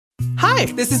Hi,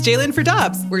 this is Jalen for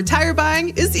Dobbs, where tire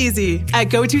buying is easy. At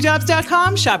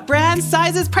GoToDobbs.com, shop brands,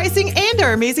 sizes, pricing, and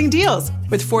our amazing deals.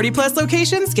 With 40-plus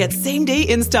locations, get same-day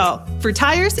install. For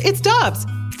tires, it's Dobbs.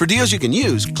 For deals you can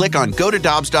use, click on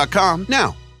GoToDobbs.com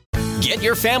now. Get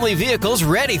your family vehicles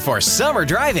ready for summer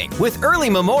driving with early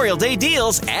Memorial Day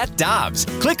deals at Dobbs.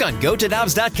 Click on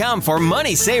GoToDobbs.com for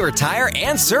money saver tire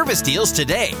and service deals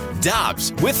today.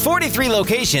 Dobbs, with 43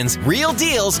 locations, real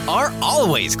deals are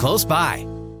always close by.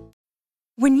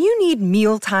 When you need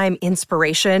mealtime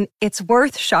inspiration, it's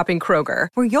worth shopping Kroger,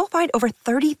 where you'll find over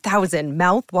 30,000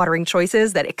 mouth-watering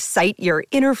choices that excite your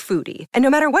inner foodie. And no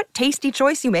matter what tasty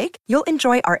choice you make, you'll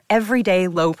enjoy our everyday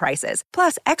low prices,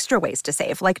 plus extra ways to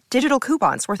save, like digital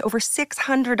coupons worth over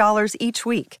 $600 each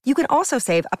week. You can also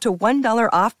save up to $1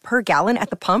 off per gallon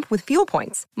at the pump with fuel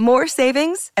points. More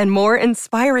savings and more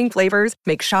inspiring flavors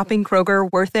make shopping Kroger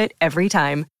worth it every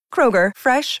time. Kroger,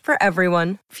 fresh for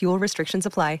everyone. Fuel restrictions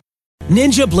apply.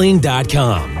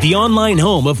 NinjaBling.com, the online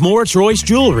home of Moritz Royce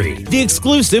Jewelry, the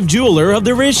exclusive jeweler of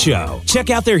The Riz Show.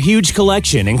 Check out their huge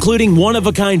collection, including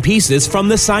one-of-a-kind pieces from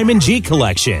the Simon G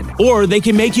collection. Or they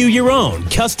can make you your own,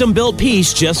 custom-built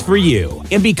piece just for you.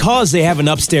 And because they have an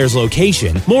upstairs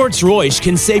location, Moritz Royce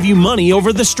can save you money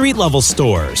over the street-level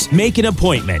stores. Make an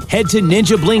appointment. Head to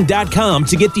NinjaBling.com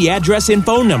to get the address and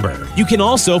phone number. You can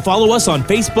also follow us on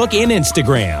Facebook and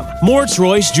Instagram. Moritz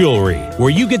Royce Jewelry,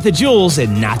 where you get the jewels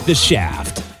and not the shaft.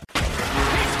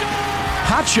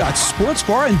 Hot Shots Sports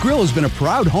Bar and Grill has been a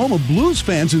proud home of Blues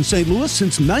fans in St. Louis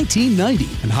since 1990.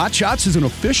 And Hot Shots is an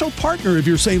official partner of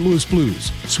your St. Louis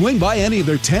Blues. Swing by any of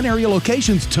their 10 area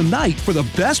locations tonight for the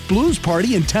best blues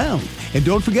party in town. And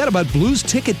don't forget about Blues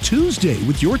Ticket Tuesday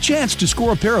with your chance to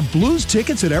score a pair of Blues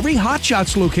tickets at every Hot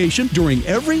Shots location during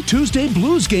every Tuesday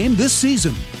Blues game this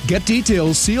season. Get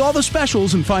details, see all the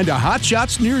specials, and find a Hot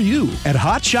Shots near you at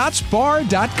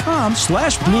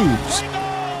hotshotsbar.com/blues.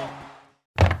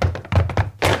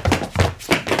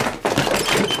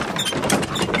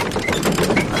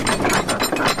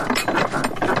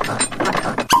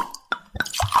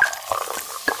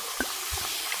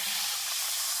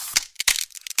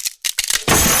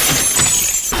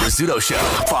 Rizzuto Show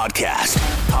podcast,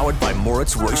 powered by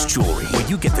Moritz Royce Jewelry, where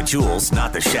you get the jewels,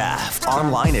 not the shaft.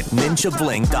 Online at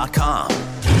ninjabling.com.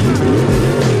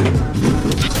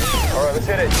 All right, let's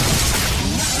hit it.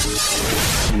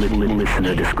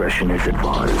 Listener discretion is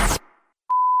advised.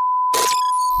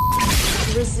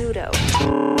 Rizzuto.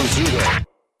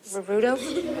 Rizzuto.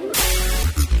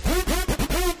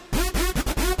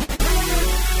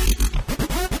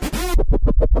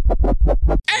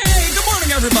 Hey, good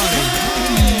morning, everybody.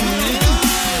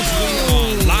 We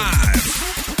are live,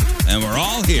 and we're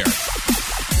all here.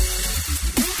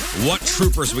 What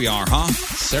troopers we are, huh?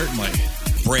 Certainly.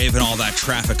 Braving all that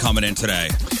traffic coming in today.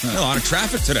 A lot of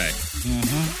traffic today.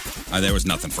 Mm-hmm. There was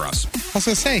nothing for us. I was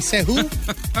going to say who? I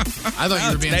thought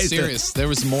you were being serious. There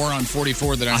was more on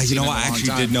 44 than I've seen in a long time. I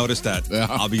actually did notice that. Yeah.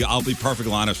 I'll be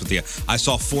perfectly honest with you. I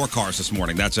saw 4 cars this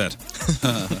morning. That's it.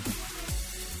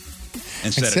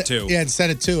 Instead of 2. Yeah, instead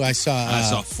of 2, I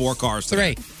saw 4 cars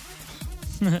today.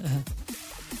 3.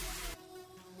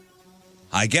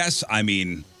 I guess,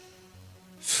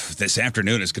 this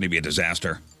afternoon is going to be a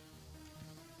disaster.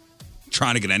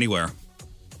 Trying to get anywhere.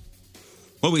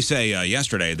 What did we say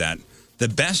yesterday? That the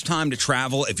best time to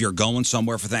travel if you're going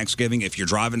somewhere for Thanksgiving, if you're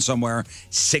driving somewhere,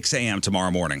 6 a.m. tomorrow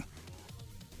morning.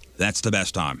 That's the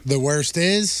best time. The worst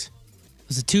is?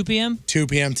 Was it 2 p.m.? 2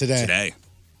 p.m. today. Today.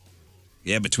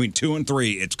 Yeah, between 2 and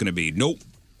 3, it's going to be, nope.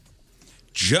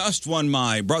 Just when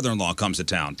my brother-in-law comes to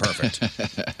town.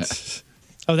 Perfect.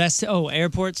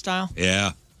 Airport style?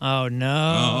 Yeah. Oh,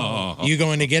 no. You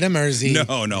going to get him, or is he?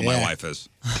 No, my wife is.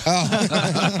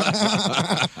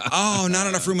 Oh, not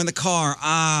enough room in the car.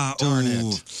 Darn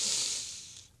it.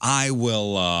 I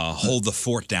will hold the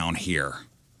fort down here.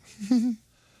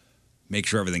 Make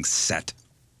sure everything's set.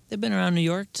 They've been around New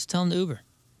York. Just tell them to Uber.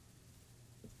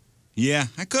 Yeah,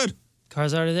 I could.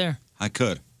 Car's already there. I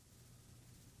could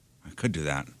do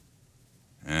that.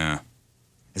 Yeah.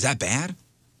 Is that bad?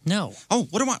 No. Oh,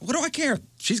 what do I care?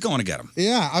 She's going to get him.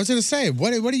 Yeah, I was going to say, what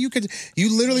do you could?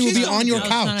 You literally would be on your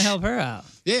couch. I was trying to help her out.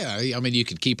 Yeah, you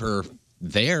could keep her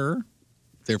there.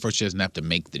 Therefore, she doesn't have to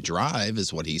make the drive,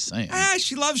 is what he's saying.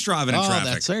 She loves driving in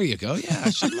traffic. There you go.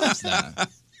 Yeah, she loves that.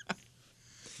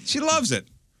 She loves it.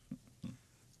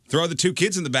 Throw the 2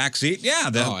 kids in the back seat.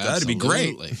 Yeah, that'd be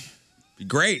great. Be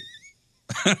great.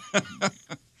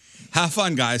 Have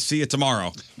fun, guys. See you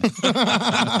tomorrow.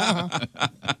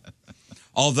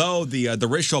 Although the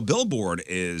Riz Show billboard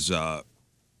is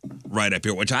right up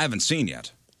here, which I haven't seen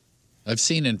yet. I've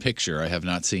seen in picture. I have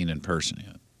not seen in person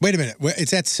yet. Wait a minute.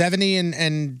 It's at 70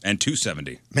 and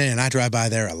 270. Man, I drive by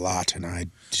there a lot, and I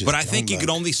just But I think don't you could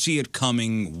look. only see it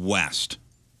coming west.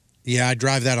 Yeah, I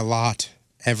drive that a lot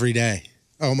every day.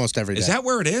 Almost every day. Is that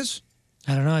where it is?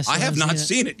 I don't know. I have not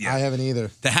seen it yet. I haven't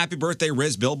either. The Happy Birthday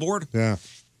Riz billboard? Yeah.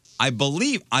 I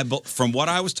believe, from what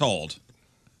I was told,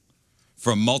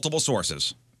 from multiple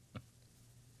sources,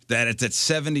 that it's at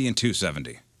 70 and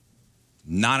 270.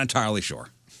 Not entirely sure.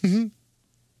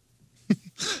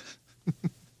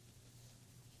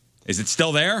 Is it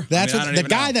still there? That's I what don't the even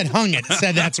guy know. that hung it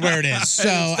said that's where it is. So,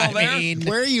 I mean,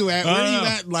 where are you at? Where are you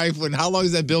at in life? How long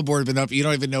has that billboard been up? You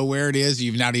don't even know where it is.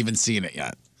 You've not even seen it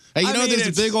yet. Hey, I mean, there's a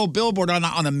it's- big old billboard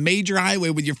on a major highway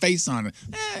with your face on it.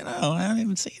 No, I haven't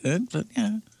even seen it, but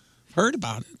yeah, heard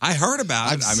about it. I heard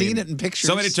about it. I've seen it in pictures.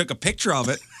 Somebody took a picture of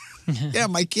it. Yeah,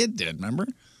 my kid did. Remember?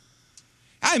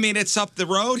 I mean, it's up the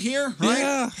road here, right?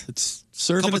 Yeah, it's A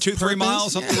serving couple, its 2-3 purpose.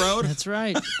 miles up the road. That's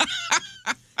right.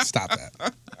 Stop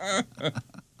that.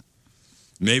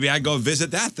 Maybe I go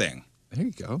visit that thing There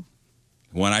you go.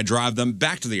 when I drive them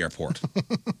back to the airport.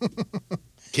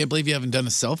 Can't believe you haven't done a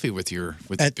selfie with your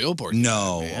billboard.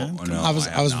 No, man. no, I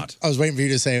was waiting for you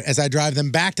to say as I drive them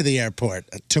back to the airport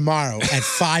tomorrow at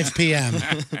 5 p.m.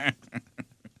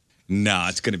 No,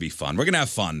 it's going to be fun. We're going to have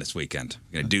fun this weekend.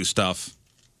 We're going to do stuff.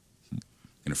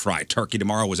 Going to fry turkey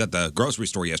tomorrow. Was at the grocery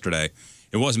store yesterday.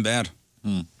 It wasn't bad.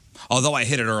 Although I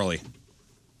hit it early.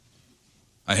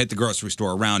 I hit the grocery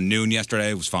store around noon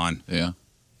yesterday. It was fine. Yeah.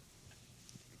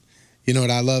 You know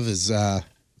what I love is,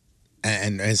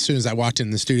 and as soon as I walked in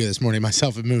the studio this morning,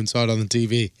 myself and Moon saw it on the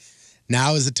TV.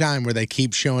 Now is the time where they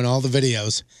keep showing all the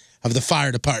videos of the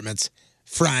fire departments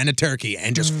frying a turkey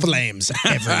and just flames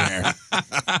everywhere.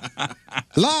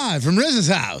 Live from Riz's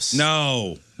house.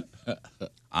 No.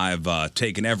 I've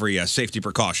taken every safety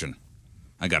precaution.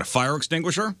 I got a fire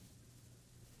extinguisher.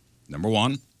 Number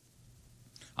one.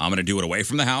 I'm going to do it away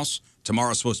from the house.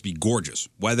 Tomorrow's supposed to be gorgeous.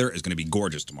 Weather is going to be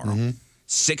gorgeous tomorrow.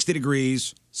 60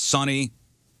 degrees, sunny.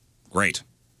 Great.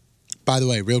 By the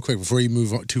way, real quick, before you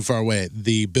move too far away,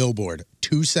 the billboard,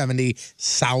 270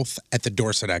 South at the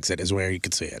Dorset exit is where you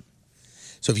can see it.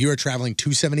 So if you are traveling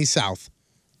 270 South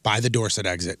by the Dorset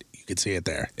exit, you can see it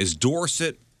there. Is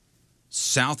Dorset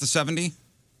south of 70?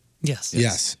 Yes.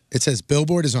 Yes. It says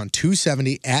billboard is on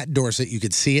 270 at Dorset. You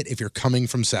could see it if you're coming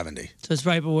from 70. So it's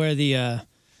right where the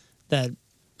that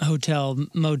hotel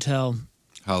motel.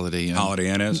 Holiday Inn. Holiday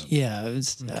Inn is? Yeah.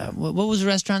 It's, what was the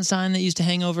restaurant sign that used to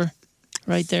hang over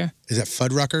right there? Is that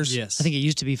Fuddruckers? Yes. I think it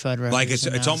used to be Fuddruckers. Like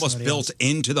it's almost built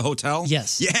into the hotel?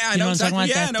 Yes. Yeah, I You know what I'm exactly. talking about?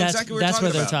 Yeah, I know exactly what That's you're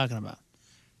what talking they're about. talking about.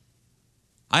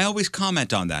 I always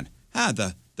comment on that.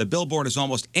 The billboard is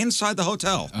almost inside the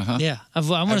hotel. Yeah. I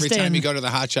want to Every stay time in. you go to the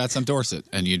Hot Shots on Dorset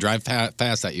and you drive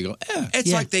past that, you go,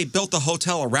 It's like they built the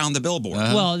hotel around the billboard.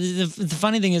 Well, the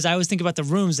funny thing is, I always think about the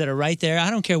rooms that are right there. I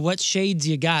don't care what shades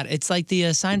you got. It's like the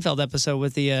Seinfeld episode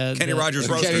with the Kenny Rogers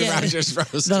Roasters. Kenny Rogers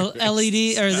Roasters. the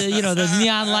LED or the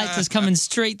neon light just coming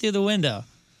straight through the window.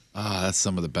 Ah, that's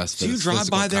some of the best. Do you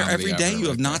drive by there every day? You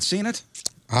have not seen it?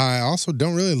 I also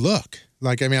don't really look.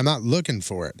 Like, I mean, I'm not looking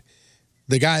for it.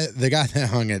 The guy that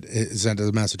hung it sent us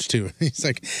a message too. He's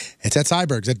like, it's at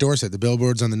Cyberg's at Dorset. The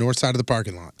billboard's on the north side of the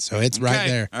parking lot. So it's right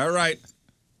there. All right.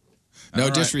 No All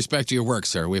right. disrespect to your work,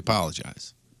 sir. We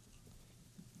apologize.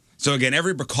 So again,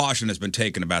 every precaution has been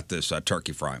taken about this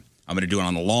turkey fry. I'm going to do it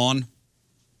on the lawn.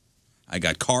 I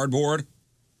got cardboard.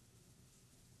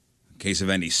 In case of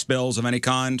any spills of any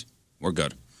kind, we're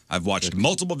good. I've watched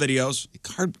multiple videos.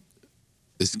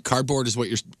 Cardboard is what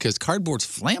you're, because cardboard's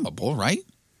flammable, right?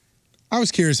 I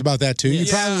was curious about that too. You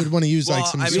Yeah. probably would want to use like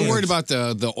some. You're worried about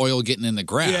the oil getting in the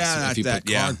grass Yeah, if you that-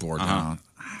 put yeah. cardboard down.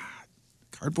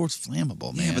 Cardboard's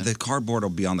flammable, man. Yeah, but the cardboard will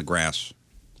be on the grass.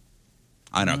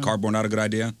 I don't know. Cardboard not a good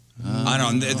idea? I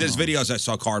don't know. There's videos I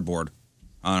saw cardboard.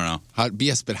 I don't know.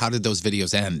 Yes, but how did those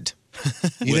videos end?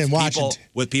 You didn't watch it.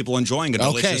 With people enjoying a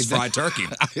delicious then- fried turkey.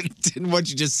 I didn't want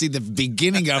you to just see the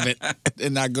beginning of it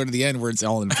and not go to the end where it's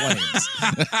all in flames.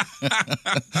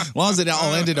 As long as it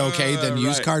all ended okay, then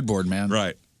use Right. cardboard, man.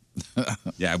 Right.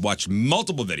 Yeah, I've watched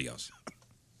multiple videos.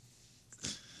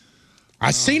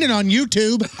 I seen it on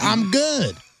YouTube. I'm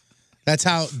good. That's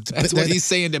how. That's what he's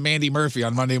saying to Mandy Murphy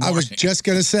on Monday I morning. was just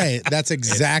gonna say. That's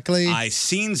exactly. I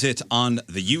seen it on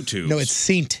the YouTube. No, it's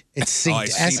Seent. It's Oh, I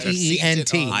Seent.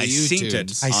 S-E-E-N-T. I seen it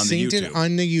I on the seen YouTube. it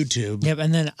on the YouTube. Yep,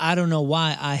 and then I don't know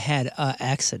why I had an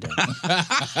accident.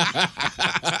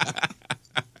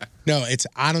 No, it's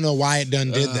I don't know why it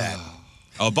done did that.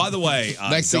 Oh, by the way,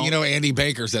 next thing you know, Andy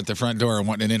Baker's at the front door and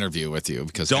wanting an interview with you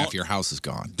because half your house is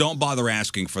gone. Don't bother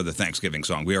asking for the Thanksgiving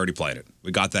song. We already played it.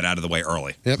 We got that out of the way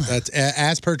early. Yep, that's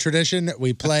as per tradition.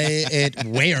 We play it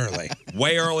way early.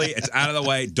 Way early. It's out of the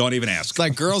way. Don't even ask. It's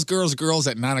like girls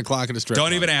at 9 o'clock at a strip Don't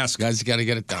club. even ask. Guys, you got to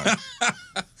get it done.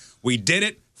 We did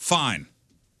it. Fine.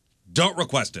 Don't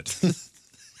request it.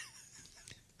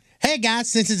 Hey guys,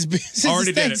 since it's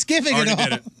Already did it. Thanksgiving Already and all.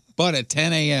 did it. But at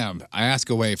 10 a.m., I ask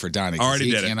away for Donnie because Already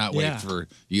he did it. cannot wait Yeah. for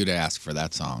you to ask for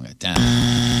that song at 10.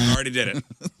 Already did it.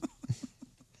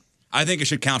 I think it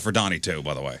should count for Donnie, too,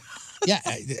 by the way. Yeah,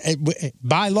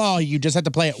 by law, you just have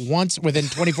to play it once within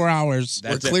 24 hours.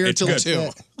 That's We're clear it. It's till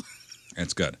good. 2.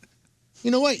 It's good.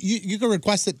 You know what? You can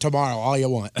request it tomorrow all you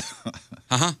want.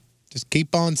 Uh-huh. Just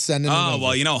keep on sending it Oh, over.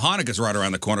 well, you know, Hanukkah's right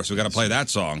around the corner, so we got to play that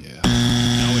song. Yeah.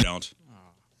 No, we don't.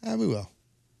 We will.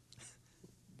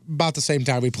 About the same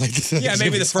time we played the Yeah,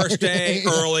 maybe the first day,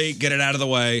 song. early, get it out of the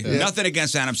way. Yeah. Nothing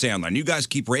against Adam Sandler. And you guys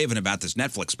keep raving about this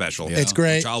Netflix special. It's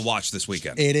great. Which I'll watch this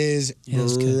weekend. It is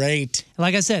great.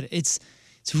 Like I said, it's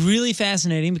really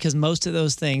fascinating because most of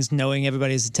those things, knowing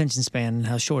everybody's attention span and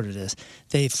how short it is,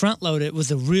 they front load it with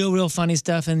the real funny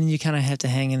stuff, and then you kind of have to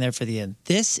hang in there for the end.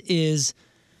 This is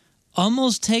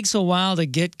almost takes a while to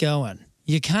get going.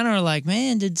 You kind of are like,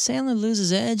 man, did Sandler lose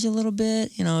his edge a little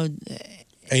bit? You know.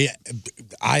 Yeah,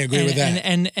 I agree with that.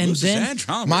 And then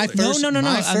my first, no.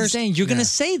 my I'm first- saying you're going yeah. to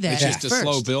say that. It's just a first.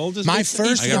 slow build. My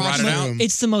first watch through.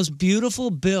 It's the most beautiful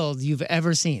build you've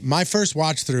ever seen. My first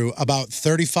watch through, about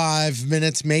 35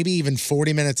 minutes, maybe even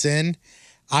 40 minutes in,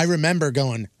 I remember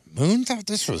going, Moon thought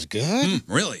this was good?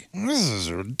 Really? This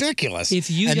is ridiculous. If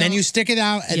you and then don't- you stick it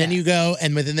out, and then Yeah. you go,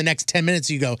 and within the next 10 minutes,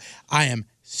 you go, I am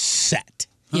set.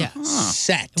 Yeah.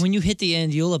 Set. And when you hit the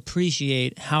end, you'll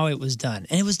appreciate how it was done.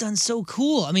 And it was done so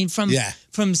cool. I mean, from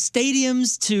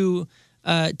stadiums to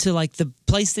like the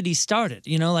place that he started,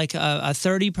 you know, like a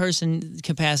 30-person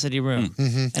capacity room.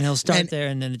 Mhm. And he'll start And- there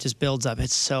and then it just builds up.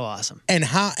 It's so awesome. And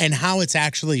how it's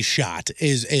actually shot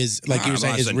is like you were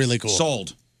saying, is really cool.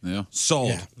 Sold. Yeah.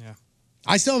 Sold. Yeah.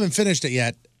 I still haven't finished it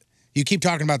yet. You keep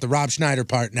talking about the Rob Schneider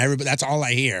part, and everybody, that's all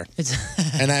I hear.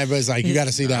 And everybody's like, you got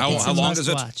to see that. How part. long is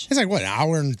it? It's like, what, an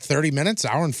hour and 30 minutes,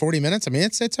 hour and 40 minutes? I mean,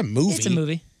 it's a movie. It's a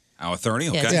movie. Hour 30?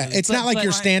 Okay. Yeah, it's not like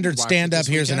your standard stand-up,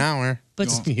 here's an hour.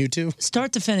 But you too.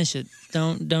 Start to finish it.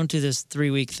 Don't do this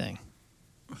 3-week thing.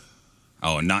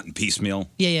 Oh, and not in piecemeal?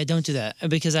 Yeah, don't do that.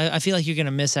 Because I feel like you're going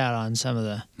to miss out on some of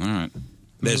the... All right.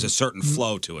 There's a certain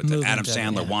flow to it that Movement Adam of it,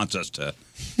 Sandler yeah. wants us to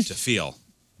feel.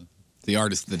 The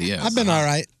artist that he is. I've been all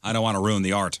right. I don't want to ruin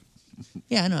the art.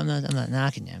 Yeah, I know. I'm not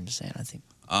knocking you. I'm just saying, I think...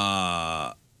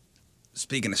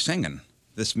 Speaking of singing,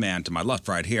 this man to my left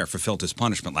right here fulfilled his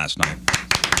punishment last night.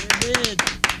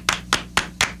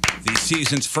 The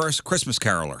season's first Christmas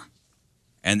caroler.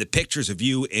 And the pictures of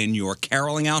you in your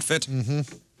caroling outfit,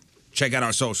 check out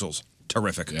our socials.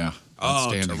 Terrific. Yeah. Oh,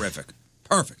 outstanding. terrific.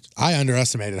 Perfect. I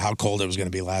underestimated how cold it was going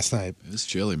to be last night. It's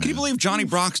chilly, man. Can you believe Johnny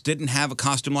Brox didn't have a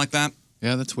costume like that?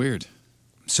 Yeah, that's weird.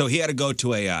 So he had to go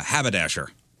to a haberdasher.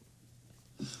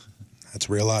 That's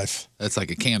real life. That's like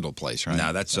a candle place, right?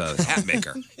 No, that's a hat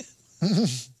maker.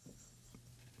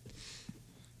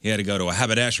 He had to go to a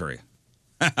haberdashery.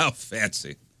 How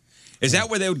fancy. Is that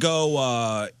where they would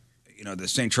go, the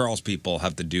St. Charles people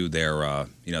have to do their,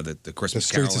 the Christmas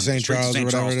The streets of St. Charles or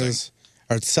whatever it thing. is.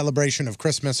 Or celebration of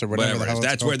Christmas or whatever. Whatever the it hell is.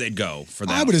 it's That's called. where they'd go for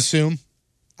that. I would assume.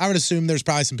 There's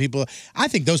probably some people. I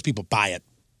think those people buy it.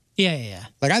 Yeah.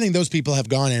 Like, I think those people have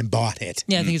gone and bought it.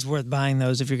 Yeah, I think it's worth buying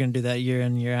those if you're going to do that year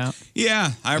in, year out.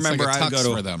 Yeah, I It's remember like a I had to tux go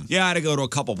to for them. Yeah, I had to go to a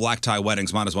couple black tie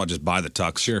weddings. Might as well just buy the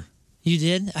tux. Sure. You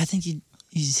did? I think you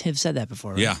have said that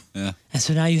before, right? Yeah. And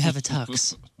so now you have a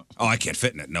tux. Oh, I can't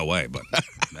fit in it. No way. But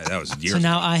that was years So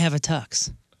now ago. I have a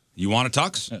tux. You want a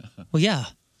tux? Well, yeah.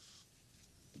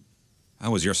 I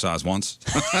was your size once.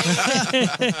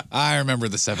 I remember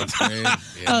the 7th grade.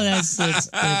 Yeah. Oh, that's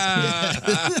cute.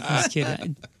 That's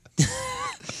cute.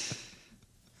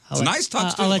 It's a nice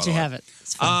tux, too, I'll by let the you way. have it.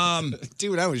 It's fine.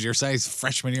 Dude, I was your size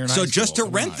freshman year in high So school. just to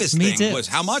Come rent on. this Me thing too. was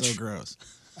how much? So gross.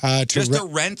 Just to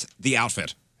rent the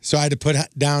outfit. So I had to put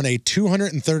down a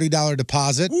 $230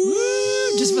 deposit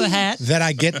Just for the hat. that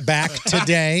I get back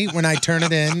today when I turn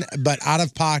it in. But out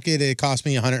of pocket, it cost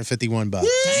me $151.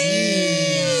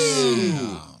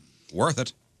 Worth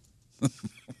it.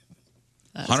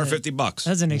 $150.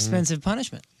 That's an expensive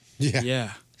punishment.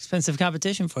 Yeah. Expensive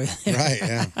competition for you. Right,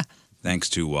 yeah. Thanks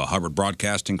to Hubbard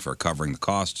Broadcasting for covering the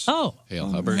costs. Oh. Hail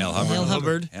Hubbard. Hail Hubbard. Hail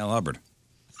Hubbard. Hail Hubbard.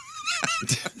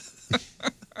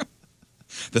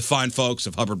 The fine folks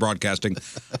of Hubbard Broadcasting.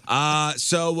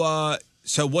 So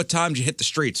what time did you hit the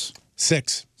streets?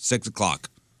 6. 6 o'clock.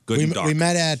 Good and dark. We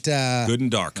met at Good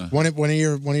and dark. one of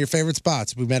your favorite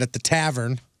spots. We met at the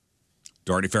Tavern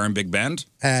Doherty Fair in Big Bend.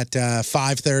 at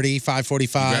 5:30,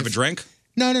 5:45. Grab a drink.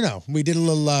 No. We did a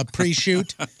little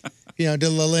pre-shoot. Did a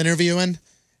little interviewing,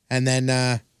 and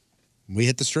then we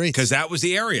hit the streets because that was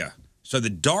the area. So the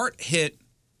Dart hit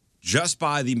just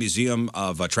by the Museum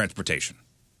of Transportation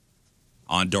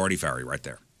on Doherty Ferry, right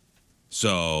there.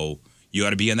 So you got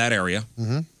to be in that area.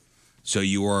 Mm-hmm. So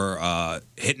you were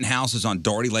hitting houses on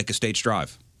Doherty Lake Estates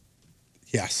Drive.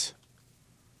 Yes.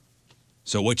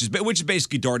 So which is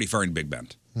basically Doherty Ferry in Big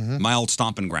Bend, my old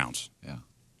stomping grounds. Yeah,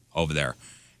 over there.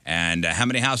 And how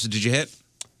many houses did you hit?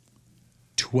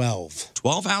 12.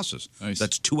 12 houses. Nice.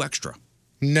 That's 2 extra.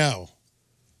 No.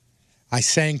 I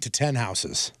sang to 10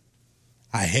 houses.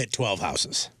 I hit 12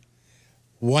 houses.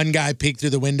 One guy peeked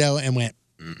through the window and went,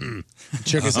 mm-mm.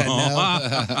 Shook his head no.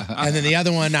 And then the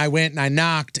other one, I went and I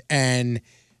knocked and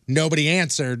nobody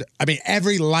answered. I mean,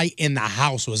 every light in the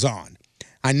house was on.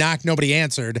 I knocked, nobody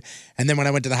answered. And then when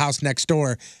I went to the house next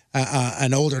door,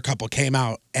 an older couple came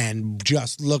out and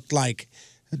just looked like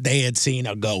they had seen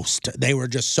a ghost. They were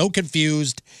just so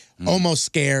confused, almost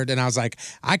scared. And I was like,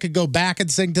 I could go back and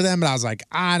sing to them. But I was like,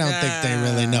 I don't think they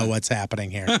really know what's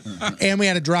happening here. And we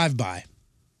had a drive-by.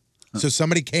 So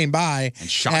somebody came by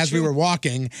as we were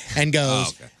walking and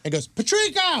goes,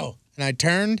 Patrico! And I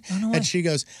turned and she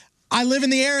goes, I live in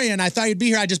the area and I thought you'd be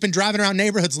here. I'd just been driving around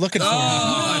neighborhoods looking for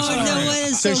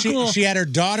you. So she had her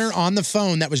daughter on the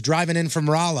phone that was driving in from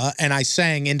Rolla and I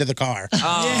sang into the car.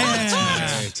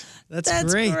 That's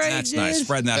great. That's nice.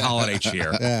 Spreading that holiday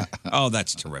cheer. Yeah. Oh,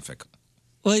 that's terrific.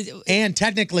 And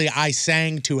technically, I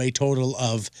sang to a total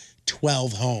of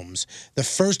 12 homes. The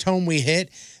first home we hit,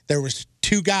 there was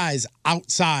 2 guys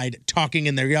outside talking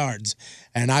in their yards.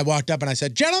 And I walked up and I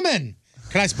said, gentlemen,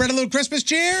 can I spread a little Christmas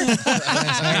cheer?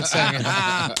 That's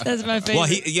my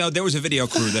favorite. Well, there was a video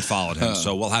crew that followed him,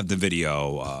 so we'll have the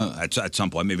video at some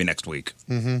point, maybe next week.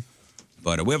 Mm-hmm.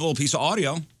 But we have a little piece of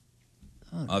audio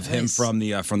of him from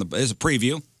the. There's a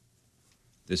preview.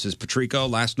 This is Patrico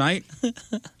last night.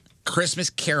 Christmas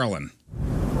caroling.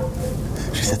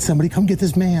 She said, "Somebody come get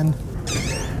this man."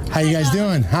 How you guys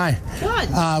doing? Hi.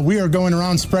 Good. We are going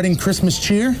around spreading Christmas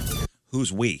cheer.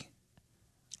 Who's we?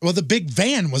 Well, the big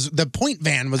van the point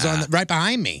van was on right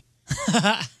behind me.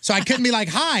 So I couldn't be like,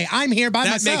 hi, I'm here by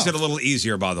myself. That makes it a little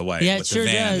easier, by the way. Yeah, with it sure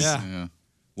the van. does. Yeah.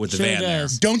 With the van there.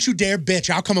 Don't you dare, bitch.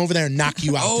 I'll come over there and knock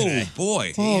you out today. Oh,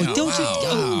 boy. Oh, Damn. don't you?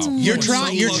 Oh, You're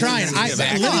trying. You're trying.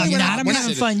 I'm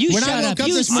having fun. You shut up.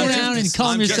 You sit down and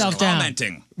calm yourself down.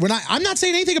 Commenting. I'm not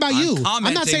saying anything about you.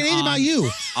 I'm not saying anything about you.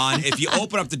 If you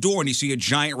open up the door and you see a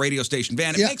giant radio station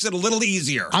van, it makes it a little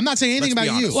easier. I'm not saying anything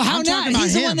about you. Well, how I'm not? talking about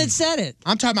He's the him. one that said it.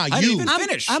 I'm talking about I you. didn't even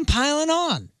finish. I'm piling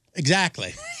on.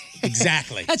 Exactly.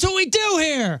 Exactly. That's what we do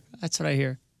here. That's what I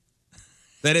hear.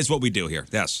 That is what we do here.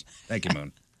 Yes. Thank you,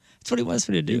 Moon. That's what he wants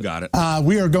me to do. You got it.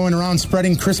 We are going around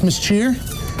spreading Christmas cheer.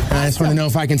 And I just want to know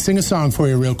if I can sing a song for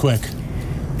you real quick.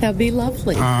 That'd be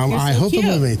lovely. I hope it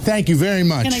will be. Thank you very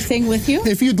much. Can I sing with you?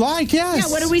 If you'd like, yes.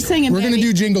 Yeah, what are we singing, We're going to baby?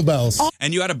 do Jingle Bells.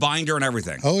 And you had a binder and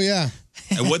everything. Oh, yeah.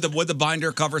 And what'd the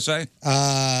binder cover say?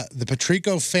 The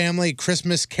Patrico Family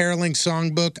Christmas Caroling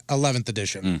Songbook, 11th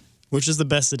edition. Which is the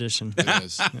best edition? It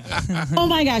is. Oh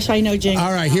my gosh, I know jingle.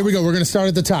 All right, here we go. We're going to start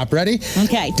at the top. Ready?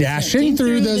 Okay. Dashing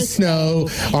through the snow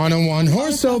on a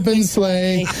one-horse open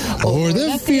sleigh. O'er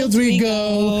the fields we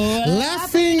go,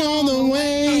 laughing all the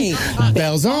way.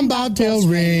 Bells on bobtails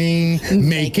ring,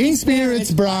 making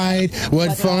spirits bright.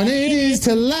 What fun it is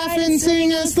to laugh and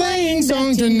sing a sleighing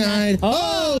song tonight.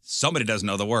 Oh! Somebody doesn't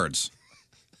know the words.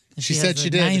 She said the she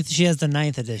did. Ninth, she has the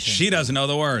 9th edition. She doesn't know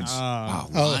the words.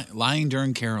 Lying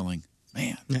during caroling.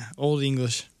 Man. Yeah, old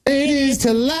English. It is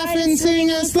to laugh and sing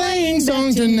a sleighing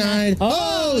song tonight.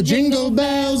 Oh, jingle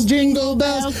bells, jingle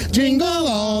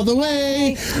all the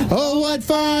way. Oh, what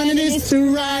fun it is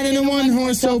to ride in a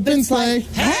one-horse open sleigh.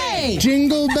 Hey!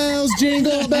 Jingle bells,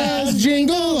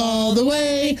 jingle all the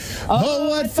way. Oh,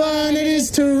 what fun it is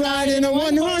to ride in a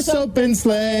one-horse open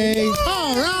sleigh.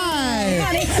 All right.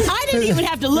 Honey, I didn't even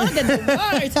have to look at the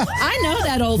words. I know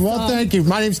that old song. Well, thank you.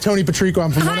 My name's Tony Patrico.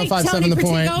 I'm from Hi, 105.7 Tony The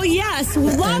Point. Patrico. Yes,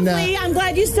 lovely. I'm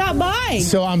glad you stopped by.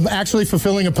 So I'm actually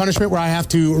fulfilling a punishment where I have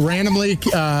to randomly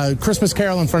Christmas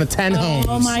carol in front of 10 homes.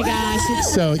 Oh, my gosh.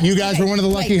 So you guys were one of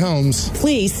the lucky homes.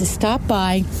 Please stop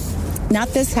by. Not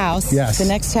this house. Yes. The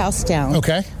next house down.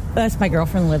 Okay. That's my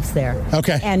girlfriend lives there.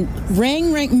 Okay. And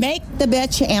ring, make the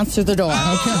bitch answer the door.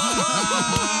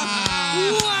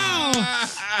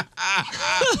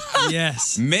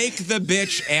 Yes. Make the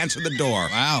bitch answer the door.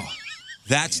 Wow.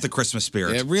 That's the Christmas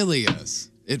spirit. It really is.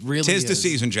 It really Tis is. the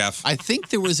season, Jeff. I think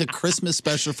there was a Christmas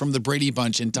special from the Brady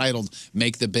Bunch entitled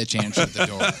 "Make the Bitch Answer the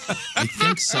Door." I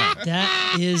think so.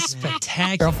 That is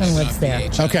spectacular. Girlfriend lives there.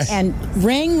 Okay. And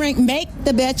ring, make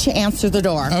the bitch answer the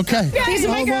door. Okay. These are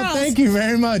my girls. Well, thank you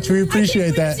very much. We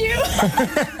appreciate that.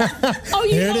 Oh,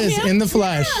 you Here it know is him? in the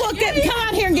flesh. Well, come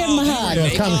out here and give him a hug. Yeah,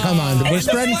 come on. We're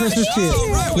spreading Christmas cheer.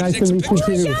 Nice to meet you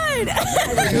too.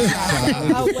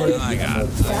 Oh, my God.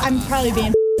 I'm probably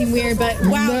being weird, but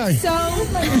wow, No. so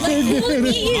cool to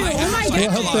meet you. Oh my God.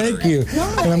 Well, thank you.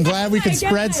 And I'm glad we could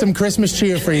spread some Christmas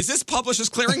cheer for you. Is this Publishers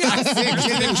Clearinghouse? Where's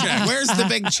the big check? Where's the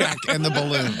big check and the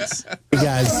balloons?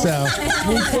 Guys, so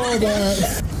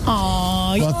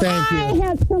Aw, well, thank I you.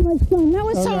 had so much fun. That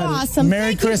was so Alrighty. awesome.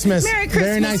 Merry Thank you. Christmas. Merry Christmas.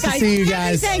 Very nice to guys. see you Happy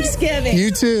guys. Thanksgiving.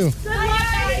 You too.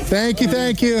 Thank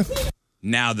you.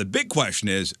 Now, the big question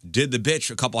is, did the bitch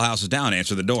a couple houses down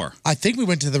answer the door? I think we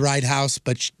went to the right house,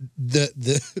 but the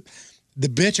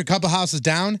bitch a couple houses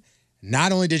down,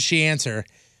 not only did she answer,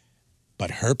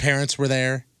 but her parents were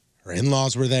there, her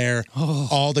in-laws were there,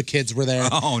 all the kids were there.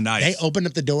 Oh, nice. They opened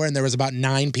up the door and there was about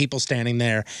 9 people standing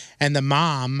there. And the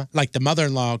mom, like the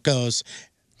mother-in-law, goes,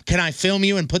 "Can I film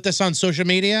you and put this on social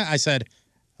media?" I said,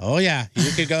 "Oh yeah,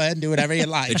 you could go ahead and do whatever you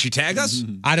like." Did she tag us?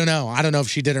 I don't know. I don't know if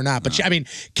she did or not. But she, I mean,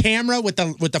 camera with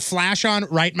the flash on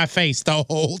right in my face the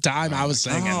whole time I was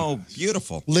singing. Oh,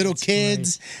 beautiful. Little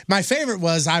kids. My favorite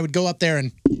was I would go up there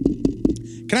and,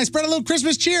 "Can I spread a little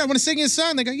Christmas cheer? I want to sing you a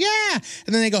song." They go, "Yeah."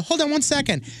 And then they go, "Hold on 1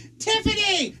 second.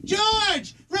 Tiffany,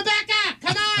 George, Rebecca,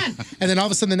 come on." And then all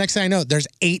of a sudden, the next thing I know, there's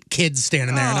 8 kids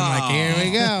standing there. And I'm like, here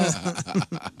we go.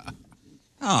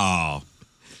 Oh.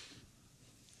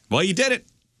 Well, you did it.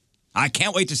 I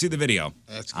can't wait to see the video.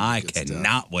 I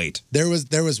cannot wait. There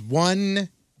was one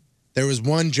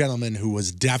gentleman who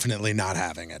was definitely not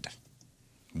having it.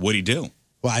 What'd he do?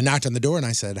 Well, I knocked on the door and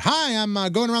I said, "Hi, I'm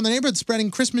going around the neighborhood spreading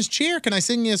Christmas cheer. Can I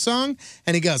sing you a song?"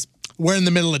 And he goes, "We're in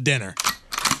the middle of dinner."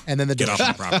 And then the Get door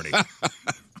off the property.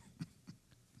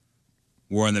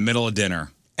 We're in the middle of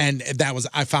dinner. And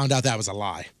I found out that was a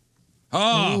lie.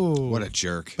 Oh, what a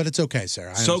jerk. But it's okay, sir.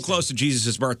 I So understand. close to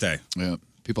Jesus' birthday. Yeah.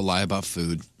 People lie about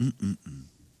food.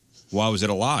 Why was it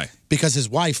a lie? Because his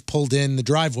wife pulled in the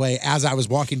driveway as I was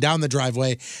walking down the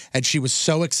driveway, and she was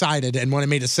so excited and wanted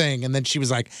me to sing. And then she was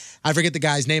like, I forget the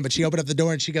guy's name, but she opened up the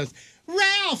door and she goes,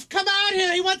 "Ralph, come out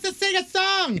here. He wants to sing a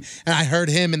song." And I heard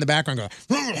him in the background go,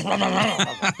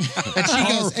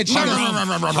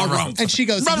 and she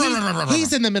goes,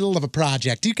 he's in the middle of a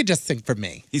project. You could just sing for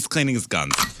me. He's cleaning his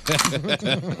guns.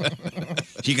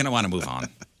 You're going to want to move on.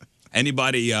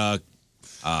 Anybody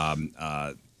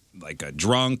like a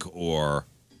drunk or...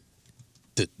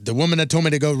 The woman that told me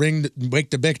to go wake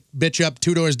the bitch up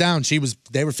 2 doors down,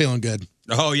 they were feeling good.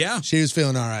 Oh, yeah? She was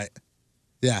feeling all right.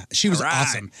 Yeah, she was All right.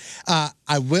 awesome.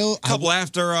 I will... Couple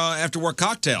after work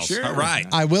cocktails. Sure. All right.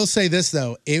 I will say this,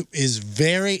 though. It is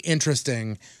very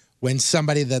interesting when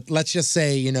somebody that, let's just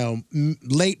say,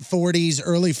 late 40s,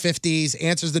 early 50s,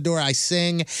 answers the door. I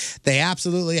sing. They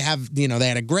absolutely have, they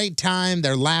had a great time.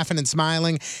 They're laughing and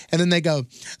smiling. And then they go,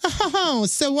 "Oh,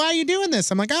 so why are you doing this?"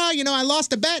 I'm like, "Oh, I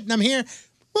lost a bet and I'm here."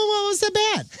 "Well, what was the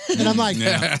bet?" And I'm like,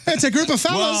 Yeah. "It's a group of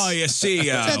fellas." Well, you see, We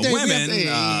women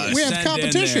have send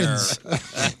competitions. in their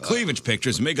cleavage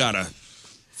pictures, and we got to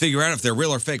figure out if they're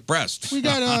real or fake breasts. We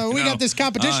got this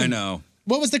competition. I know.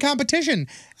 What was the competition?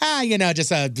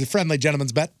 Just a friendly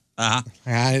gentleman's bet. Uh-huh.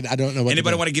 I don't know what.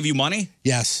 Anybody want to give you money?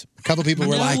 Yes. A couple people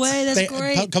were No like, way, that's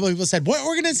great. A couple people said, "What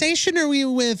organization are we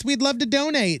with? We'd love to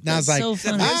donate." And I was That's like, so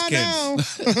funny. "I know."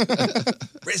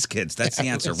 Riz Kids. That's the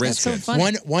answer. Riz so Kids.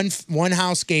 funny. One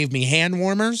house gave me hand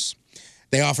warmers.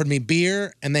 They offered me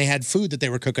beer, and they had food that they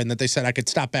were cooking that they said I could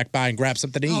stop back by and grab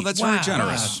something to eat. Oh, that's very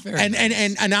generous.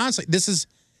 And honestly,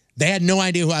 they had no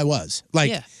idea who I was. Like,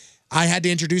 Yeah. I had to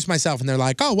introduce myself, and they're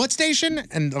like, "Oh, what station?"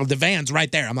 And the van's right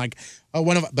there. I'm like, "Oh,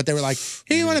 but they were like,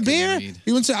 "Hey, you want a beer?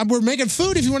 We're making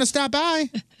food if you want to stop by."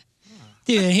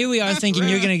 Dude, and here we are thinking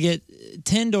you're going to get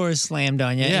 10 doors slammed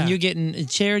on you, Yeah. and you're getting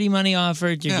charity money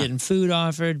offered, you're getting food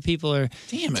offered, people are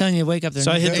telling you to wake up there.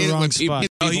 So I hit the wrong spot.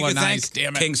 Oh, you People can are thank nice,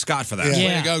 damn it. King Scott for that.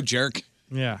 Yeah. Way to go, jerk.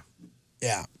 Yeah.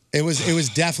 Yeah. It was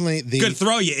definitely the Good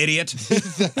throw, you idiot.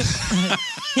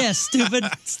 Yeah, stupid.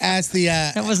 as the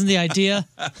That wasn't the idea.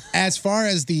 as far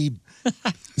as the Sounded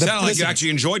like you listen, actually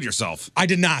enjoyed yourself. I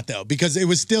did not though, because it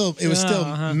was still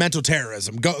mental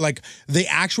terrorism. Like the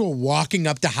actual walking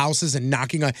up to houses and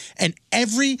knocking on, and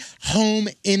every home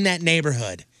in that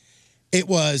neighborhood, it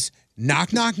was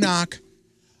knock, knock, knock,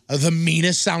 the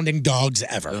meanest sounding dogs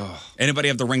ever. Anybody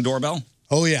have the Ring doorbell?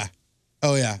 Oh yeah.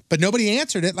 But nobody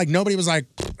answered it. Like nobody was like,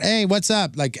 "Hey, what's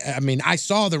up?" Like, I mean, I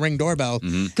saw the Ring doorbell.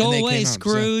 Mm-hmm. Go and they away, came home, so-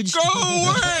 Scrooge. Go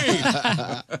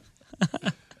away!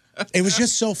 It was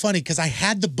just so funny because I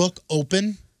had the book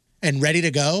open and ready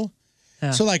to go.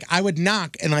 Yeah. So like I would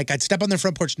knock and like I'd step on the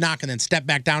front porch, knock, and then step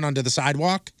back down onto the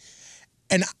sidewalk.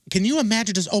 And can you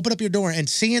imagine just open up your door and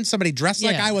seeing somebody dressed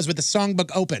like Yeah. I was with the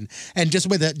songbook open and just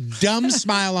with a dumb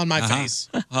smile on my face?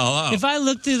 Hello. If I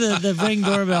look through the Ring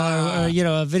doorbell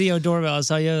or a video doorbell, I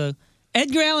saw you.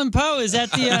 Edgar Allan Poe is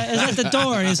at the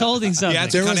door and he's holding something. Yeah,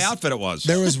 that's what kind of outfit it was.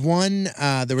 There was one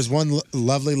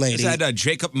lovely lady. Is that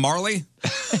Jacob Marley?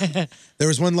 There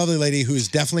was one lovely lady who's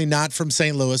definitely not from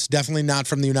St. Louis, definitely not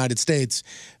from the United States.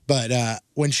 But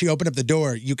when she opened up the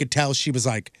door, you could tell she was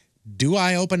like, do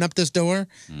I open up this door?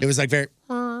 It was like very,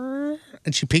 and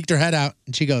she peeked her head out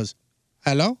and she goes,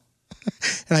 hello?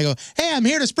 And I go, hey, I'm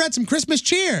here to spread some Christmas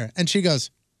cheer. And she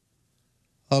goes,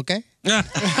 okay.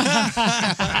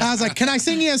 I was like, can I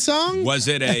sing you a song? Was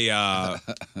it a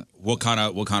what kind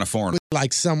of foreign?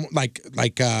 Like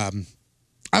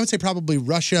I would say probably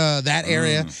Russia, that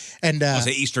area, and I'll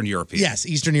say Eastern European. Yes,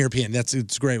 Eastern European. It's a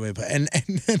great way to put it.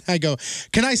 And I go,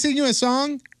 can I sing you a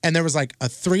song? And there was like a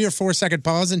 3 or 4 second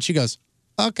pause, and she goes,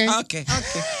 okay.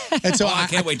 And so I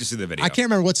can't wait to see the video. I can't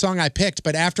remember what song I picked,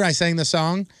 but after I sang the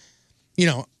song,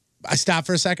 I stopped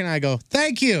for a second and I go,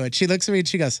 thank you. And she looks at me and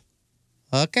she goes,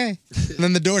 okay. And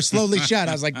then the door slowly shut.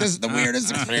 I was like, this is the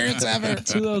weirdest experience ever.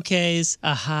 2 okays,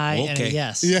 a hi, and a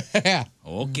yes. Yeah.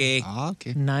 Okay.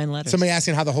 9 letters. Somebody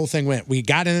asking how the whole thing went. We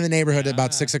got into the neighborhood at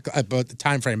about 6 o'clock, about the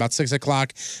time frame, about 6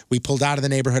 o'clock. We pulled out of the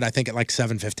neighborhood, I think, at like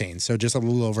 7:15. So just a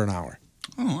little over an hour.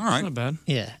 Oh, all right. Not bad.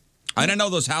 Yeah. I didn't know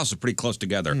those houses are pretty close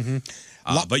together.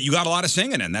 But you got a lot of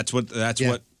singing in. That's what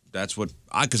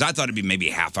because I thought it'd be maybe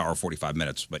a half hour, 45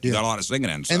 minutes, but you got a lot of singing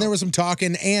in. So. And there was some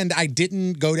talking, and I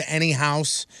didn't go to any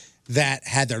house that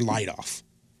had their light off.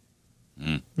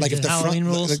 Like if the Halloween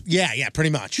front, rules? Yeah, pretty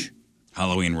much.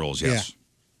 Halloween rules, yes.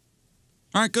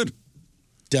 All right, good.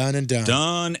 Done and done.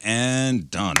 Done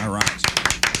and done. All right.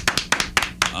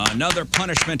 Another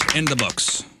punishment in the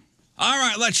books. All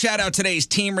right, let's shout out today's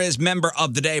Team Riz member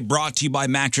of the day, brought to you by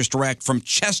Mattress Direct from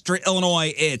Chester,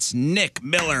 Illinois. It's Nick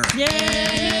Miller.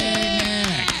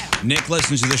 Yay! Nick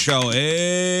listens to the show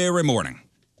every morning,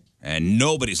 and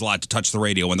nobody's allowed to touch the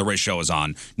radio when the Riz show is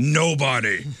on.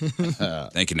 Nobody.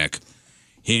 Thank you, Nick.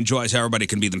 He enjoys how everybody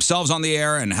can be themselves on the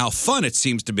air and how fun it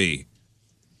seems to be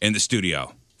in the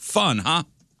studio. Fun, huh?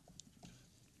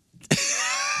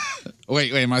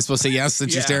 Wait, am I supposed to say yes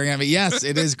since you're staring at me? Yes,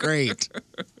 it is great.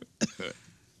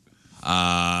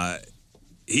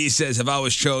 He says, if I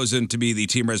was chosen to be the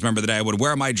Team Riz member of the day, I would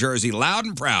wear my jersey loud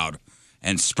and proud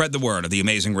and spread the word of the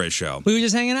Amazing Riz Show. We were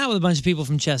just hanging out with a bunch of people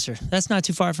from Chester. That's not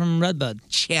too far from Redbud.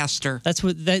 Chester. That's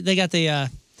what they got the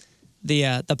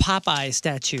Popeye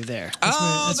statue there.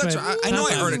 That's right. I know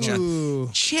I heard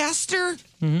it. Chester?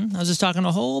 I was just talking to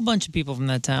a whole bunch of people from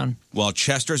that town. Well,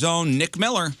 Chester's own Nick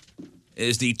Miller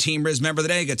is the Team Riz member of the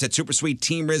day. Gets that super sweet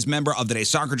Team Riz member of the day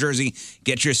soccer jersey.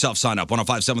 Get yourself signed up.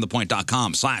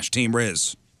 1057thepoint.com/Team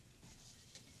Riz.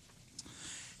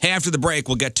 Hey, after the break,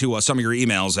 we'll get to some of your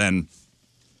emails. And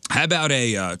how about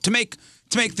to make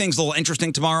things a little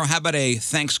interesting tomorrow, how about a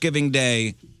Thanksgiving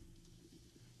Day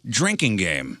drinking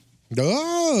game?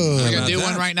 Oh. Are you going to do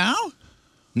one right now?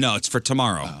 No, it's for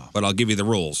tomorrow, but I'll give you the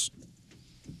rules.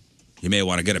 You may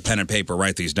want to get a pen and paper,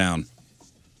 write these down.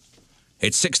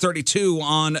 It's 6:32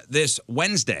 on this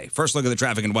Wednesday. First look at the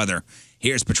traffic and weather.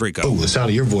 Here's Patrico. Oh, the sound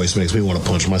of your voice makes me want to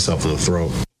punch myself in the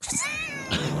throat.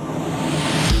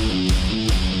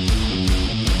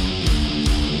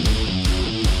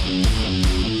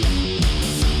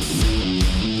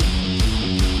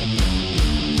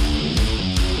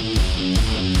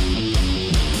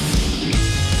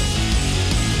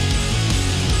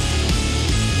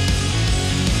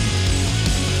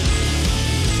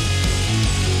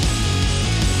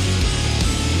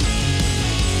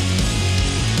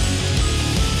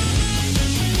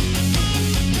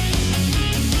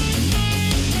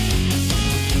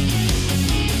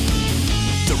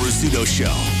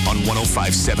 Show on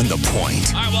 105.7 The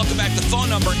Point. All right, welcome back. The phone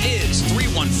number is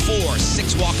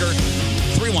 314-6-WALKER,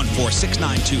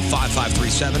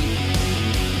 314-692-5537.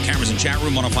 Cameras in chat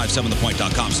room,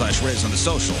 1057thepoint.com/Riz on the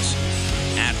socials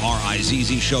at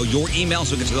RIZZ Show. Your emails,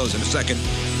 we'll get to those in a second.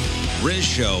 Riz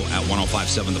Show at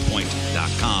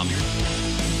 1057thepoint.com.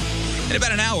 In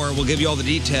about an hour, we'll give you all the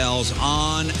details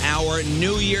on our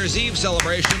New Year's Eve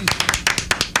celebration.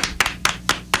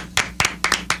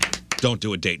 Don't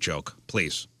do a date joke,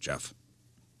 please, Jeff.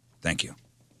 Thank you.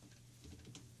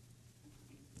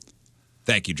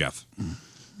 Thank you, Jeff.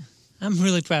 I'm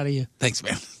really proud of you. Thanks,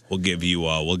 man. We'll give you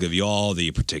all the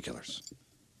particulars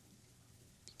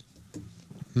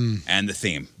and the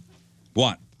theme.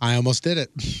 What? I almost did it.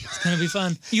 It's going to be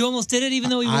fun. You almost did it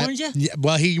even though he warned you? Yeah,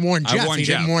 well, he warned I Jeff. warned He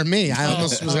Jeff. didn't warn me. I Oh.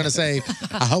 almost was going to say,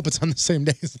 I hope it's on the same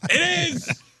day as It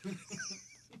is!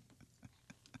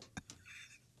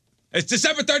 It's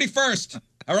December 31st.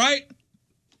 All right?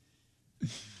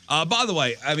 By the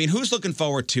way, I mean, who's looking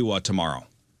forward to tomorrow?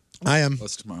 I am.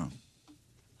 What's tomorrow?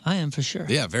 I am for sure.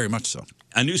 Yeah, very much so.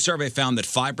 A new survey found that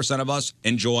 5% of us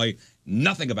enjoy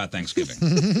nothing about Thanksgiving.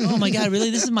 Oh my God! Really?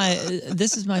 This is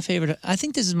my favorite. I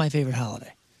think this is my favorite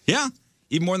holiday. Yeah?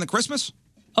 Even more than Christmas?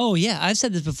 Oh yeah, I've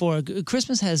said this before.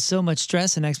 Christmas has so much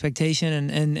stress and expectation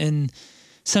and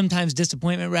sometimes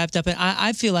disappointment wrapped up in.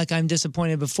 I feel like I'm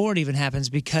disappointed before it even happens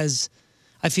because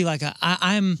I feel like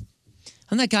I'm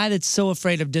that guy that's so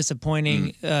afraid of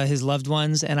disappointing his loved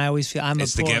ones, and I always feel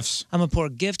It's the gifts. I'm a poor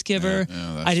gift giver.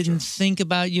 that's I didn't think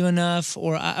about you enough,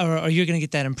 or you're going to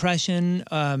get that impression.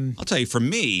 I'll tell you, for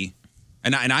me,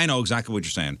 and I know exactly what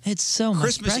you're saying. It's so much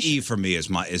Christmas pressure. Eve for me is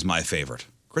my favorite.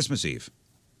 Christmas Eve.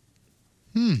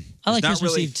 I like There's not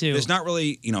Christmas really- Eve too. There's not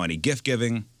really, any gift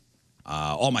giving.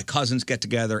 All my cousins get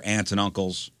together, aunts and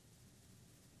uncles,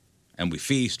 and we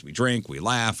feast, we drink, we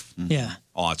laugh, Yeah.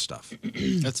 all that stuff.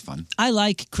 That's fun. I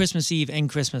like Christmas Eve and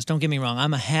Christmas. Don't get me wrong.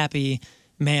 I'm a happy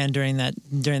man during that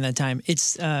time.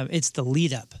 It's the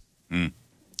lead up.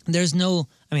 There's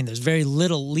very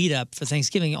little lead up for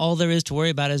Thanksgiving. All there is to worry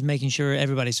about is making sure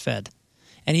everybody's fed.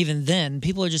 And even then,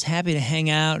 people are just happy to hang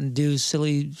out and do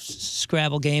silly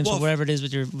Scrabble games or whatever it is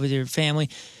with your family.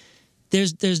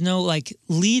 There's no like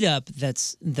lead up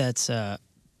that's a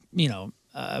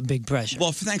big pressure.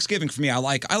 Well, for Thanksgiving for me, I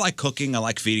like cooking. I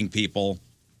like feeding people.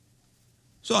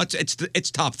 So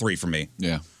it's top 3 for me.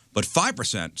 Yeah. But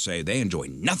 5% say they enjoy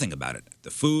nothing about it. The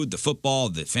food, the football,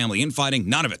 the family infighting,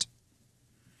 none of it.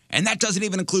 And that doesn't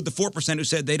even include the 4% who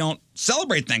said they don't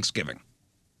celebrate Thanksgiving.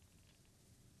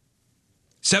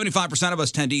 75% of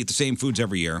us tend to eat the same foods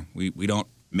every year. We don't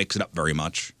mix it up very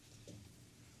much.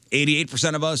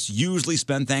 88% of us usually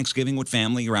spend Thanksgiving with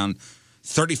family. Around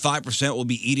 35% will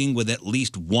be eating with at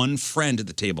least one friend at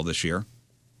the table this year.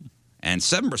 And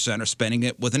 7% are spending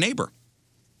it with a neighbor.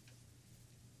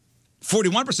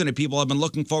 41% of people have been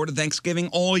looking forward to Thanksgiving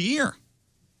all year.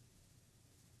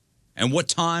 And what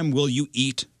time will you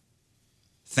eat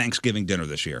Thanksgiving dinner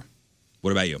this year?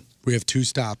 What about you? We have 2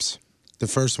 stops. The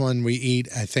first one we eat,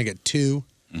 I think, at 2.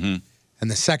 Mm-hmm.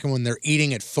 And the second one, they're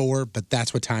eating at 4, but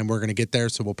that's what time we're going to get there.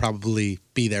 So we'll probably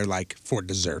be there like for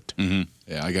dessert. Mm-hmm.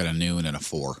 Yeah, I got a noon and a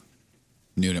 4.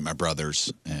 Noon at my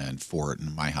brother's and 4 at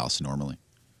my house normally.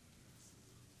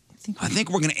 I think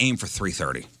we're going to aim for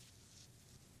 3:30.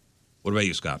 What about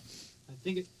you, Scott? I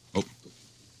think it. Oh.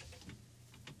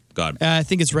 God. I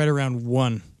think it's right around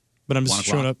 1, but I'm 1 just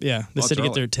showing o'clock. up. Yeah, they Well, said to it's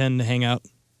get there at 10 to hang out.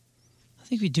 I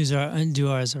think we do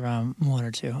ours around 1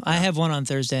 or 2. I have one on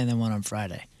Thursday and then one on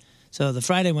Friday. So the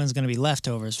Friday one's going to be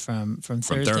leftovers from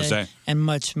Thursday, and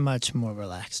much, much more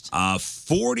relaxed.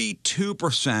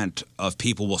 42% of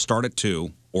people will start at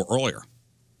 2 or earlier.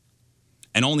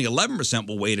 And only 11%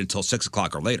 will wait until 6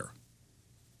 o'clock or later.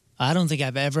 I don't think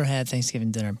I've ever had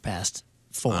Thanksgiving dinner past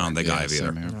 4. I don't think I have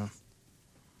either.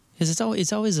 Because it's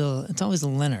always a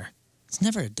dinner. It's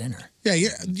never a dinner. Yeah,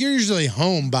 you're usually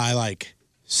home by like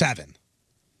 7.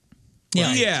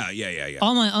 Yeah.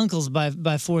 All my uncles by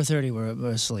 4:30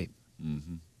 were asleep.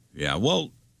 Mm-hmm. Yeah,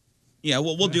 we'll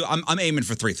do. I'm aiming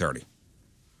for 3:30.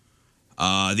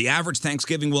 The average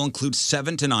Thanksgiving will include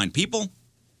 7 to 9 people.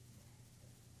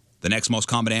 The next most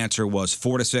common answer was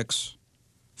 4 to 6.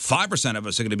 5% of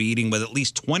us are going to be eating with at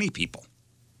least 20 people,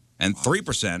 and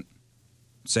 3%,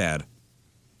 sad,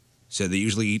 said they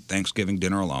usually eat Thanksgiving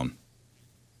dinner alone.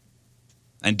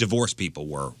 And divorced people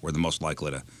were the most likely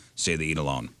to say they eat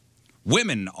alone.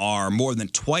 Women are more than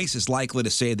twice as likely to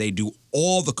say they do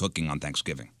all the cooking on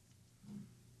Thanksgiving.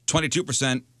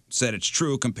 22% said it's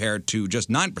true compared to just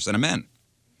 9% of men.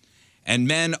 And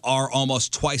men are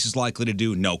almost twice as likely to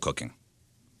do no cooking.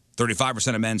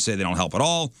 35% of men say they don't help at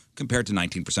all compared to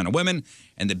 19% of women.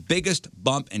 And the biggest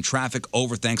bump in traffic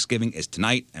over Thanksgiving is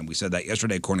tonight. And we said that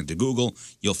yesterday, according to Google.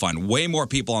 You'll find way more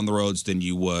people on the roads than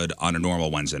you would on a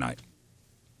normal Wednesday night.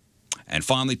 And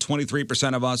finally,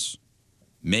 23% of us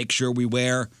make sure we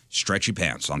wear stretchy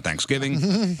pants on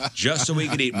Thanksgiving just so we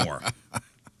can eat more.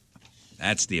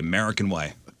 That's the American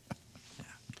way.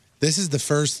 This is the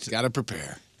first. Got to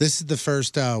prepare. This is the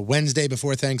first Wednesday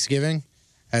before Thanksgiving,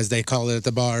 as they call it at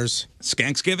the bars.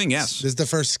 Skanksgiving, yes. This is the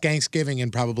first Skanksgiving in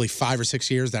probably 5 or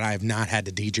 6 years that I have not had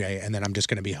to DJ, and then I'm just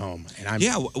going to be home. And I'm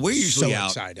we're usually so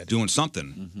out excited. doing something.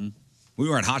 Mm-hmm. We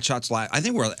were at Hot Shots I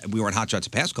think we were at Hot Shots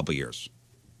the past couple of years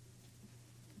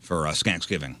for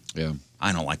Skanksgiving. Yeah.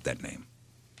 I don't like that name.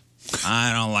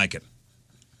 I don't like it.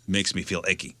 Makes me feel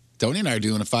icky. Tony and I are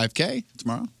doing a 5K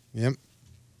tomorrow. Yep.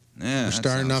 Yeah, We're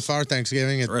starting off our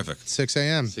Thanksgiving at 6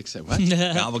 a.m. 6 a.m. What?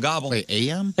 Gobble, gobble. Wait,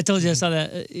 a.m.? I told you I saw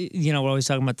that. We're always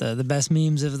talking about the best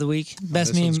memes of the week.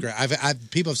 Best This meme. one's great.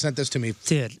 People have sent this to me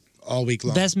Dude. all week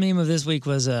long. Best meme of this week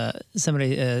was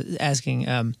somebody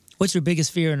asking, what's your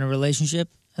biggest fear in a relationship?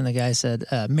 And the guy said,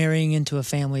 marrying into a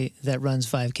family that runs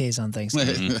 5Ks on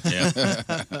Thanksgiving.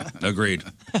 Yeah. Agreed.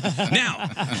 Now,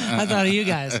 I thought of you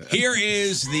guys. here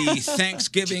is the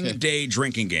Thanksgiving Day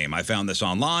drinking game. I found this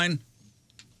online.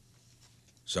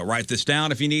 So write this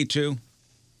down if you need to.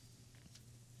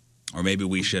 Or maybe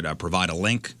we should provide a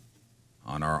link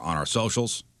on our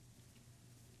socials.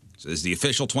 So this is the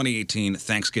official 2018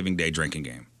 Thanksgiving Day drinking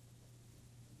game.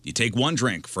 You take one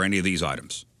drink for any of these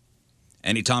items.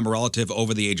 Anytime a relative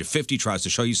over the age of 50 tries to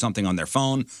show you something on their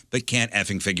phone but can't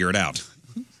effing figure it out,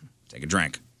 take a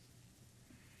drink.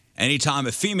 Anytime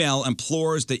a female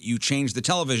implores that you change the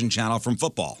television channel from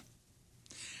football.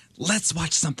 Let's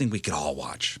watch something we could all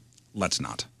watch. Let's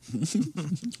not.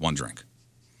 One drink.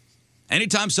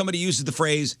 Anytime somebody uses the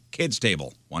phrase kids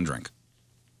table, one drink.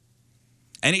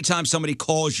 Anytime somebody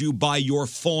calls you by your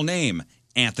full name,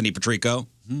 Anthony Patrico,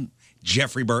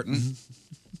 Jeffrey Burton.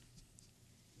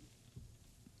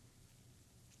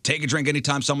 Take a drink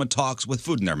anytime someone talks with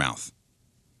food in their mouth.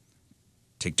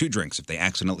 Take 2 drinks if they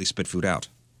accidentally spit food out.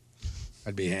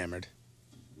 I'd be hammered.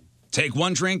 Take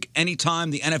 1 drink anytime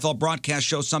the NFL broadcast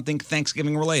shows something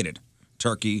Thanksgiving related.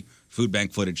 Turkey, food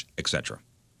bank footage, etc.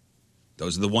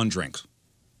 Those are the 1 drinks.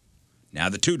 Now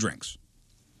the 2 drinks.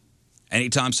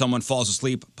 Anytime someone falls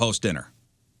asleep post-dinner.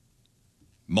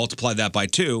 Multiply that by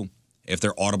 2 if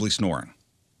they're audibly snoring.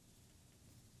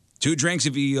 2 drinks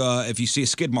if you see a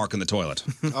skid mark in the toilet.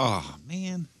 Oh,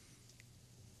 man.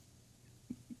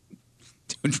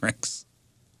 2 drinks.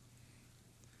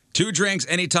 2 drinks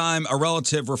anytime a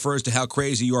relative refers to how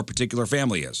crazy your particular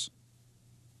family is.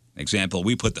 Example,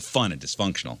 we put the fun in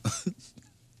dysfunctional.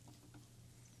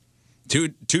 2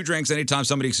 drinks anytime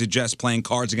somebody suggests playing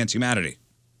Cards Against Humanity.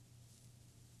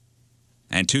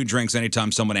 And 2 drinks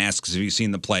anytime someone asks if you've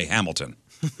seen the play Hamilton.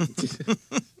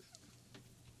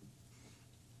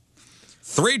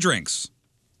 3 drinks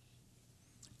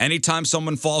anytime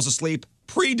someone falls asleep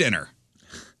pre-dinner.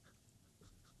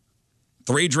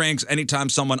 3 drinks anytime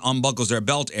someone unbuckles their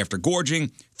belt after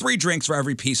gorging. 3 drinks for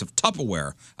every piece of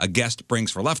Tupperware a guest brings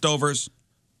for leftovers.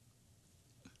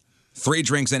 3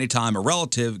 drinks anytime a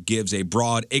relative gives a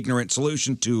broad, ignorant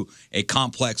solution to a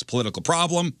complex political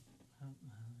problem.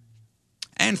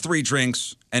 And 3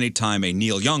 drinks anytime a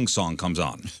Neil Young song comes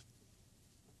on.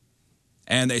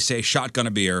 And they say shotgun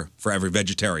a beer for every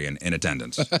vegetarian in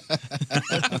attendance.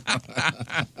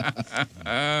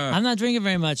 I'm not drinking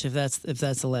very much if that's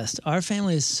the list. Our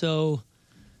family is so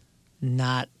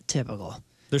not typical.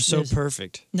 They're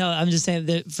perfect. No, I'm just saying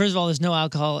that, first of all, there's no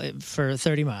alcohol for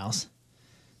 30 miles.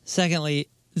 Secondly,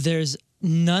 there's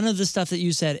none of the stuff that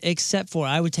you said except for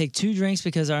I would take 2 drinks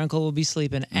because our uncle will be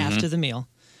sleeping after the meal.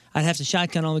 I'd have to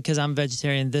shotgun only because I'm a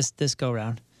vegetarian this go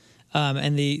round.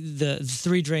 And the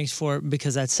 3 drinks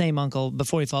because that same uncle,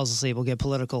 before he falls asleep, will get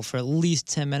political for at least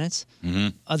 10 minutes.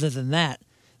 Other than that,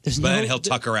 then he'll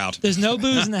tuck her out. There's no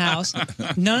booze in the house.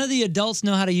 None of the adults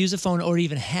know how to use a phone or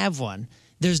even have one.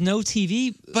 There's no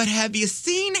TV. But have you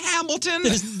seen Hamilton?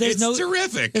 It's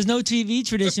terrific. There's no TV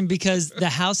tradition because the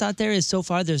house out there is so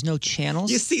far, there's no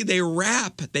channels. You see, they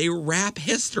rap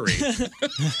history.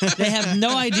 They have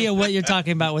no idea what you're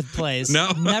talking about with plays.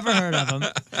 No. Never heard of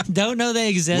them. Don't know they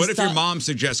exist. What if your mom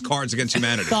suggests Cards Against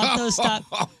Humanity? Thought those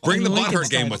stopped. Bring the Lincoln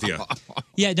butthurt game with you.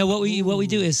 Yeah, no, what we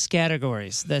do is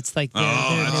categories. That's like their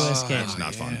newest game. That's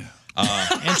not fun.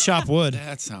 And chop wood.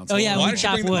 That sounds Oh, yeah, Why we don't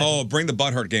you chop wood. bring the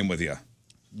butthurt game with you,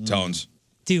 Tones.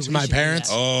 Dude, To my parents?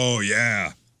 Oh,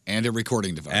 yeah. And a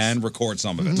recording device. And record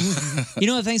some of it. You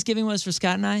know what Thanksgiving was for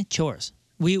Scott and I? Chores.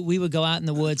 We would go out in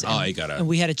the woods. And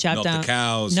we had to chop milk down the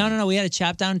cows. No. We had to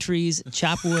chop down trees,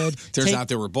 chop wood. Turns out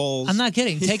there were bowls. I'm not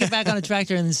kidding. Take it back on a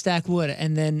tractor and then stack wood.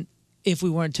 And then if we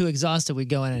weren't too exhausted, we'd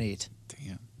go in and eat.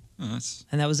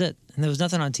 And that was it. And there was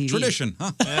nothing on TV. Tradition,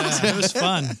 huh? Yeah, it was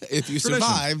fun. If you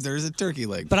survive, there's a turkey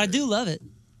leg. But I do love it.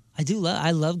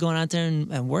 I love going out there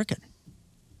and working.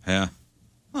 Yeah.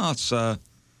 Well, it's,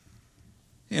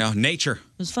 nature.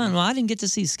 It was fun. Well, I didn't get to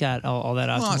see Scott all that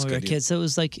often that's when we were good. kids, so it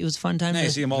was a fun time. Yeah, you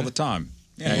see him all the time.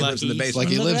 Yeah, he lives in the basement. Like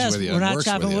he Look at lives us. with you. We're and not works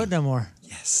chopping with you. wood no more.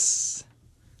 Yes.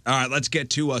 All right, let's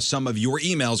get to some of your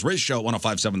emails.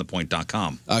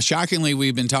 RizShow1057thepoint.com. Shockingly,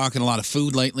 we've been talking a lot of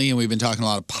food lately, and we've been talking a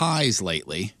lot of pies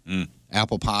lately.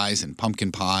 Apple pies and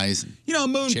pumpkin pies. And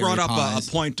Moon cherry brought up pies.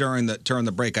 a point during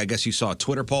the break. I guess you saw a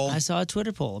Twitter poll. I saw a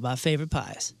Twitter poll about favorite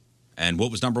pies. And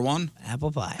what was number one?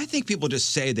 Apple pie. I think people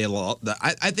just say they love.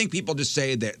 I think people just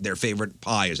say that their favorite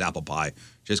pie is apple pie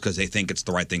just because they think it's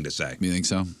the right thing to say. You think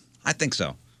so? I think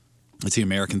so. It's the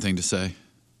American thing to say.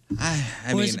 I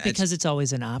Or mean, is it because it's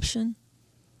always an option?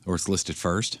 Or it's listed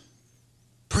first?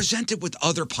 present it with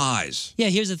other pies. Yeah,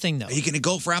 here's the thing, though. Are you going to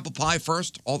go for apple pie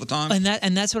first all the time?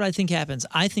 And that's what I think happens.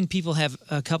 I think people have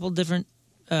a couple different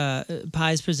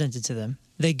pies presented to them.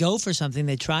 They go for something,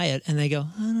 they try it, and they go,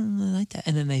 I don't really like that,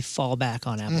 and then they fall back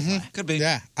on apple pie. Could be.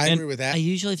 Yeah, I agree with that. I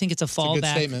usually think it's a fallback. good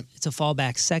statement. It's a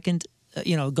fallback second.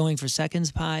 Going for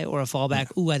seconds pie, or a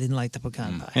fallback. Ooh, I didn't like the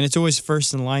pecan pie. And it's always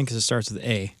first in line because it starts with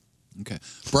A. Okay.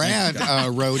 Brad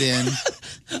wrote in.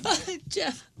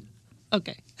 Jeff.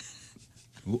 Okay.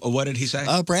 What did he say?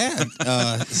 Brad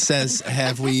says,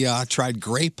 have we tried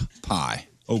grape pie?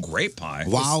 Oh, grape pie.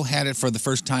 Wow, had it for the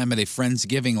first time at a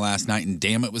Friendsgiving last night, and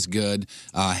damn, it was good.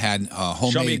 Had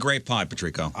homemade. Show me a grape pie,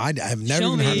 Patrico. I've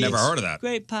Show me I've never heard of that.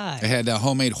 Grape pie. I had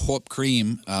homemade whipped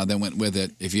cream that went with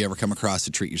it. If you ever come across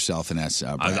to treat yourself, and that's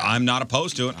Brad. I'm not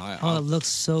opposed to it. Oh, it looks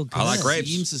so good. I like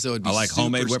grapes. Seems as though it'd be I like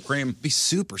homemade whipped cream. Be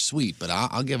super sweet, but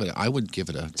I'll give it. I would give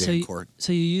it a damn quart.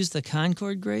 So you use the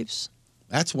Concord grapes?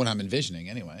 That's what I'm envisioning,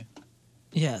 anyway.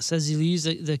 Yeah, it says you use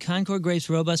the Concord grapes'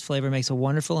 robust flavor makes a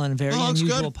wonderful and very looks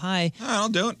unusual good. pie. All right, I'll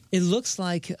do it. It looks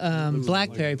like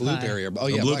blackberry pie. Blueberry.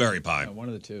 Blueberry pie. One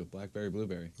of the two. Blackberry,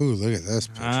 blueberry. Ooh, look at this.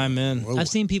 I'm in. Whoa. I've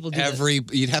seen people do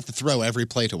that. You'd have to throw every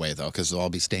plate away, though, because it'll all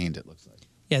be stained, it looks like.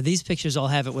 Yeah, these pictures all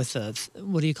have it with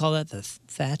what do you call that? The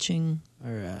thatching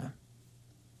or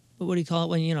what do you call it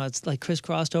when it's like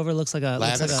crisscrossed over? It looks like a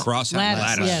lattice. Looks like a Cross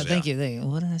lattice. Yeah, yeah. thank you.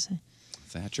 What did I say?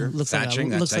 Thatcher. Looks Thatching.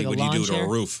 Like That's looks like what a you lawn do to chair. a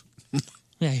roof.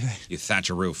 Yeah, you're right. You thatch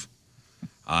a roof.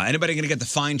 Anybody going to get the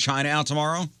fine china out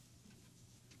tomorrow?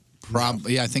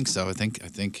 Probably. Yeah, I think so. I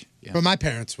think. Yeah. But my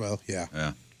parents will, yeah.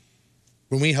 Yeah.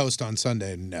 When we host on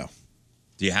Sunday, no.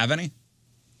 Do you have any?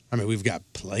 I mean, we've got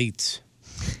plates.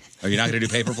 Are you not going to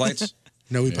do paper plates?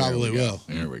 No, we probably will.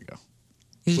 There we go.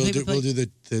 We'll do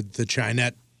the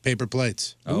Chinette paper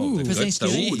plates. Oh, the for good stuff.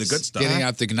 Thanksgiving? Ooh, the good stuff. Getting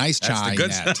out the nice That's chai the good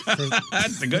net. stuff.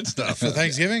 That's the good stuff. For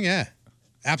Thanksgiving, yeah.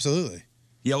 Absolutely.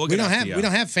 Yeah, we'll we get don't out have the, we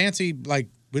don't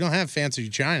have fancy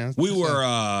china.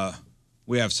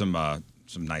 We have some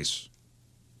nice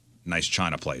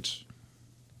china plates.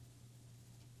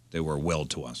 They were willed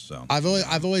to us, so I've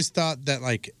always thought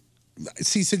that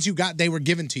since they were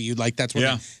given to you, that's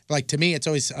what to me it's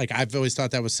always I've always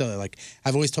thought that was silly.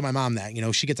 I've always told my mom that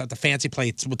she gets out the fancy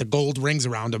plates with the gold rings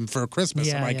around them for Christmas.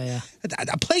 Yeah, I'm yeah.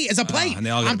 A plate is a plate. and they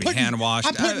all got to be hand washed.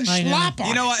 I'm putting slop on.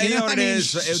 You know what? it. You know what I it mean,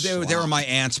 is? They were my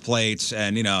aunt's plates,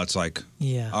 and it's like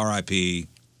R.I.P.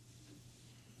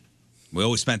 We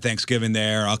always spent Thanksgiving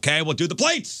there. Okay, we'll do the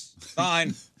plates.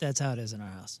 Fine. That's how it is in our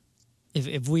house.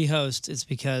 If we host, it's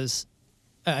because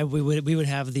we would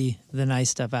have the nice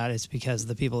stuff out. It's because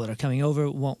the people that are coming over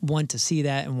want to see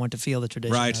that and want to feel the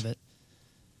tradition of it.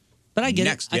 But I get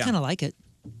it. I kind of like it.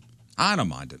 I don't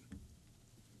mind it.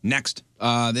 Next.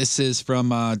 This is from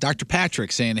Dr.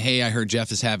 Patrick saying, hey, I heard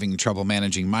Jeff is having trouble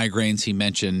managing migraines. He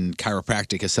mentioned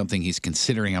chiropractic as something he's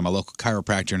considering. I'm a local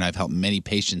chiropractor, and I've helped many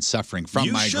patients suffering from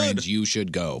migraines. You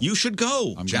should go. You should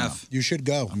go, Jeff. You should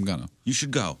go. I'm going to. You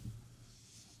should go.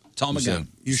 Tell him again.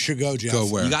 You should go, Jeff. Go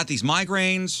where? You got these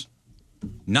migraines.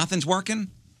 Nothing's working.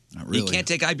 Not really. You can't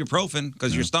take ibuprofen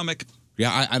because your stomach.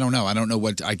 Yeah, I don't know. I don't know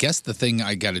what. I guess the thing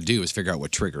I got to do is figure out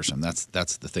what triggers them. That's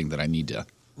the thing that I need to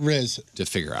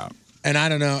figure out. And I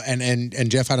don't know,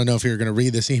 and Jeff, I don't know if you're going to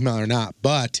read this email or not,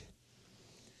 but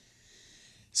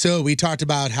so we talked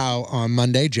about how on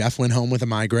Monday Jeff went home with a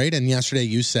migraine, and yesterday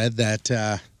you said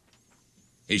that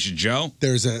he should Joe.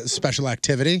 There's a special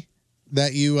activity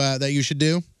that you should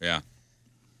do. Yeah.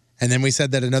 And then we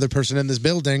said that another person in this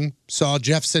building saw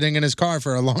Jeff sitting in his car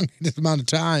for a long amount of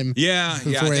time. Yeah,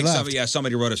 before I he think left.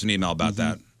 somebody wrote us an email about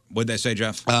that. What did they say,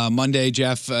 Jeff? Monday,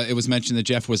 Jeff, it was mentioned that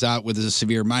Jeff was out with a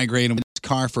severe migraine in his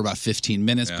car for about 15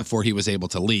 minutes before he was able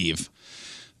to leave.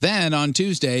 Then on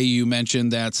Tuesday, you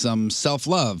mentioned that some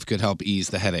self-love could help ease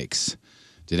the headaches.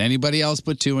 Did anybody else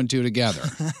put two and two together?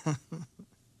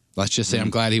 Let's just say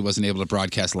I'm glad he wasn't able to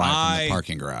broadcast live from the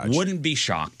parking garage. Wouldn't be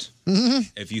shocked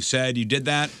if you said you did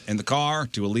that in the car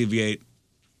to alleviate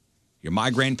your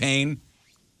migraine pain.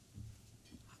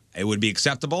 It would be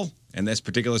acceptable in this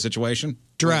particular situation.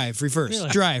 Drive, reverse. Really?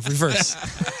 Drive, reverse.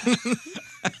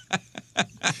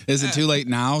 Is it too late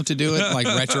now to do it,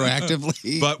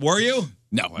 retroactively? But were you?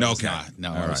 No, I was not.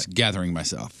 No, I was gathering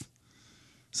myself.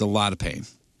 It's a lot of pain.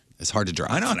 It's hard to drive.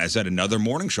 I know. And I said another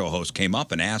morning show host came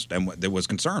up and asked and was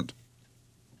concerned.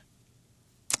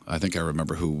 I think I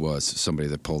remember who was somebody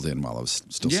that pulled in while I was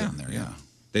still sitting there. Yeah.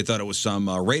 They thought it was some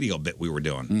radio bit we were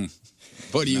doing.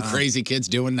 What are you crazy kids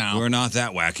doing now? We're not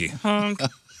that wacky. Honk.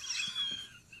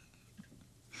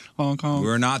 Honk, honk.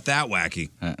 We're not that wacky.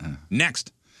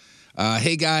 Next.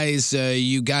 Hey, guys,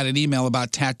 you got an email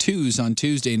about tattoos on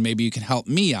Tuesday, and maybe you can help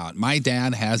me out. My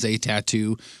dad has a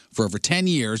tattoo for over 10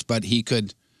 years, but he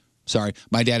could... Sorry,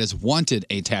 my dad has wanted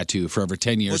a tattoo for over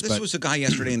 10 years. Well, this was a guy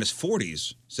yesterday in his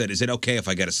 40s said, is it okay if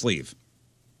I get a sleeve?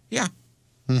 Yeah.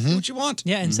 Do what you want.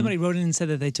 Yeah, and somebody wrote in and said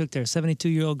that they took their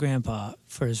 72-year-old grandpa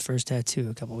for his first tattoo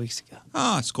a couple weeks ago.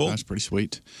 Oh, that's cool. That's pretty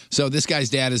sweet. So this guy's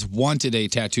dad has wanted a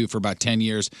tattoo for about 10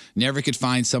 years, never could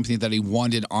find something that he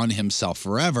wanted on himself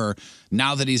forever.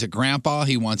 Now that he's a grandpa,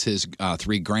 he wants his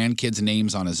 3 grandkids'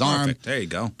 names on his arm. Perfect. There you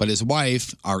go. But his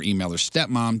wife, our emailer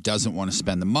stepmom, doesn't want to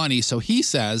spend the money. So he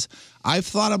says, I've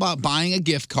thought about buying a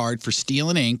gift card for Steel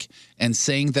and Ink and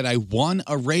saying that I won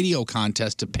a radio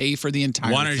contest to pay for the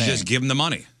entire Why don't you thing. just give him the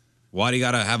money? Why do you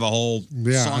got to have a whole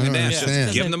song and dance?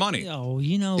 Just give him the money. Oh,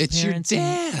 you know, It's your parents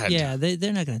dad. Yeah,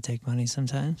 they're not going to take money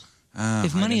sometimes.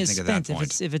 If I money didn't is think of that spent,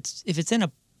 point. if it's in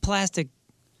a plastic,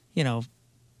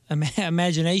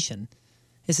 imagination,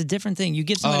 it's a different thing. You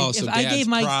give somebody. Oh, so if I dad's gave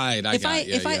my pride. I got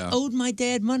you, if I yeah. owed my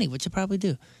dad money, which I probably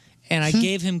do, and I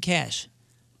gave him cash,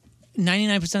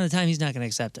 99% of the time he's not going to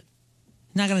accept it.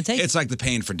 He's not going to take it. It's like the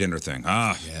paying for dinner thing.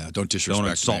 Yeah, don't disrespect Don't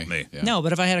insult me. Yeah. No,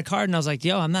 but if I had a card and I was like,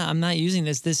 "Yo, I'm not using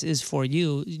this. This is for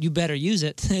you. You better use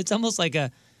it." It's almost like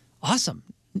awesome,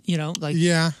 like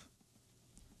Yeah.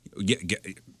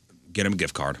 Get him a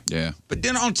gift card. Yeah. But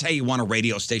then don't say you want a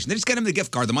radio station. They just get him the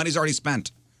gift card. The money's already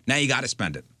spent. Now you got to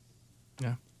spend it.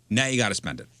 Yeah. Now you got to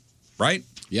spend it. Right?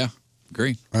 Yeah.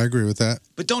 Agree. I agree with that.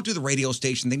 But don't do the radio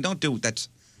station thing. Don't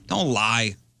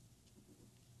lie.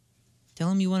 Tell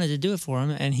him you wanted to do it for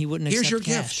him, and he wouldn't accept Here's your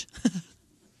cash.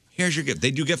 Here's your gift. They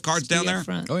do gift cards down there?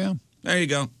 upfront. Oh, yeah. There you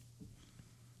go.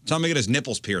 Tell him to get his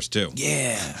nipples pierced, too.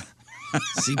 Yeah.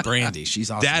 See, Brandy,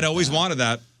 she's awesome. Dad always wanted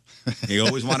that. He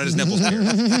always wanted his nipples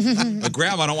pierced. But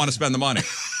Grandma don't want to spend the money.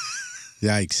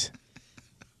 Yikes.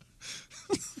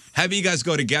 Have you guys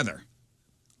go together?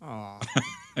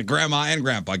 Grandma and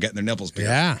Grandpa getting their nipples pierced.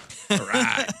 Yeah. All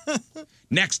right.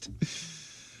 Next.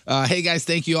 Hey, guys,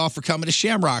 thank you all for coming to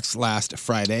Shamrocks last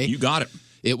Friday. You got it.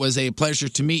 It was a pleasure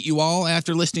to meet you all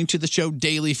after listening to the show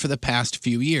daily for the past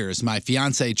few years. My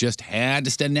fiance just had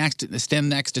to stand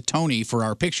next to Tony for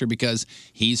our picture because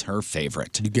he's her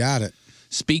favorite. You got it.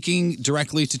 Speaking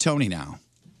directly to Tony now.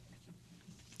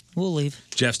 We'll leave.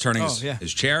 Jeff's turning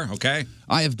his chair, okay?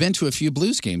 I have been to a few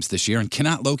blues games this year and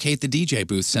cannot locate the DJ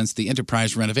booth since the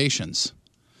Enterprise renovations.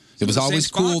 It was the same always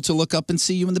spot? cool to look up and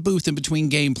see you in the booth in between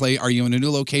gameplay. Are you in a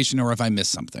new location or have I missed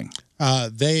something?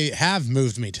 They have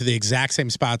moved me to the exact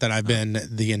same spot that I've been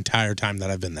the entire time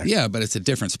that I've been there. Yeah, but it's a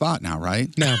different spot now,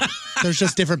 right? No, there's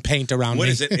just different paint around What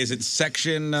me. is it? Is it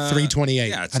section 328.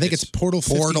 Yeah, I think it's Portal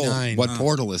 59. What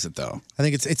portal is it, though? I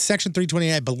think it's section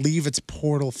 328. I believe it's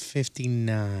Portal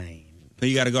 59. But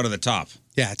you got to go to the top.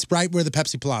 Yeah, it's right where the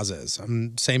Pepsi Plaza is.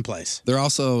 Same place. They're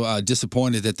also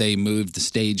disappointed that they moved the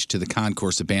stage to the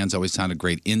concourse. The bands always sounded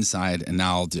great inside, and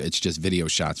now it's just video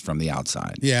shots from the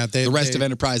outside. Yeah, the rest of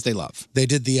Enterprise they love. They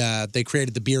did they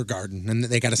created the beer garden, and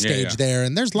they got a stage there,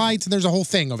 and there's lights, and there's a whole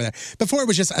thing over there. Before it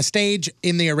was just a stage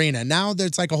in the arena. Now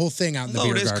there's like a whole thing out in the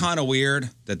beer It is garden. kind of weird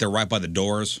that they're right by the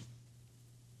doors.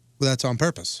 Well, that's on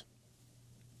purpose.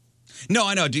 No,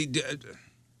 I know.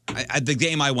 The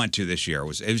game I went to this year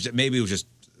was just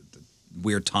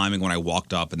weird timing when I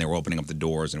walked up and they were opening up the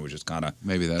doors and it was just kind of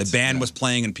the band was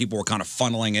playing and people were kind of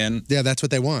funneling in. Yeah, that's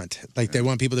what they want. Like they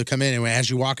want people to come in and as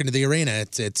you walk into the arena,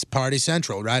 it's party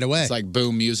central right away. It's like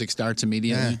boom, music starts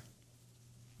immediately. Yeah.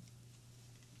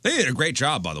 They did a great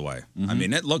job, by the way. I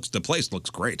mean, the place looks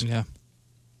great. Yeah,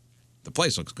 the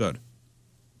place looks good.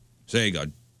 So there you go.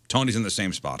 Tony's in the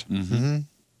same spot. Mm-hmm.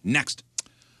 Next.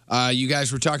 You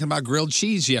guys were talking about grilled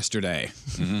cheese yesterday.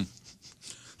 Mm-hmm.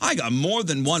 I got more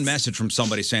than one message from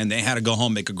somebody saying they had to go home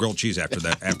and make a grilled cheese after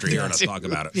hearing us talk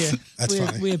about it. Yeah, that's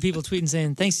funny. We had people tweeting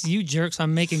saying, "Thanks to you jerks,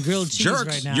 I'm making grilled cheese Jerks,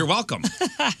 right now." you're welcome.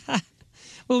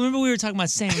 Well, remember we were talking about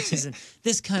sandwiches and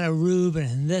this kind of rube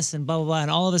and this and blah blah blah,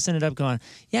 and all of us ended up going,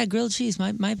 "Yeah, grilled cheese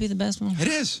might be the best one." It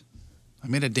is. I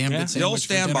made a damn good sandwich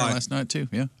for dinner last night, too.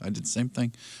 Yeah, I did the same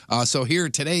thing. So here,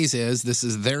 this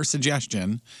is their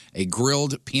suggestion, a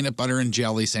grilled peanut butter and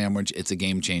jelly sandwich. It's a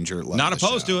game changer. Love Not the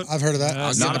opposed show. to it. I've heard of that.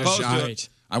 I'll Not give it a opposed shot. to it.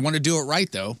 I want to do it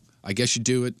right, though. I guess you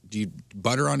do it. Do you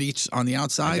butter on the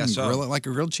outside and grill it like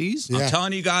a grilled cheese? I'm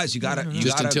telling you guys, you got to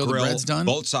until grill the bread's done.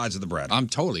 Both sides of the bread. I'm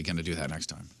totally going to do that next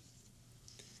time.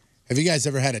 Have you guys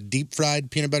ever had a deep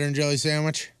fried peanut butter and jelly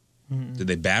sandwich? Did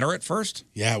they batter it first?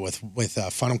 Yeah, with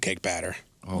funnel cake batter.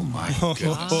 Oh my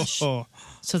gosh!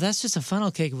 So that's just a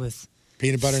funnel cake with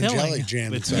Peanut butter and Filling jelly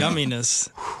jam. with inside. yumminess.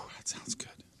 That sounds good.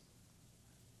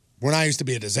 When I used to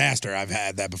be a disaster, I've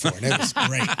had that before, and it was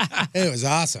great. It was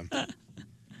awesome.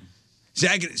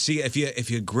 See, if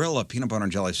you grill a peanut butter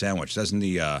and jelly sandwich, doesn't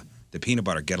the peanut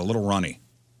butter get a little runny?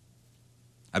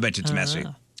 I bet you it's messy.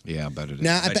 Yeah, I bet it is.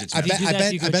 No, I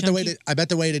bet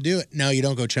the way to do it. No, you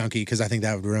don't go chunky because I think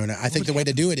that would ruin it. I think the way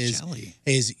to do it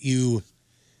is you,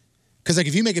 because like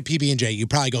if you make a PB and J, you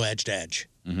probably go edge to edge.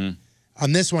 Mm-hmm.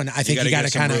 On this one, I think you got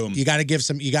to kind of you got to give it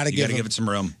some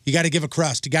room. You got to give a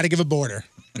crust. You got to give a border.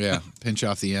 Yeah, pinch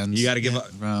off the ends. You got to give a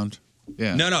round.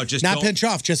 Yeah. No, just not don't- pinch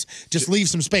off. Just leave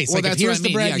some space. Well, like that's if here's what I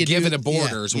mean. the bread, Yeah, you give do- it a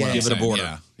border is what I'm give it a saying.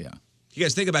 border. Yeah. You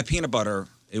guys think about peanut butter,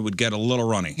 it would get a little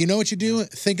runny. You know what you do?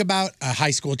 Think about a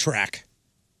high school track.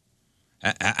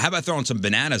 How about throwing some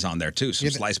bananas on there too? Some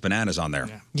sliced bananas on there.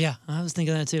 Yeah, I was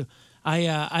thinking that too.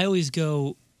 I always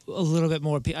go a little bit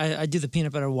more. I do the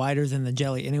peanut butter wider than the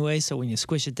jelly anyway. So when you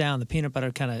squish it down, the peanut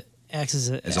butter kind of acts as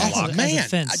a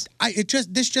fence.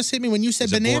 This just hit me when you said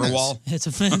Is it border bananas. wall? It's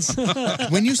a fence.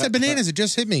 When you said bananas, it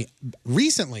just hit me.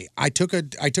 Recently, I took a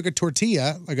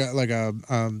tortilla,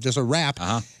 just a wrap,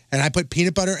 and I put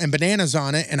peanut butter and bananas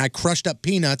on it, and I crushed up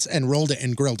peanuts and rolled it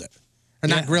and grilled it. Or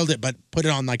not grilled it, but put it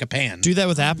on like a pan. Do that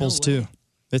with apples too.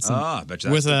 It's I bet you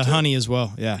with that's good, too. honey as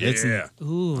well. Yeah. It's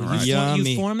Ooh, right.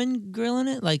 you Foreman grilling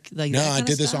it like No, that I kind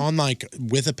did of this style? on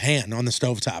with a pan on the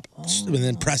stovetop, and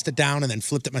then pressed it down, and then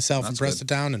flipped it myself and pressed it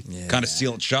down, and Kind of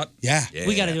seal it shut. Yeah.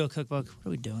 We got to do a cookbook. What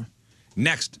are we doing?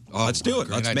 Next, let's do it.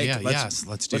 great idea. Yes,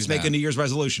 let's do Let's make that. a New Year's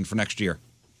resolution for next year.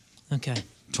 Okay.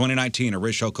 2019, a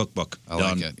Riz Show cookbook. I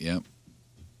Done. like it. Yep.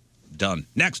 Done.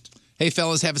 Next. Hey,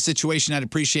 fellas, have a situation I'd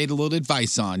appreciate a little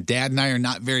advice on. Dad and I are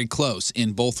not very close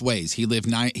in both ways. He lives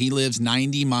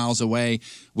 90 miles away.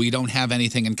 We don't have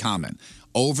anything in common.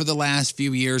 Over the last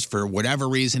few years, for whatever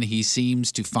reason, he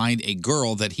seems to find a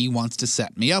girl that he wants to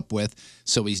set me up with,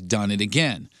 so he's done it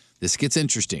again. This gets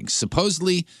interesting.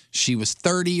 Supposedly, she was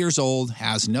 30 years old,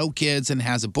 has no kids, and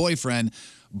has a boyfriend,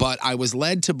 but I was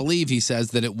led to believe, he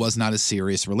says, that it was not a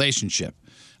serious relationship.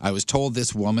 I was told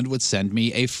this woman would send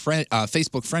me a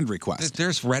Facebook friend request.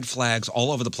 There's red flags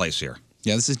all over the place here.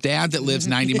 Yeah, this is dad that lives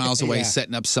 90 miles away Yeah.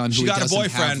 setting up son She who got a doesn't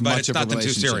boyfriend, have but much it's of a nothing too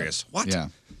relationship. serious. What? Yeah.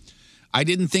 I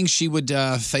didn't think she would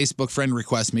Facebook friend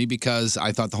request me because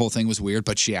I thought the whole thing was weird,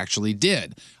 but she actually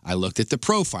did. I looked at the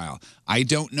profile. I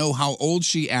don't know how old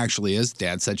she actually is.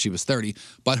 Dad said she was 30,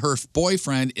 but her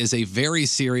boyfriend is a very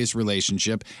serious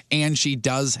relationship, and she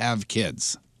does have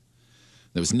kids.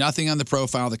 There was nothing on the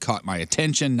profile that caught my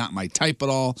attention, not my type at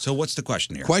all. So what's the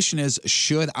question here? Question is,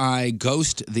 should I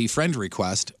ghost the friend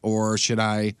request or should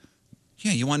I...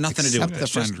 Yeah, you want nothing to do with accept this.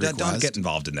 the friend Just don't request? get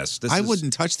involved in this. I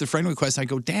wouldn't touch the friend request. I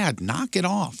go, Dad, knock it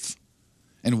off.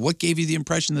 And what gave you the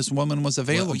impression this woman was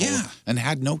available and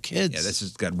had no kids? Yeah, this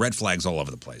has got red flags all over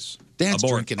the place. Dad's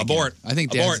abort, drinking again. abort. I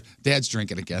think Dad's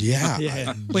drinking again.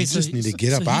 Yeah. Wait, you just need to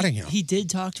get up out of here. He did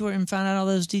talk to her and found out all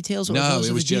those details? Or No, those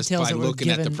it are was the just details by that were looking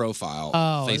at the given- profile,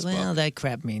 Oh, Facebook. well, that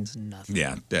crap means nothing.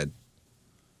 Yeah, Dad.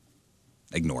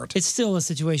 Ignore it. It's still a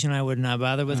situation I would not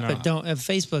bother with, but don't.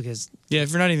 Facebook is. Yeah, if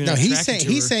you're not even No, he's attracted saying to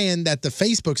he's her. saying that the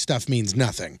Facebook stuff means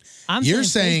nothing. I'm You're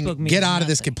saying saying Facebook get means out of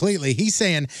this nothing. completely. He's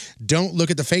saying don't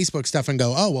look at the Facebook stuff and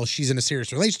go, oh well, she's in a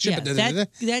serious relationship. Yeah,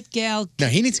 that gal. No,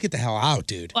 he needs to get the hell out,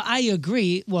 dude. Well, I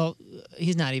agree. Well,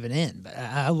 he's not even in, but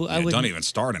I would. Don't even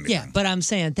start anything. Yeah, but I'm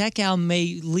saying that gal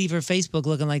may leave her Facebook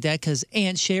looking like that because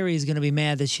Aunt Sherry is going to be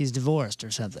mad that she's divorced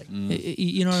or something.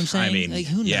 You know what I'm saying? I mean, like,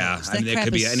 who knows? yeah. That I mean, there crap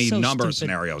could be is any so number of stupid.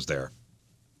 scenarios there.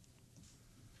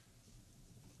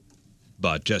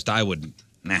 But just, I would,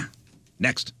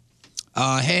 Next.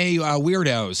 Hey,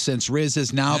 weirdos, since Riz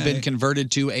has now been converted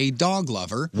to a dog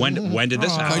lover. When did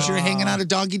this happen? Because you're hanging out at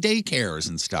doggy daycares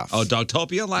and stuff. Oh,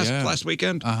 Dogtopia last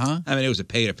weekend? Uh-huh. I mean, it was a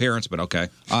paid appearance, but okay.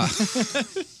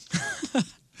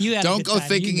 You had a Don't good go time.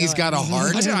 thinking You he's know got it. a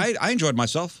heart. I enjoyed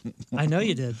myself. I know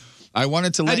you did. I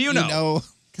wanted to How let do you know?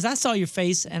 Because I saw your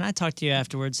face and I talked to you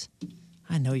afterwards.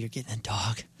 I know you're getting a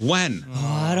dog. When? Oh,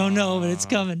 I don't know, but it's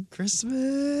coming.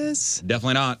 Christmas.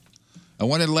 Definitely not. I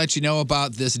wanted to let you know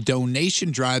about this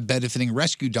donation drive benefiting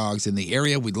rescue dogs in the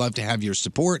area. We'd love to have your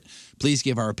support. Please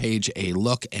give our page a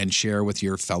look and share with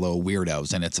your fellow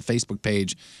weirdos. And it's a Facebook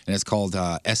page, and it's called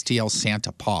STL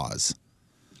Santa Paws.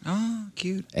 Oh,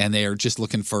 cute. And they're just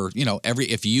looking for,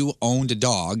 if you owned a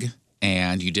dog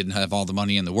and you didn't have all the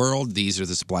money in the world, these are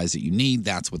the supplies that you need.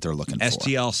 That's what they're looking for.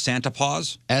 STL Santa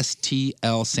Paws?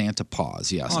 STL Santa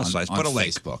Paws, yes. Oh, so I put a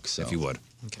link, Facebook, if you would.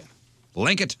 Okay.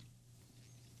 Link it.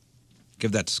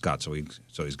 Give that to Scott so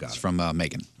he's got it. It's from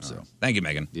Megan. So right. Thank you,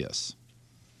 Megan. Yes.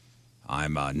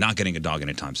 I'm not getting a dog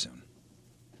anytime soon.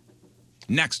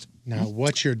 Next. Now,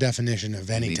 what's your definition of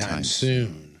anytime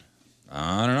soon?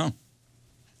 I don't know.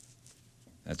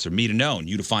 That's for me to know and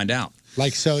you to find out.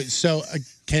 Like, so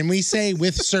can we say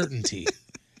with certainty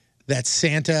that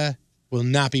Santa will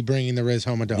not be bringing the Riz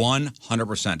home a dog?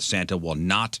 100% Santa will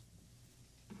not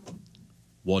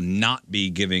be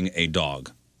giving a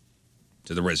dog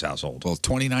to the Riz household. Well,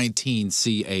 2019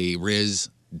 see a Riz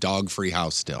dog-free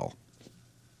house still.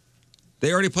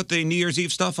 They already put the New Year's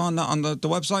Eve stuff on the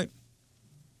website?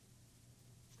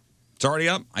 It's already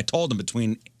up? I told them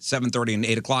between 7:30 and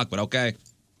 8 o'clock, but okay.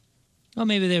 Well,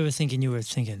 maybe they were thinking you were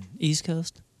thinking East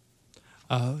Coast.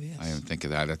 Oh, yes. I didn't think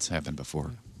of that. That's happened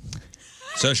before.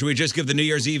 So should we just give the New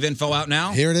Year's Eve info out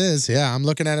now? Here it is. Yeah, I'm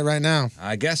looking at it right now.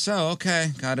 I guess so.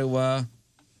 Okay. Got to...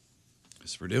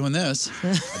 Guess we're doing this.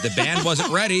 The band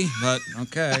wasn't ready, but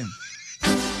okay.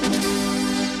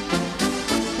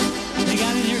 They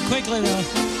got in here quickly, though.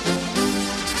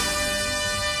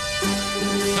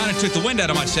 Kind of took the wind out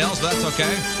of my sails, but that's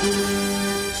okay.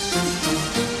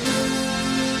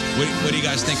 What do you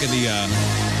guys think of the...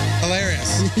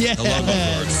 Hilarious. The logo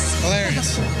board?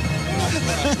 Hilarious.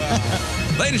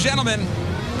 Ladies and gentlemen,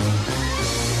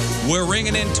 we're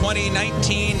ringing in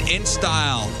 2019 in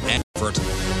style and effort.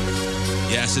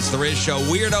 Yes, it's the Riz Show.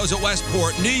 Weirdos at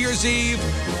Westport, New Year's Eve,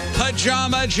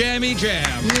 Pajama Jammy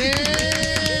Jam.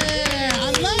 Yeah!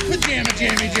 I love Pajama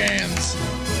Jammy Jams.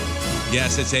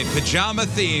 Yes, it's a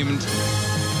pajama-themed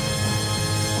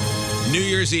New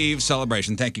Year's Eve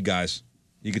celebration. Thank you, guys.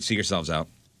 You can see yourselves out.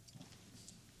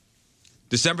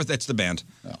 That's the band.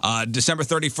 December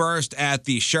 31st at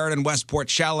the Sheridan Westport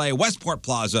Chalet, Westport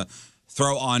Plaza.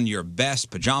 Throw on your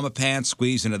best pajama pants,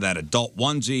 squeeze into that adult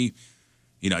onesie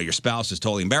your spouse is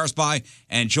totally embarrassed by,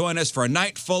 and join us for a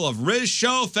night full of Riz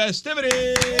Show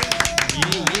festivities.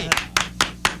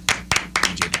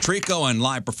 DJ Patrico and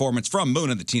live performance from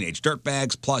Moon and the Teenage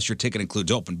Dirtbags. Plus, your ticket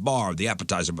includes open bar, the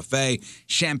appetizer buffet,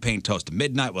 champagne toast at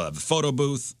midnight. We'll have a photo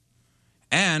booth,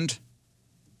 and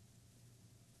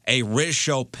a Riz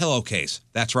Show pillowcase.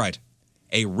 That's right.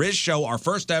 A Riz Show, our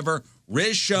first ever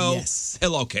Riz Show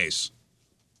pillowcase.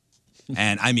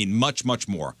 And I mean much, much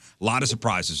more. A lot of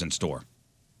surprises in store.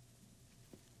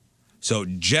 So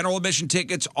general admission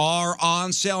tickets are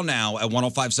on sale now at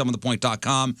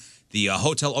 1057thepoint.com. The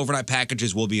hotel overnight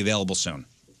packages will be available soon.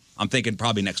 I'm thinking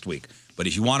probably next week. But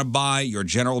if you want to buy your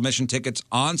general admission tickets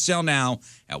on sale now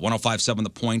at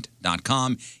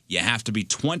 1057thepoint.com, you have to be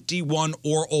 21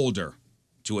 or older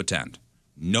to attend.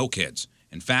 No kids.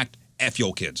 In fact, F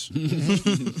your kids.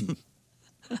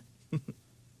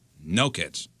 No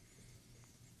kids.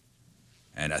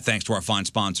 And thanks to our fine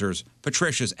sponsors,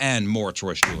 Patricia's and Moritz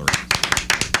Royce Jewelry.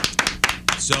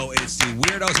 So it's the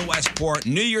Weirdos of Westport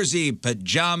New Year's Eve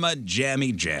Pajama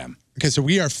Jammy Jam. Okay, so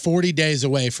we are 40 days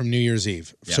away from New Year's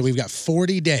Eve. Yes. So we've got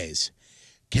 40 days.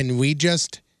 Can we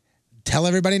just tell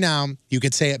everybody now, you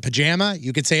could say it pajama,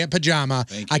 you could say it pajama.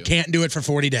 I can't do it for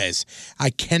 40 days. I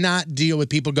cannot deal with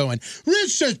people going,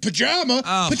 Riz says pajama,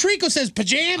 Patrico says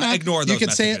pajama. Ignore those You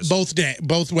can say it both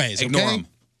ways, Ignore okay? them.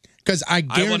 Because I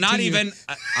will not even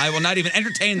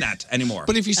entertain that anymore.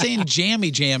 But if you're saying jammy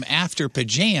jam after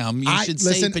pajam, you should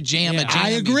say pajama jammy I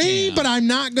agree, jam. but I'm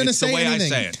not going to say the way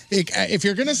anything. I say it. If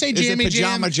you're going to say Is it jammy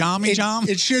pajama jam, jammy jam?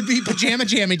 It should be pajama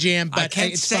jammy jam. But I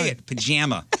can't it's say fine. it.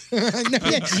 Pajama. No,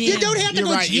 you don't have to You're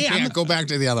go right. You jam. can't go back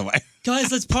to the other way.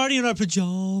 Guys, let's party in our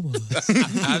pajamas.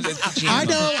 I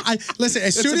know. Listen,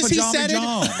 as soon as he said it,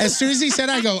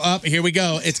 I go, up, here we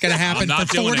go. It's going to happen for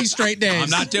 40 straight days. I'm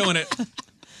not doing it.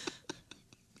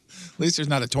 At least there's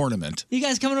not a tournament. You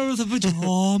guys coming over with a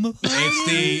pajama? It's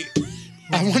the...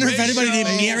 I wonder if anybody named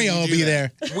Mario will be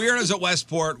there. Weirdos at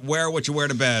Westport, wear what you wear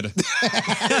to bed.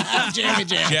 Jammy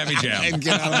jam. Jammy jam. And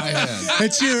get out of my head.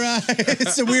 It's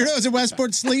it's the Weirdos at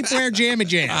Westport sleepwear jammy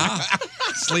jam.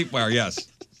 Sleepwear, yes.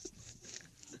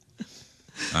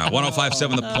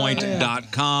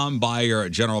 1057thepoint.com. Buy your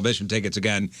general admission tickets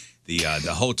again. The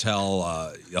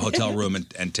hotel room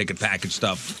and ticket package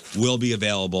stuff will be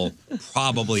available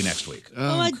probably next week.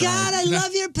 Oh my God, I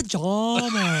love your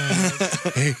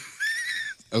pajamas.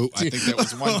 Oh, I think that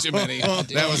was one too many.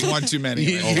 That was one too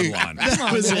many. Hold on. The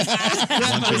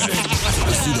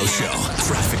Pseudo Show,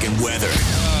 traffic and weather.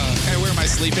 Can I wear my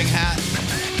sleeping hat?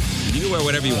 You can wear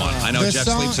whatever you want. I know The Jeff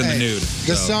song- sleeps in the nude.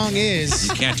 The so song is...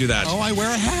 You can't do that. Oh, I wear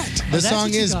a hat. The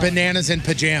song is Bananas in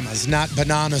Pajamas, not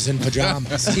Bananas in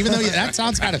Pajamas. Even though that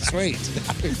sounds kind of sweet.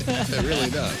 It really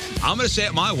does. I'm going to say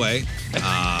it my way.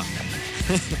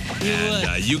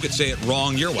 You could say it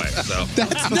wrong your way. So No,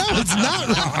 it's not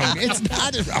wrong. It's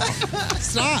not wrong.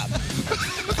 Stop.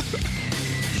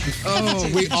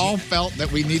 Oh, we all felt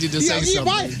that we needed to say something.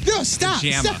 Why? No, stop.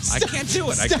 Pajama. Stop, I can't do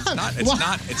it.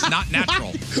 Stop. It's not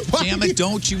natural. Pajama,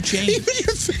 don't you change. Even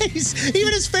your face.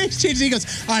 Even his face changes. He goes,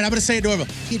 all right, I'm going to say it normal.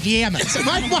 Pajamas.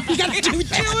 Why you got to do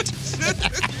that?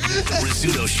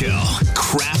 Rizzuto Show.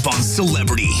 Crap on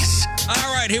celebrities.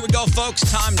 All right, here we go, folks.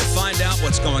 Time to find out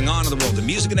what's going on in the world of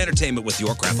music and entertainment with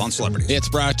your Crap on Celebrities. It's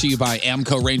brought to you by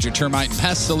Amco Ranger Termite and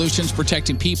Pest Solutions,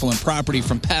 protecting people and property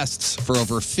from pests for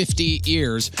over 50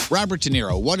 years. Robert De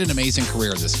Niro, what an amazing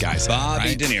career this guy's had, Bobby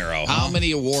right? De Niro. How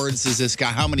many awards is this guy?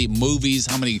 How many movies?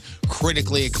 How many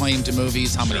critically acclaimed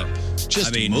movies? How many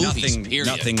just movies, period.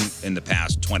 nothing in the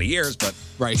past 20 years, but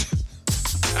right.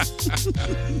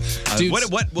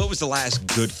 What was the last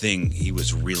good thing he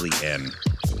was really in?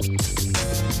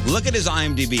 Look at his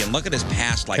IMDb and look at his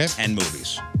past 10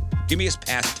 movies. Give me his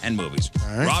past 10 movies.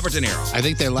 Right. Robert De Niro. I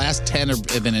think their last 10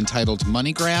 have been entitled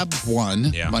Money Grab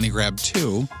 1, Money Grab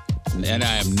 2, and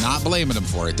I am not blaming him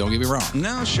for it. Don't get me wrong.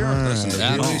 No, sure.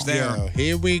 Listen,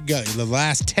 Here we go. The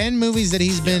last 10 movies that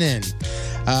he's been in.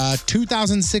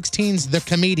 2016's The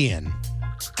Comedian.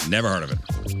 Never heard of it.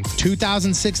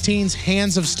 2016's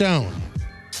Hands of Stone.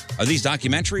 Are these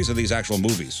documentaries or are these actual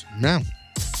movies? No.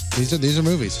 These are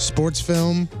movies. Sports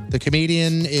film. The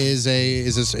Comedian is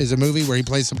a movie where he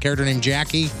plays some character named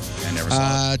Jackie. I never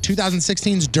saw it.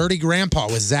 2016's Dirty Grandpa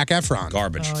with Zac Efron.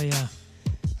 Garbage. Oh, yeah.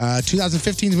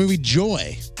 2015's movie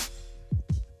Joy.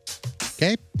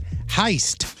 Okay.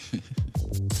 Heist.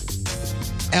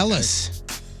 Ellis.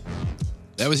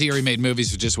 That was the year he made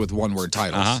movies just with one-word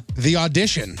titles. The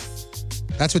Audition.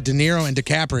 That's with De Niro and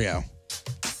DiCaprio.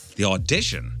 The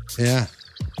Audition? Yeah.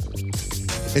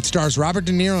 It stars Robert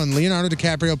De Niro and Leonardo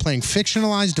DiCaprio playing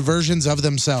fictionalized versions of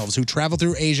themselves who travel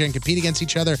through Asia and compete against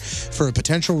each other for a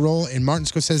potential role in Martin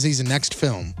Scorsese's next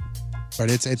film. But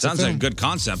it's Sounds a like film. a good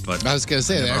concept, but I was going to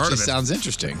say, I've that never heard actually of it. sounds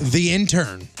interesting. The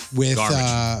Intern with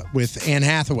Garbage. Anne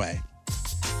Hathaway.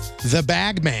 The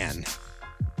Bagman.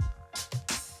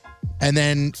 And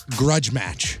then Grudge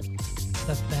Match.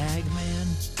 The Bag Man.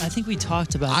 I think we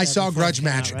talked about. I that saw before it Grudge came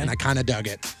out, Match right? and I kind of dug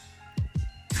it.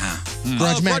 Oh,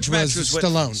 Grudge Match was with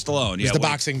Stallone. Stallone, It was yeah. the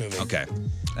boxing movie. Okay.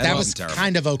 That was wasn't terrible.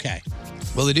 kind of okay.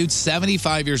 Well, the dude's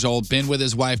 75 years old, been with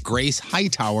his wife, Grace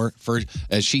Hightower, for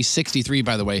she's 63,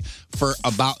 by the way, for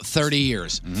about 30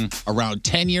 years. Around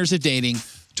 10 years of dating,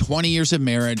 20 years of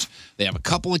marriage. They have a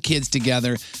couple of kids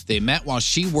together. They met while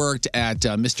she worked at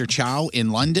Mr. Chow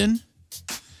in London.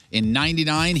 In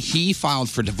 99, he filed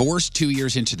for divorce 2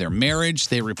 years into their marriage.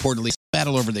 They reportedly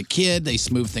battle over the kid. They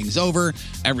smooth things over.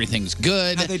 Everything's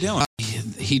good. How they doing?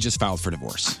 He just filed for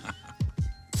divorce.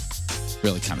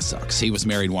 Really kind of sucks. He was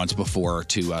married once before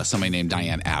to somebody named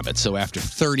Diane Abbott. So after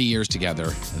 30 years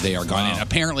together, they are gone. Wow. And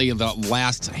apparently the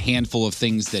last handful of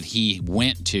things that he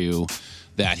went to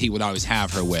that he would always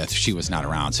have her with, she was not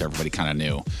around. So everybody kind of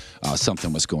knew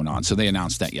something was going on. So they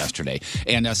announced that yesterday.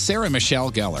 And Sarah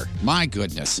Michelle Gellar, my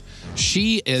goodness,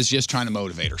 she is just trying to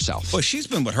motivate herself. Well, she's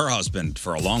been with her husband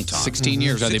for a long time. 16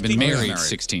 years. They've been 16 years married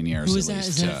 16 years Who at is that? least.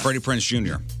 Is that- Freddie Prinze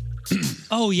Jr.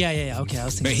 Oh yeah. Okay, I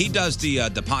was But thinking. he does the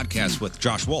podcast with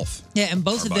Josh Wolf. Yeah, and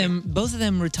both Our of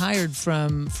them retired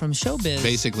from showbiz.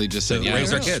 Basically just said, To raise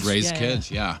their kids. Raise Yeah,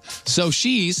 kids, yeah. So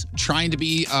she's trying to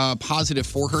be positive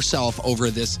for herself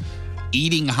over this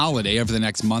eating holiday over the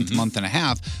next month and a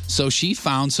half. So she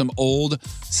found some old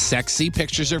sexy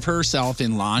pictures of herself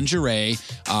in lingerie,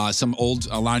 some old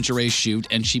lingerie shoot,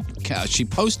 and she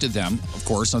posted them, of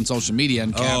course, on social media.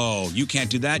 And Oh, you can't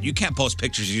do that? You can't post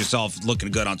pictures of yourself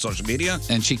looking good on social media?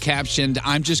 And she captioned,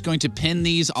 "I'm just going to pin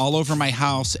these all over my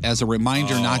house as a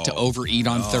reminder not to overeat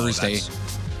on Thursday."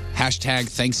 Hashtag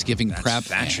Thanksgiving prep.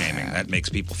 Fat shaming. That makes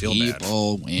people feel bad.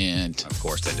 People went. Of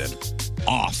course they did.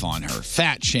 Off on her.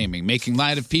 Fat shaming, making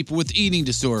light of people with eating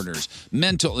disorders,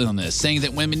 mental illness, saying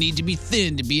that women need to be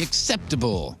thin to be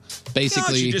acceptable.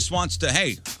 Basically, No, she just wants to,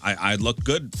 hey, I look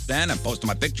good then. I'm posting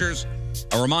my pictures.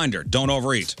 A reminder, don't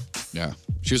overeat. Yeah.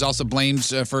 She was also blamed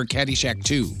for Caddyshack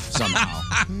 2 somehow.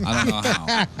 I don't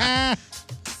know how.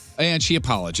 And she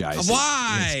apologized.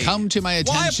 Why? It's come to my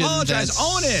attention Why apologize? that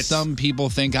Own it. some people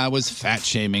think I was fat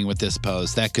shaming with this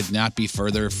post. That could not be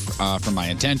further from my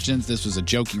intentions. This was a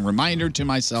joking reminder to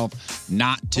myself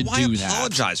not to Why do that.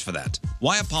 apologize for that?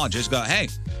 Why apologize? Go, hey,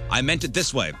 I meant it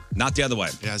this way, not the other way.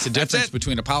 Yeah, it's a difference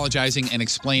between apologizing and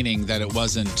explaining that it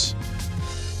wasn't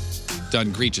done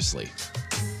egregiously.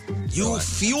 You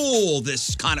fuel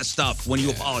this kind of stuff when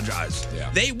you apologize. Yeah.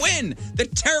 They win. The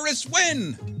terrorists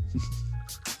win.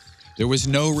 There was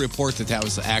no report that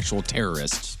was the actual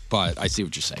terrorists, but I see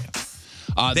what you're saying.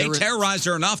 They terrorized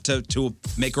her enough to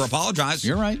make her apologize.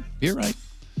 You're right. You're right.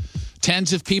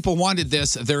 Tens of people wanted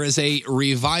this. There is a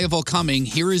revival coming.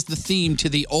 Here is the theme to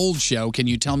the old show. Can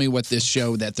you tell me what this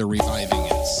show that they're reviving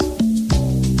is?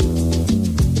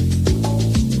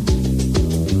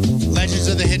 Legends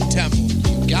of the Hidden Temple.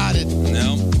 You got it.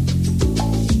 No.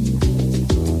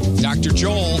 Dr.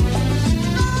 Joel.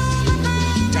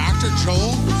 Dr.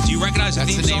 Joel? Do you recognize the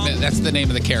theme song? That's the name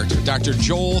of the character. Dr.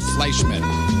 Joel Fleischman.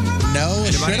 No,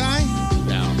 Anybody? should I?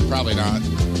 No, probably not.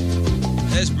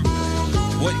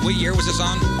 What year was this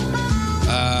on?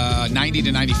 90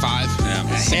 to 95. Yeah.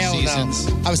 Hell seasons.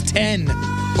 no. I was 10.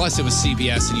 Plus, it was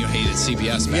CBS, and you hated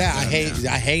CBS back Yeah, then.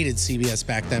 I hated CBS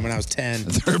back then when I was 10.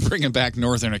 They're bringing back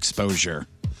Northern Exposure.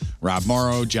 Rob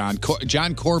Morrow, John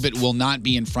Corbett will not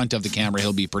be in front of the camera.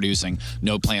 He'll be producing.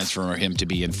 No plans for him to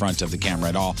be in front of the camera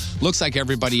at all. Looks like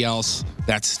everybody else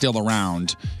that's still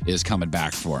around is coming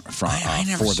back for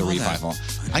the revival.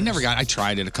 I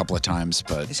tried it a couple of times,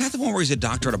 but Is that the one where he's a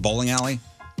doctor at a bowling alley?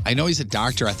 I know he's a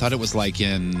doctor. I thought it was like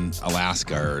in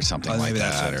Alaska or something like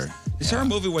that. Is there a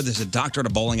movie where there's a doctor at a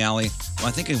bowling alley? Am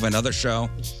I thinking of another show?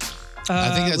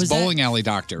 I think that's was Bowling Alley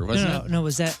Doctor, wasn't it? No,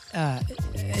 was that?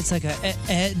 It's like a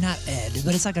Ed, not Ed,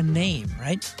 but it's like a name,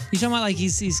 right? You talking about like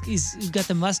he's got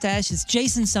the mustache? It's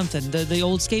Jason something, the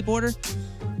old skateboarder.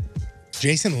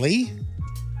 Jason Lee?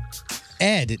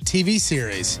 Ed, TV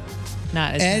series.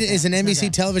 Ed is an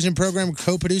NBC television program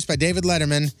co-produced by David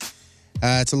Letterman.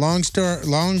 It's a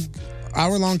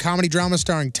hour-long comedy drama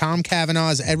starring Tom Cavanaugh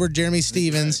as Edward Jeremy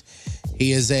Stevens.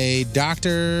 He is a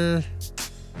doctor.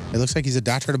 It looks like he's a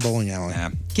doctor at a bowling alley. Yeah.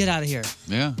 Get out of here.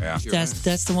 Yeah.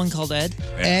 That's the one called Ed?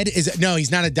 Ed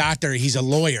he's not a doctor. He's a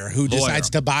lawyer who decides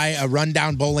to buy a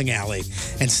rundown bowling alley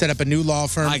and set up a new law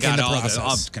firm I got in the all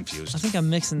process. I'm confused. I think I'm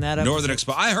mixing that up. Northern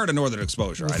Exposure. I heard a Northern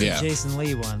Exposure. With the Jason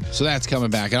Lee one. So that's coming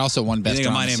back. And also one best think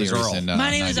of drama My Name is series Earl? in My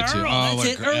name is 92. Earl. Oh,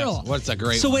 That's it, Earl. What's a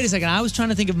great So one. wait a second. I was trying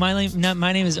to think of my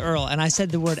name is Earl, and I said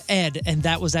the word Ed, and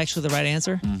that was actually the right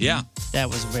answer. Yeah. That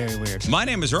was very weird. My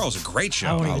Name is Earl is a great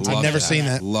show. I've never seen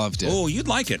that. Loved it. Oh, you'd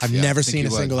like it. I've never seen a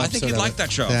single I episode think you'd of like it.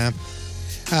 that show. Yeah.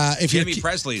 If Jamie you're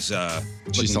Presley's She's looking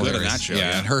good in hilarious. that show.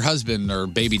 Yeah, and her husband or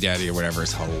baby daddy or whatever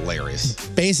is hilarious.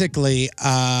 basically,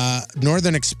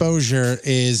 Northern Exposure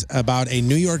is about a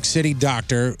New York City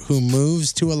doctor who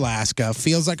moves to Alaska,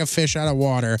 feels like a fish out of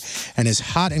water, and his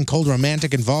hot and cold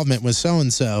romantic involvement with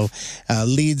so-and-so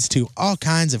leads to all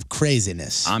kinds of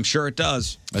craziness. I'm sure it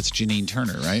does. That's Janine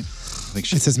Turner, right? I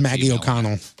think It says Maggie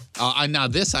O'Connell. Now,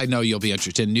 this I know you'll be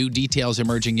interested in. New details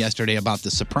emerging yesterday about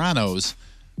The Sopranos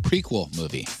prequel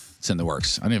movie. It's in the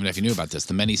works. I don't even know if you knew about this.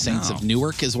 The Many Saints of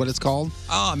Newark is what it's called.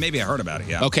 Oh, maybe I heard about it,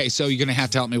 yeah. Okay, so you're going to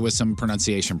have to help me with some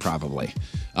pronunciation probably.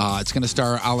 It's going to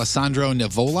star Alessandro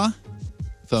Nivola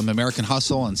from American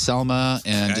Hustle and Selma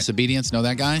and Disobedience. Know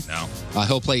that guy? No.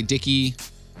 He'll play Dickie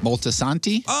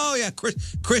Moltisanti. Oh, yeah.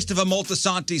 Christopher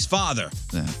Moltisanti's father.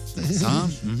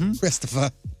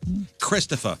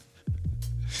 Christopher.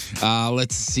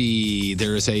 Let's see.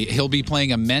 He'll be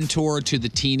playing a mentor to the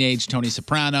teenage Tony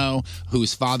Soprano,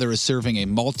 whose father is serving a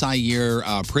multi-year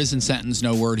prison sentence.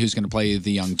 No word who's going to play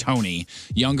the young Tony.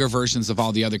 Younger versions of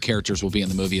all the other characters will be in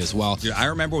the movie as well. Dude, I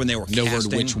remember when they were No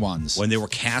casting. word which ones. When they were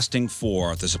casting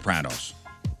for The Sopranos,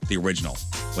 the original,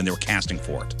 when they were casting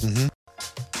for it. Mm-hmm.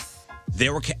 They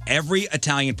were every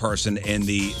Italian person in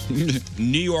the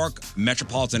New York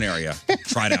metropolitan area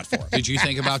tried out for it. Did you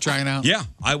think about trying out? Yeah,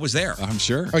 I was there. I'm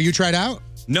sure. Oh, you tried out?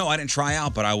 No, I didn't try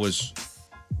out, but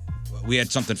we had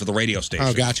something for the radio station.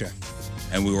 Oh, gotcha.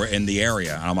 And we were in the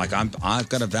area. And I'm like, I've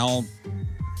got a vowel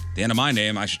at the end of my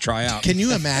name. I should try out. Can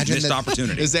you imagine missed that-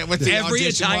 opportunity? Is that what the every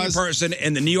audition Italian was? person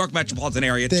in the New York metropolitan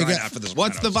area tried out for this?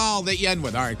 What's the vowel that you end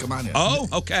with? All right, come on in. Oh,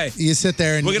 okay. You sit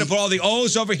there and We're gonna put all the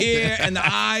O's over here and the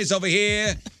I's over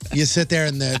here. You sit there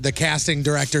and the casting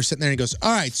director sitting there and he goes,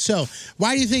 all right, so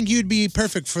why do you think you'd be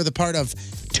perfect for the part of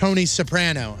Tony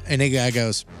Soprano? And the guy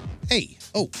goes, hey,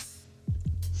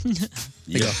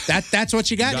 They go, that's what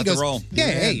you got? You And got he goes, the role. Yeah,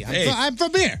 hey, I'm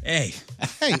from here. Hey.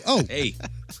 Hey, Hey.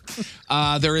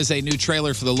 There is a new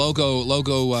trailer for the Lego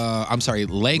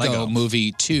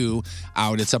Movie 2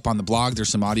 out. It's up on the blog. There's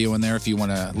some audio in there if you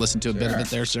want to listen to a bit of it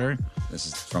there, sir. This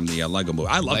is from the Lego movie.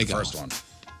 I love the first one.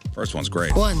 First one's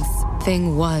great. Once,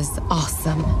 thing was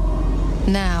awesome.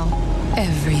 Now,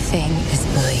 everything is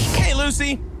bleak. Hey,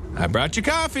 Lucy. I brought you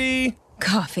coffee.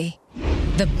 Coffee.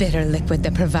 The bitter liquid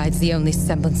that provides the only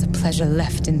semblance of pleasure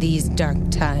left in these dark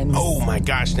times. Oh, my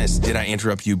goshness. Did I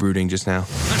interrupt you brooding just now?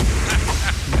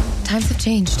 Times have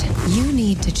changed. You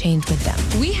need to change with them.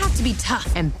 We have to be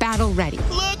tough and battle ready.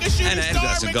 And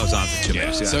it goes on for 2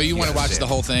 minutes. Yeah. So you want to watch the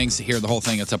whole thing, hear the whole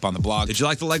thing, it's up on the blog. Did you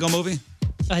like the Lego movie?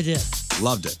 I did.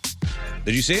 Loved it.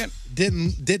 Did you see it?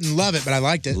 Didn't love it, but I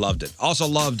liked it. Loved it. Also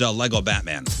loved Lego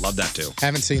Batman. Loved that too.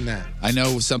 Haven't seen that. I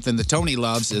know something that Tony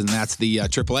loves, and that's the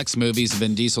Triple X movies.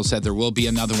 Vin Diesel said there will be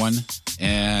another one,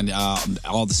 and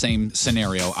all the same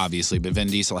scenario, obviously. But Vin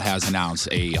Diesel has announced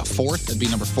a fourth. It'd be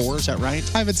number 4. Is that right?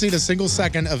 I haven't seen a single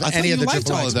second of any of the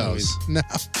Triple X movies. No.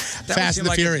 Fast and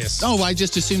the Furious. Oh, I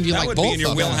just assumed you That like would both be in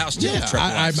your of them. wheelhouse, too, Yeah. Triple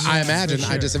X. I imagine.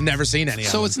 I just have never seen any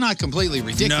of them. So it's not completely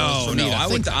ridiculous for me to I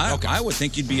think would. that. I would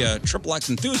think you'd be a Triple X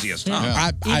enthusiast.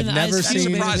 Huh? I've never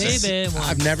seen.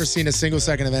 I've never seen a single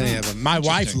second of any of them. My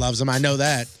wife loves them. I know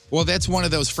that. Well, that's one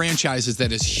of those franchises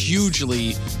that is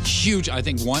hugely huge. I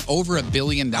think over $1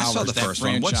 billion. I saw the that first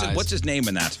one. franchise. What's his name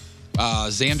in that?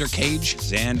 Xander Cage.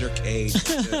 Xander Cage.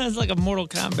 It's like a Mortal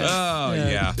Kombat. Oh,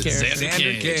 yeah. character.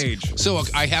 Xander Cage. So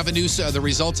I have the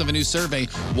results of a new survey.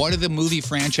 What are the movie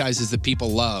franchises that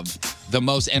people love the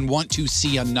most and want to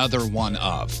see another one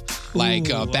of? Like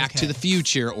Back to the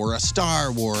Future or a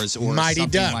Star Wars or Mighty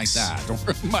something Ducks. like that.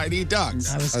 Or Mighty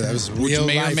Ducks. That was Which real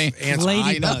may or life may answer.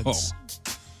 I know.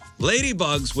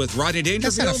 Ladybugs with Rodney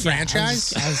Dangerfield. That's not a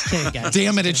franchise. I was kidding, guys.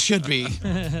 Damn it, it should be.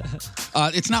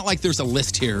 It's not like there's a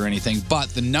list here or anything, but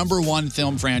the number one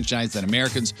film franchise that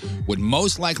Americans would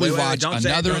most likely Wait, watch don't say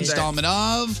it, another don't say it. installment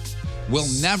of will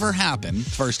never happen,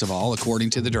 first of all,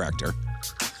 according to the director.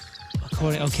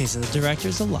 Okay, so the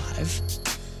director's alive.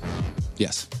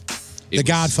 Yes. The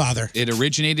Godfather. It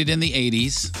originated in the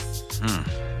 80s.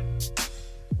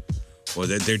 Well,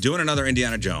 they're doing another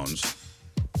Indiana Jones,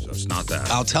 so it's not that.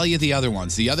 I'll tell you the other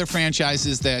ones. The other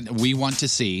franchises that we want to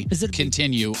see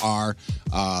continue are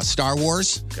Star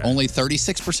Wars. Okay. Only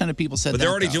 36% of people said But that.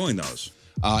 they're already though. doing those.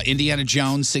 Indiana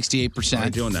Jones, 68%.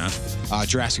 Already doing that.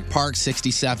 Jurassic Park,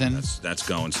 67%. That's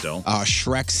going still.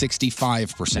 Shrek,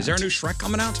 65%. Is there a new Shrek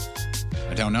coming out?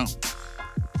 I don't know.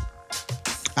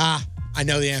 I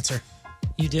know the answer.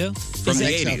 You do? From the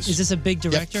 80s. Is this a big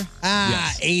director?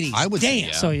 Yes. 80s. I would say,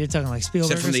 yeah. So you're talking like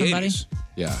Spielberg Except from or the somebody? 80s.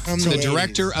 Yeah. From The the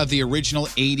director of the original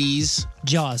 80s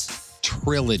Jaws.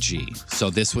 trilogy. So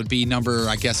this would be number,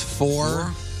 I guess,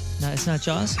 4. No, it's not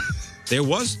Jaws? There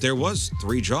was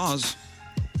 3 Jaws.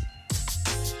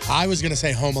 I was going to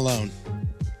say Home Alone.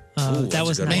 That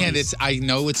was a good 90s. Man, I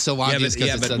know it's so obvious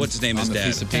because but what's his name on is the dead.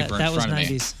 piece of paper that in was front of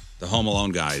me. 90s. The Home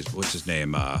Alone guy. What's his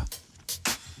name?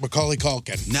 Macaulay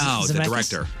Culkin. No, the Zemeckis?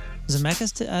 director.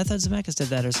 Zemeckis I thought Zemeckis did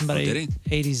that or somebody. Oh, did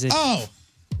he? 80s. Oh,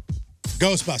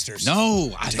 Ghostbusters.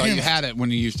 No, I thought Damn you it. had it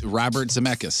when you used Robert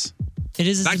Zemeckis. It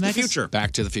is a Back to the Zemeckis? Future.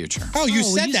 Back to the Future. Oh, you Oh,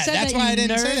 said you that. said That's that, why you I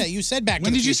didn't say nerd. that. You said Back to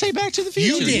When the did you Future. say Back to the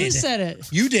Future? You did. You said it.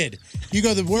 You did. You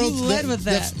go the world. You led with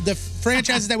that. The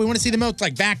franchises that we want to see the most,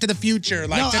 like Back to the Future.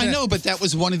 Like No, I know, but that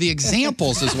was one of the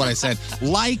examples, is what I said.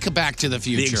 Like Back to the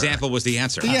Future. The example was the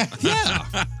answer. Yeah. Yeah.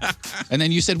 And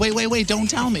then you said, wait, don't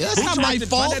tell me. That's not my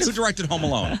fault. Find out who directed Home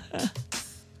Alone.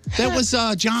 That was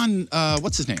John,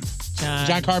 what's his name?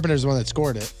 John Carpenter's the one that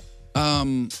scored it.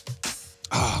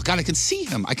 Oh, God, I can see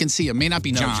him. May not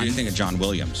be No, John. you think of John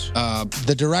Williams.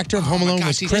 The director of Home Alone gosh,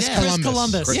 was he's- Chris yeah.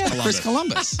 Columbus. Chris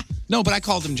Columbus. No, but I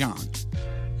called him John.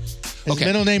 His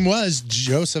middle name was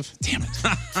Joseph. Damn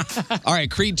it. All right,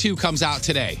 Creed 2 comes out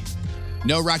today.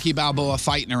 No Rocky Balboa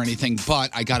fighting or anything, but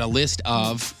I got a list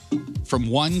of from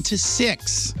 1 to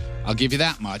 6. I'll give you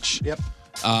that much. Yep.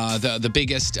 The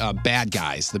biggest bad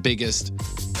guys, the biggest.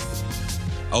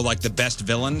 Oh, like the best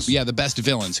villains? Yeah, the best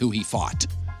villains who he fought.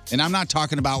 And I'm not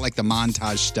talking about like the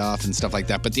montage stuff and stuff like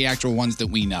that, but the actual ones that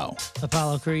we know.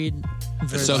 Apollo Creed.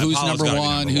 So who's Apollo's number gotta be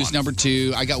 1? number Who's 1. number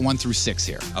 2? I got 1 through 6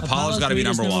 here. Apollo's got to be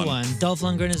Creed is number 1. Dolph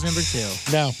Lundgren is number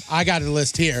 2. No, I got a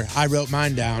list here. I wrote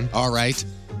mine down. All right.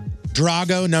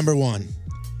 Drago, number 1.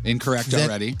 Incorrect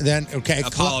already. Then, okay.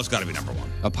 Apollo's got to be number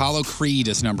 1. Apollo Creed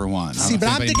is number 1. See, but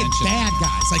I'm thinking bad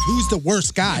guys. Like, who's the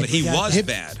worst guy? But he was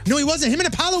bad. No, he wasn't. Him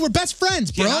and Apollo were best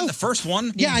friends, bro. Yeah, not in the first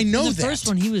one. Yeah, I know In the that. first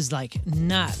one, he was like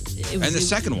not. And the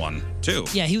second one, too.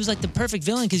 Yeah, he was like the perfect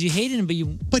villain because you hated him, but you.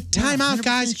 But time out, 100%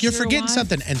 guys. You're sure forgetting why?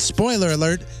 something. And spoiler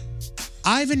alert,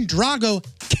 Ivan Drago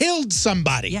killed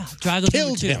somebody. Yeah, Drago's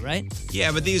killed number 2, him. right?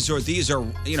 Yeah, but these are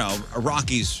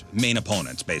Rocky's main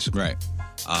opponents, basically. Right.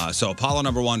 So Apollo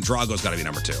number 1, Drago's got to be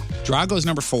number 2. Drago's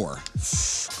number 4.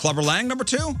 Clubber Lang number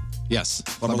 2? Yes.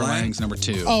 Clubber Clubber Lang. Lang's number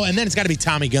 2. Oh, and then it's got to be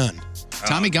Tommy Gunn.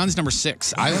 Tommy Gunn's number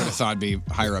 6. I would have thought it'd be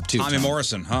higher up too. Tommy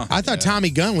Morrison, huh? I thought Tommy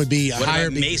Gunn would be What higher.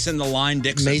 about Mason the Line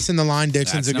Dixon? Mason the Line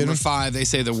Dixon's That's a good number one. 5. They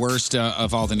say the worst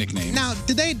of all the nicknames. Now,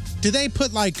 do they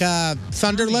put like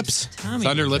Thunderlips?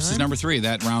 Thunderlips is number 3.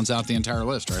 That rounds out the entire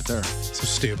list right there. So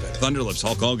stupid. Thunderlips,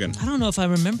 Hulk Hogan. I don't know if I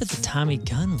remember the Tommy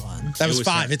Gunn one. That was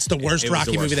 5. It's the worst It was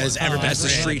Rocky the worst movie that has one. ever been. That's the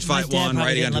created. Street Fight My dad one, probably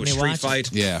right? He got didn't into a let me street watch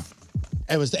fight. Yeah.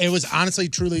 It was honestly,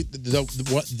 truly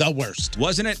the worst.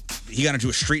 Wasn't it? He got into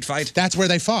a street fight. That's where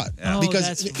they fought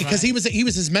that's because he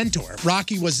was his mentor.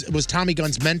 Rocky was Tommy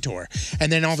Gunn's mentor,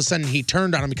 and then all of a sudden he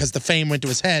turned on him because the fame went to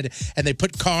his head, and they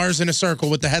put cars in a circle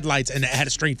with the headlights, and it had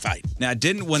a street fight. Now,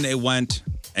 when they went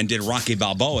and did Rocky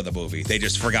Balboa the movie, they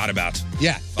just forgot about.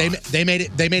 Yeah, they made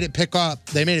it pick up.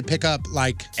 They made it pick up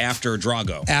like after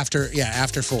Drago.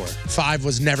 After 4. 5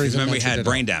 was never even. Remember, he had mentioned at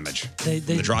brain all. damage.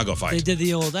 The Drago fight. They did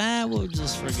the old, we'll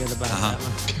just forget about that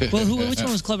one. Well, which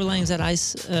one was Clubber Lang? Is that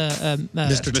Ice?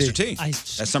 Mr. T.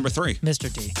 Ice. That's number 3.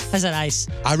 Mr. T. I said Ice.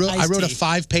 I wrote a Tea.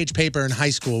 5-page paper in high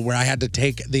school where I had to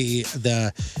take we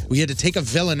had to take a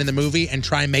villain in the movie and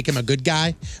try and make him a good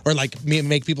guy or like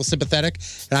make people sympathetic.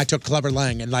 And I took Clubber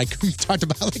Lang and like talked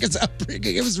about like his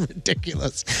upbringing. It was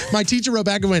ridiculous. My teacher wrote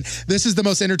back and went, "This is the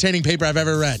most entertaining paper I've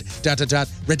ever read. ...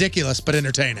 Ridiculous but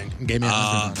entertaining." And gave me a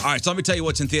 100. All right, so let me tell you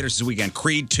what's in theaters this weekend.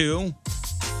 Creed 2.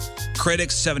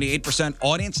 Critics 78%,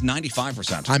 audience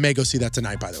 95%. I may go see that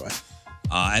tonight, by the way.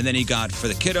 And then you got for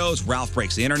the kiddos, Ralph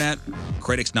Breaks the Internet.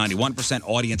 Critics 91%,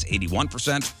 audience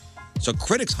 81%. So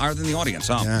critics higher than the audience,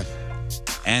 huh? Yeah.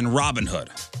 And Robin Hood.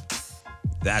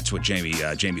 That's what Jamie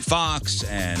Foxx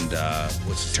and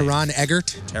what's Taron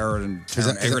Egerton. Taron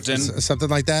Egerton. Something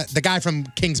like that. The guy from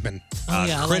Kingsman. I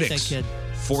like critics, that kid.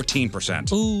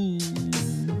 14%. Ooh.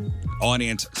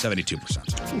 Audience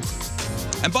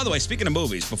 72%. And by the way, speaking of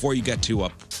movies, before you get to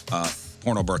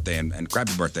Porno Birthday and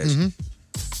Crappy Birthdays,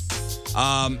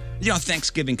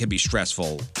 Thanksgiving can be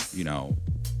stressful,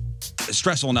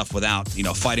 stressful enough without,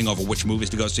 fighting over which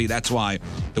movies to go see. That's why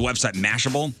the website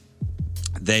Mashable,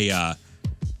 they,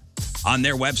 on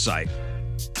their website,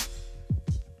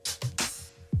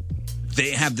 they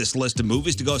have this list of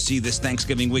movies to go see this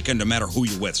Thanksgiving weekend, no matter who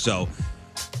you're with. So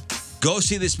go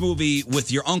see this movie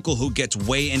with your uncle who gets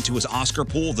way into his Oscar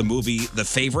pool, the movie The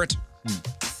Favorite.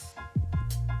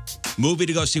 Movie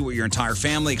to go see with your entire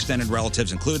family, extended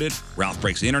relatives included, Ralph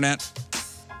Breaks the Internet.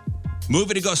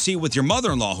 Movie to go see with your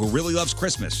mother-in-law who really loves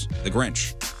Christmas, The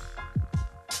Grinch.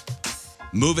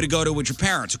 Movie to go to with your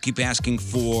parents who keep asking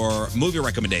for movie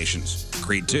recommendations,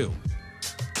 Creed 2.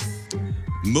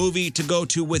 Movie to go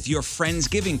to with your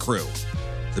Friendsgiving crew,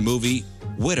 the movie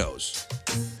Widows.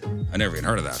 I never even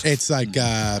heard of that. It's like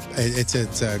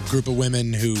it's a group of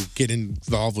women who get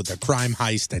involved with a crime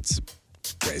heist. That's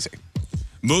crazy.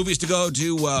 Movies to go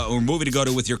to, or movie to go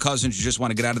to with your cousins you just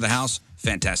want to get out of the house,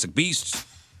 Fantastic Beasts.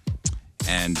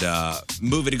 And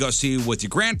movie to go see with your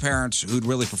grandparents who'd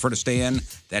really prefer to stay in,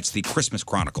 that's The Christmas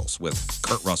Chronicles with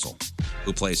Kurt Russell,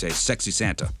 who plays a sexy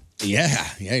Santa. Yeah,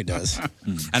 he does.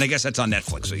 And I guess that's on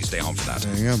Netflix, so you stay home for that.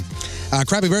 There you go.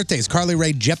 Crappy birthdays. Carly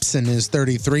Rae Jepsen is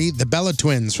 33. The Bella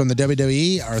Twins from the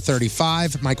WWE are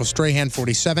 35. Michael Strahan,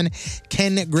 47.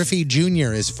 Ken Griffey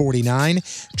Jr. is 49.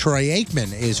 Troy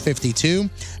Aikman is 52.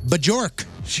 Bjork,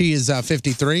 she is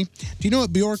 53. Do you know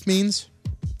what Bjork means?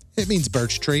 It means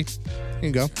birch tree. Here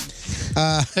you go.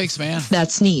 Thanks, man.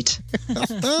 That's neat.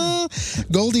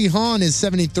 Goldie Hawn is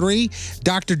 73.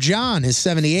 Dr. John is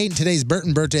 78. And today's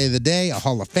Burton birthday of the day, a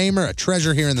Hall of Famer, a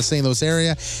treasure here in the St. Louis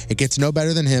area. It gets no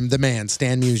better than him. The man,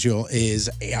 Stan Musial,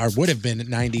 would have been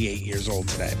 98 years old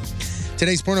today.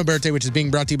 Today's porno birthday, which is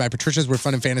being brought to you by Patricia's Where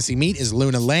Fun and Fantasy Meet, is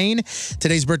Luna Lane.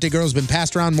 Today's birthday girl has been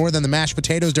passed around more than the mashed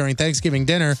potatoes during Thanksgiving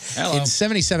dinner in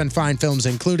 77 fine films,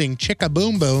 including Chicka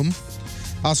Boom Boom,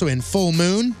 also in Full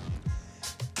Moon.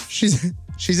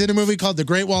 She's in a movie called The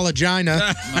Great Wall of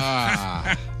China.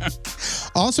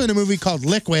 Also in a movie called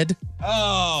Liquid.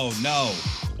 Oh, no.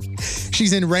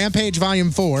 She's in Rampage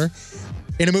Volume 4.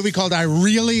 In a movie called I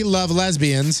Really Love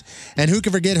Lesbians. And who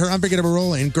can forget her unforgettable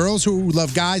role in Girls Who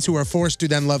Love Guys Who Are Forced to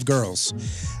Then Love Girls.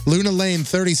 Luna Lane,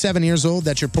 37 years old.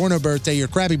 That's your porno birthday, your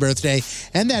crappy birthday.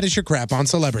 And that is your crap on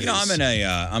celebrities. I'm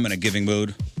in a giving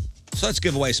mood. So let's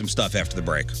give away some stuff after the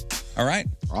break. All right?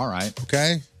 All right.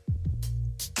 Okay.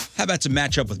 How about some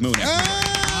matchup with Moon after the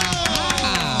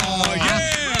break? Oh,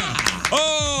 yeah!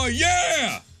 Oh,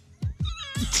 yeah!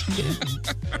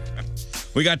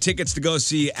 We got tickets to go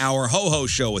see our Ho-Ho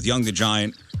show with Young the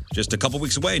Giant just a couple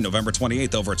weeks away, November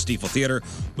 28th over at Stiefel Theater.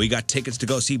 We got tickets to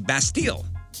go see Bastille,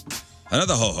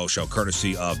 another Ho-Ho show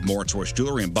courtesy of Moritz Royce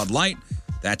Jewelry and Bud Light.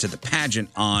 That's at the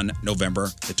pageant on November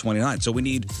the 29th. So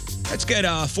let's get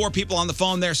 4 people on the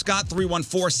phone there. Scott,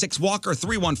 314-6 Walker,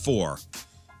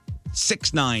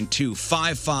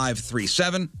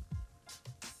 314-692-5537.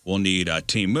 We'll need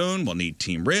Team Moon. We'll need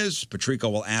Team Riz. Patrico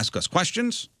will ask us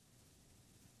questions.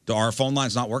 Are our phone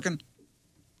lines not working?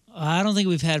 I don't think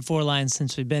we've had 4 lines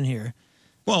since we've been here.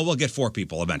 Well, we'll get 4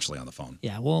 people eventually on the phone.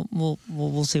 Yeah, we'll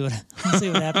see what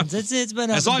happens. It's been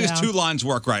up As long and as down. 2 lines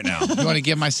work right now. You want to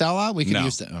give my cell out? We can No.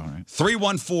 use that. All right.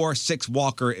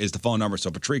 314-6-WALKER is the phone number. So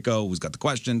Patrico, who's got the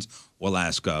questions, will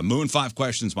ask Moon 5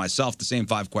 questions, myself the same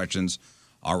 5 questions.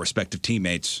 Our respective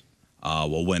teammates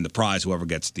will win the prize, whoever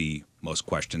gets the most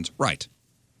questions right.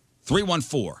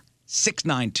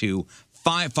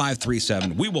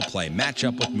 314-692-5537. We will play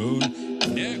Matchup with Moon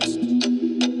next.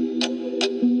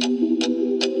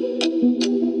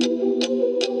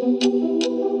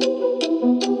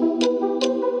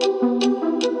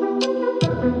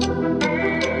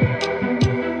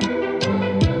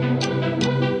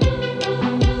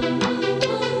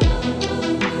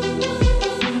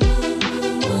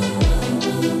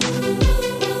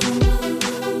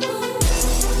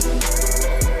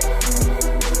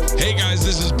 Hey guys,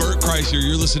 this is Bert Kreischer.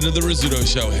 You're listening to The Rizzuto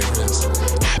Show. Hey, Riz.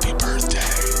 Happy birthday.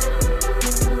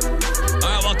 All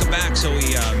right, welcome back. So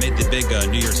we made the big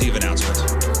New Year's Eve announcement.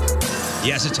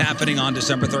 Yes, it's happening on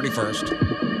December 31st.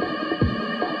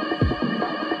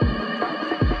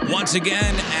 Once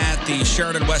again at the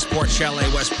Sheraton Westport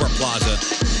Chalet, Westport Plaza.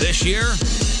 This year,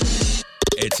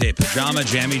 it's a Pajama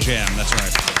Jammy Jam. That's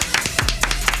right.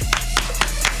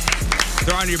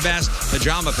 Throw on your best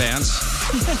pajama pants.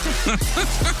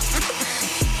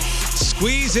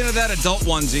 Squeeze into that adult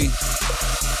onesie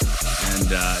and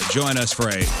join us for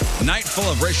a night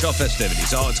full of Riz Show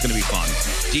festivities. Oh, it's going to be fun.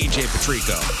 DJ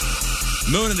Patrico,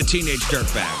 Moon and the Teenage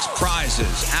Dirtbags,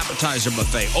 prizes, appetizer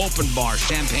buffet, open bar,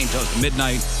 champagne toast at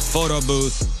midnight, photo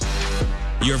booth,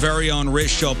 your very own Riz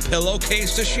Show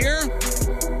pillowcase this year.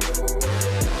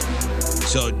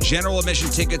 So general admission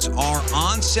tickets are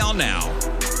on sale now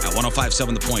at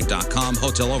 1057thepoint.com.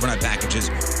 Hotel overnight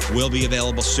packages will be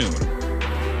available soon.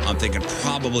 I'm thinking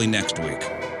probably next week.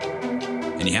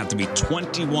 And you have to be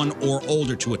 21 or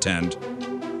older to attend.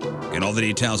 And all the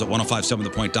details at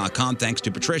 1057thepoint.com. Thanks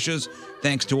to Patricia's.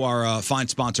 Thanks to our fine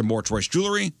sponsor, Moritz Royce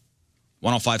Jewelry.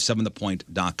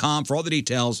 1057thepoint.com for all the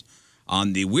details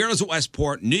on the Weirdos at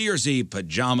Westport New Year's Eve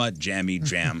Pajama Jammy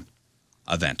Jam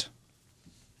event.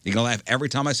 You gonna laugh every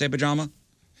time I say pajama?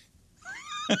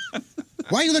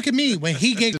 Why you look at me when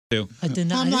he giggles? I did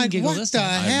not. I'm I didn't like, giggle what this the time.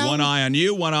 I have hell? one eye on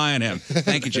you, one eye on him.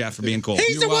 Thank you, Jeff, for being cool.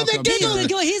 He's the one that giggled.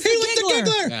 He's the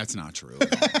giggler. That's not true. All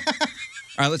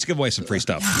right, let's give away some free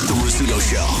stuff. The Rizzuto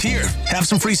Show. Here, have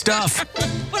some free stuff.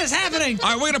 What is happening?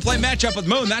 All right, we're going to play Matchup with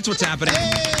Moon. That's what's happening.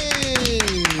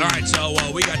 All right, so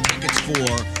we got tickets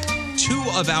for 2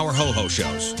 of our Ho-Ho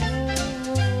shows.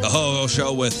 The Ho-Ho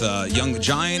show with Young the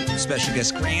Giant, special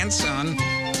guest grandson.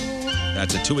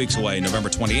 That's 2 weeks away, November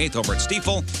 28th over at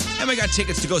Stiefel. And we got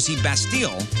tickets to go see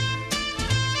Bastille,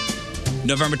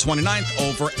 November 29th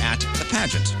over at The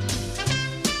Pageant.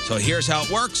 So here's how it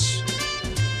works.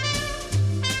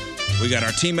 We got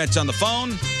our teammates on the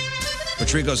phone.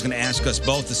 Patrico's going to ask us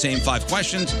both the same 5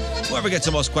 questions. Whoever gets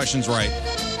the most questions right,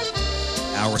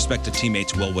 our respective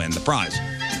teammates will win the prize.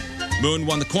 Moon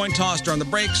won the coin toss during the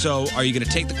break, so are you going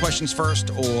to take the questions first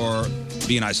or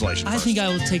be in isolation I first? think I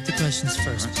will take the questions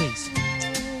first, please.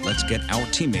 Let's get our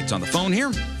teammates on the phone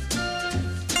here.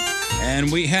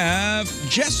 And we have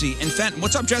Jesse in Fenton.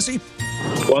 What's up, Jesse?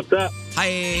 What's up?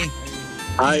 Hi.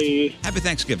 Hi. Happy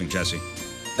Thanksgiving, Jesse.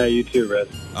 Hey, you too, Riz.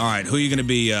 All right, who are you going to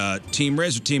be, Team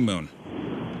Riz or Team Moon?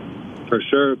 For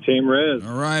sure, Team Riz.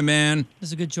 All right, man.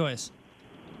 That's a good choice.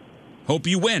 Hope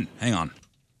you win. Hang on.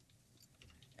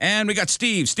 And we got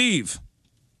Steve. Steve.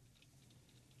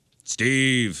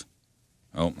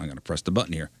 Oh, I got to press the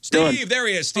button here. Steve, there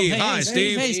he is. Steve. Hi,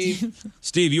 Steve. Hey, Steve.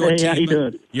 Steve, you are Hey, how Team you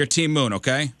doing? You're Team Moon,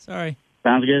 okay? Sorry.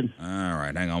 Sounds good. All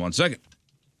right, hang on one second.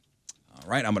 All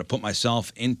right, I'm going to put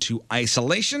myself into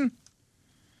isolation.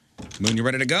 Moon, you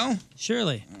ready to go?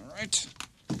 Surely. All right.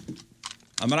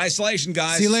 I'm in isolation,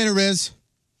 guys. See you later, Riz.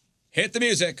 Hit the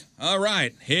music. All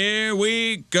right, here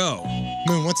we go.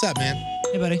 Moon, what's up, man?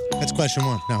 Hey, buddy. That's question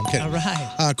 1. No, I'm kidding. All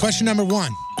right. Question number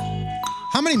 1.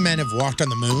 How many men have walked on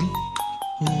the moon?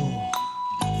 Ooh.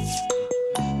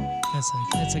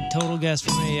 That's a total guess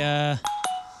for me. I'll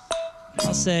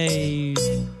say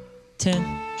 10.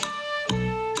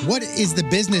 What is the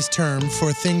business term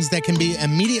for things that can be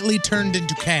immediately turned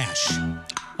into cash?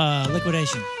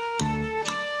 Liquidation.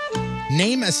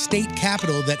 Name a state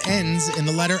capital that ends in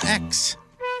the letter X.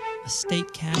 A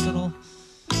state capital?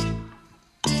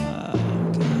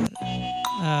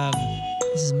 God.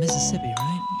 This is Mississippi,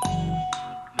 right?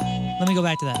 Let me go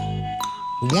back to that.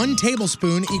 1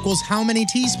 tablespoon equals how many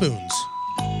teaspoons?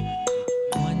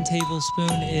 1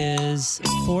 tablespoon is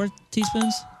 4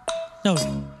 teaspoons? No.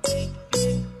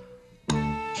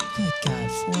 Good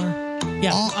God, 4?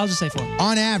 Yeah, I'll just say 4.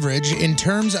 On average, in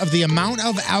terms of the amount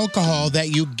of alcohol that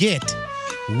you get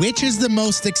Which is the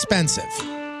most expensive?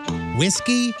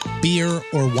 Whiskey, beer,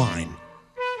 or wine?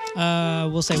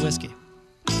 We'll say whiskey.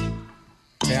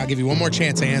 Okay, I'll give you one more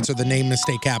chance to answer the name of the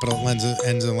state capital that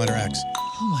ends in the letter X.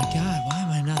 Oh my God, why am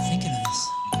I not thinking of this?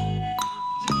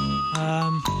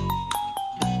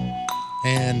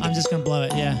 And I'm just gonna blow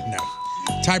it. Yeah. No.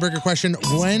 Tiebreaker question.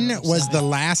 When was the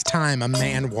last time a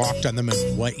man walked on the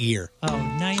moon? What year? Oh,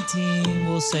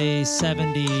 we'll say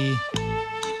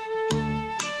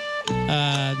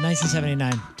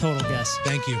 1979. Total guess.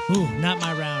 Thank you. Ooh, not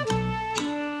my round.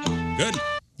 Good.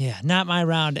 Yeah, not my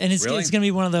round. And it's Really? it's going to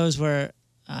be one of those where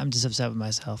I'm just upset with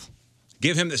myself.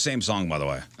 Give him the same song, by the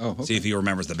way. Oh, okay. See if he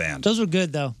remembers the band. Those were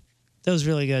good, though. That was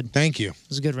really good. Thank you. It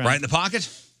was a good round. Right in the pocket?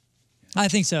 I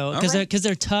think so. Because All right.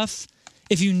 they're tough.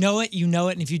 If you know it, you know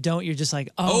it. And if you don't, you're just like,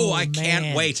 oh, I man.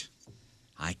 can't wait.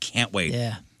 I can't wait.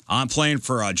 Yeah. I'm playing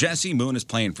for Jesse. Moon is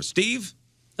playing for Steve.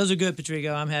 Those are good,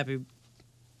 Patrico. I'm happy.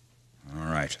 All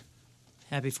right.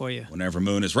 Happy for you. Whenever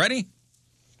Moon is ready,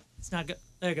 It's not good.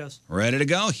 There it goes. ready to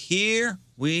go. Here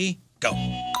we go.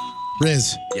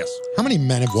 Riz. Yes. How many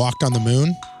men have walked on the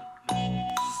moon?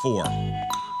 4.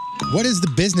 What is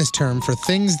the business term for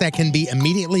things that can be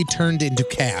immediately turned into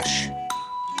cash?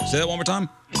 Say that one more time.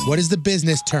 What is the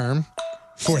business term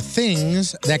for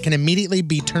things that can immediately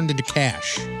be turned into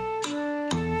cash?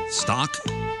 Stock.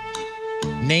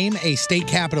 Name a state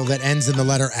capital that ends in the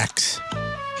letter X.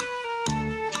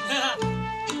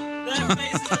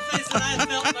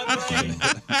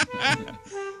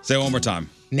 Say it one more time.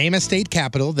 Name a state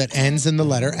capital that ends in the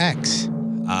letter X.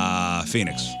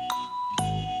 Phoenix.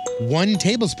 1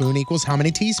 tablespoon equals how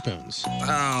many teaspoons?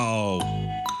 Oh.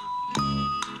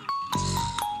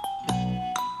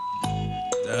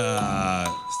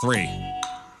 3.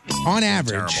 On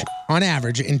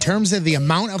average, in terms of the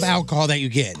amount of alcohol that you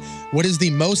get, what is the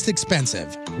most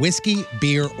expensive? Whiskey,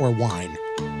 beer, or wine?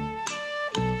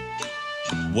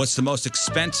 What's the most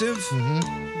expensive?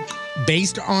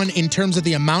 Based on in terms of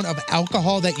the amount of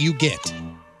alcohol that you get.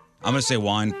 I'm going to say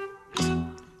wine.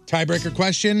 Tiebreaker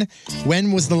question.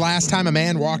 When was the last time a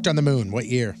man walked on the moon? What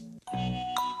year?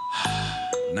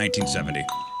 1970.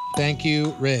 Thank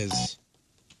you, Riz.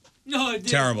 No, dude.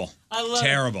 Terrible. I love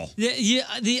Terrible.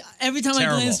 Every time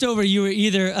Terrible. I glanced over, you were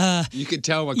either. You could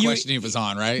tell what you- question he was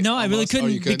on, right? No, I really Almost? Oh,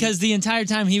 couldn't, you couldn't? because the entire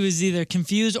time he was either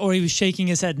confused or he was shaking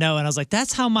his head no, and I was like,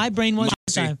 "That's how my brain was."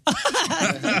 This time.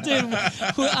 Dude,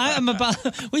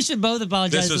 we should both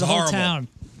apologize This to was the whole horrible. town.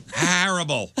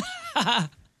 Terrible. All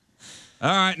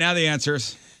right, now the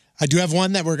answers. I do have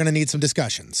one that we're going to need some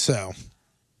discussion, so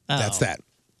that's that.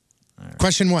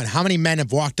 Question 1. How many men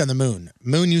have walked on the moon?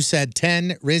 Moon, you said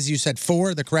 10. Riz, you said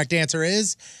 4. The correct answer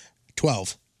is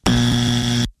 12.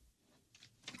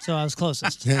 So I was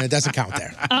closest. It doesn't count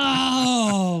there.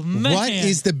 Oh man! What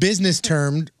is the business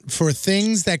term for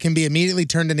things that can be immediately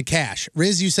turned into cash?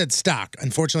 Riz, you said stock.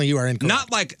 Unfortunately, you are incorrect.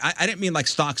 Not like, I didn't mean like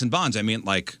stocks and bonds. I mean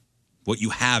like what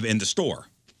you have in the store.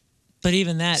 But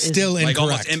even that is Still Like incorrect.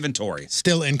 almost inventory.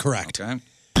 Still incorrect. Okay.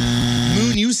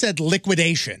 Moon, you said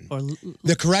liquidation.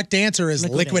 The correct answer is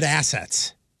liquid Liquidate.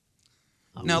 assets.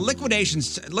 Now, liquidation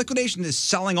is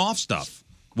selling off stuff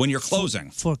when you're closing.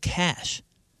 for cash.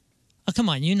 Oh, come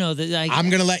on, you know that. I'm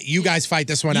going to let you guys fight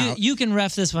this one out. You can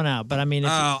ref this one out, but I mean,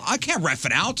 I can't ref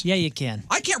it out. Yeah, you can.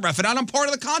 I can't ref it out. I'm part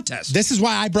of the contest. This is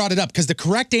why I brought it up, because the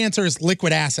correct answer is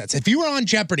liquid assets. If you were on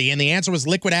Jeopardy and the answer was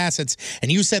liquid assets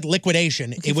and you said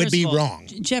liquidation, it would First be of all, wrong.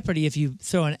 Jeopardy, if you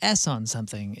throw an S on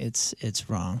something, it's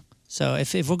wrong. So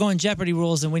if we're going Jeopardy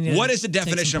rules, then we need. What to is the take some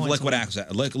definition of points liquid away.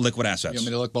 asset? Liquid assets. You want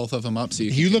me to look both of them up so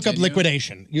you can You look up continue?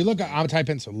 liquidation. You look. I'll type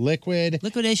in so liquid.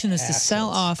 Liquidation is to sell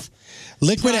off.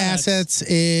 Liquid products assets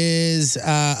is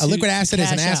a liquid to asset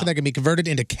is an cash asset out. that can be converted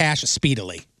into cash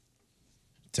speedily.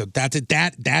 So that's it.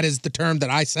 That is the term that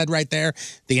I said right there.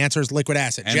 The answer is liquid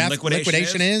asset. And Jeff,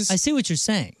 liquidation is. I see what you're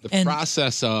saying. The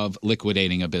process of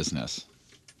liquidating a business.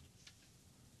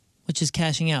 Which is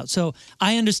cashing out. So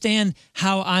I understand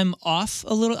how I'm off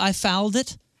a little. I fouled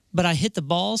it, but I hit the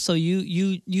ball. So you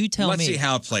tell me. Let's see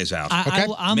how it plays out.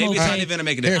 I'm Maybe okay. it's not even going to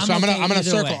make a Here, difference. so I'm gonna okay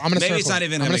circle. either way. I'm gonna Maybe circle. it's not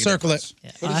even I'm gonna gonna make a circle it.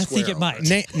 I think it might.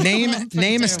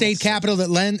 Name a state capital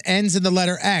that ends in the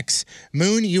letter X.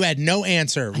 Moon, you had no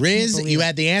answer. Riz, believe you it.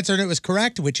 had the answer and it was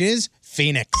correct, which is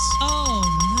Phoenix.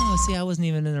 Oh no! See, I wasn't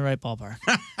even in the right ballpark.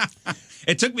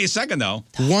 It took me a second, though.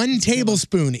 1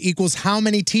 tablespoon equals how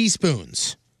many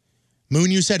teaspoons? Moon,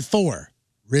 you said 4.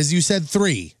 Riz, you said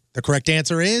 3. The correct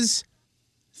answer is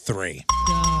 3.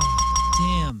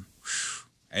 Oh, damn.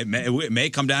 It may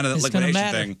come down to that It's gonna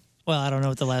liquidation matter. thing. Well, I don't know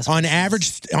what the last On one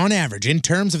average, in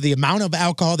terms of the amount of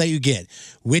alcohol that you get,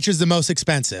 which is the most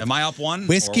expensive? Am I up one?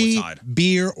 Whiskey, or we're tied?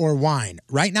 beer, or wine?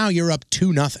 Right now, you're up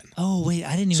 2-0. Oh wait,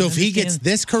 I didn't even. So if he gets understand.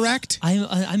 this correct, I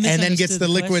and then gets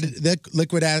misunderstood the question.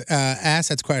 liquid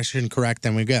assets question correct,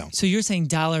 then we go. So you're saying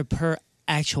dollar per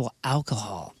actual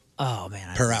alcohol? Oh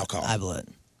man, Per alcohol. I blew it.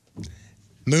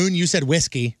 Moon, you said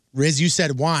whiskey. Riz, you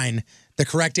said wine. The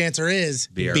correct answer is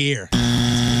beer.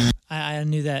 I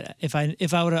knew that if I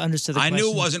would have understood the I question.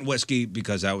 knew it wasn't whiskey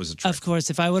because that was a trick. Of course,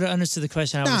 if I would have understood the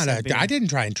question, I would have said beer. I didn't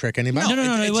try and trick anybody.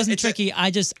 No, it wasn't tricky.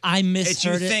 I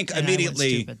misheard You it. think and I went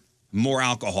immediately stupid. more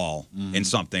alcohol in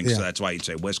something, Yeah. so that's why you'd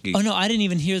say whiskey. Oh no, I didn't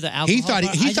even hear the alcohol. He thought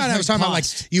part. he just thought I heard was talking about like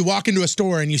cost. you walk into a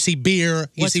store and you see beer,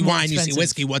 you What's see more wine, you see expensive?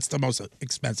 whiskey. What's the most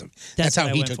expensive? That's what how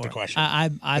I he went took for. the question.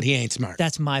 But he ain't smart.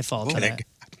 That's my fault. for Kidding. that.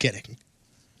 I'm kidding.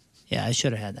 Yeah, I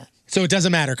should have had that. So it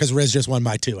doesn't matter because Riz just won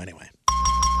by 2 anyway.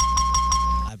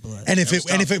 I blew it. And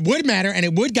if it would matter and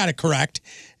it would got it correct,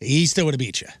 he still would have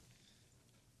beat you.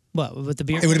 What with the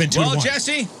beer? It would have been 2 Well, to 1.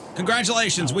 Jesse,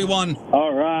 congratulations, we won.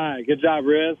 All right. Good job,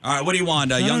 Riz. All right, what do you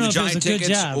want? I don't Young know the if it was Giant a good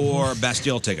tickets job. or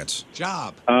Bastille tickets?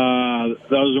 Job.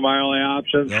 Those are my only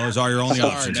options. Those are your only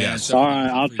options, yes. All right.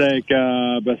 I'll take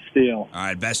Bastille. All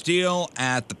right, Bastille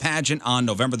at the pageant on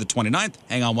November the 29th.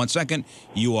 Hang on one second.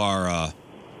 You are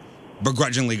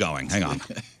begrudgingly going. Hang on.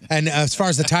 And as far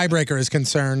as the tiebreaker is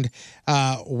concerned,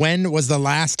 when was the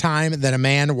last time that a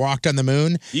man walked on the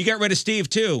moon? You get rid of Steve,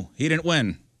 too. He didn't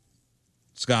win.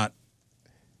 Scott.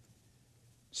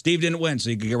 Steve didn't win, so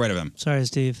you can get rid of him. Sorry,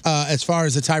 Steve. As far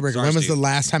as the tiebreaker, Sorry, when was Steve. the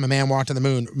last time a man walked on the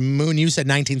moon? Moon, you said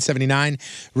 1979.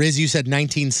 Riz, you said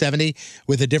 1970,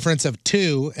 with a difference of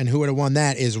 2. And who would have won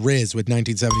that is Riz with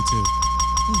 1972.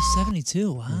 Ooh,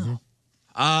 72. Wow.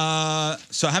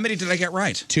 So how many did I get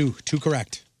right? 2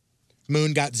 correct.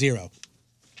 Moon got 0.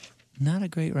 Not a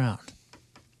great round.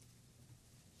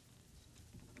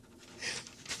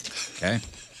 Okay.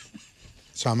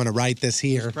 So I'm going to write this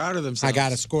here. Proud of themselves. I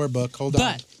got a scorebook. Hold on.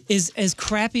 But is as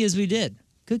crappy as we did.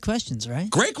 Good questions, right?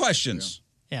 Great questions.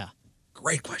 Yeah.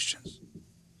 Great questions.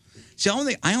 See,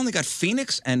 I only got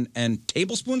Phoenix and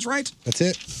tablespoons right. That's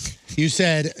it. You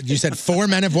said 4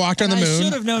 men have walked on the I moon.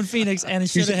 should have known Phoenix, and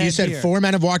it You should have said, had you said beer. 4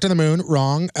 men have walked on the moon.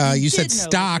 Wrong. You said did know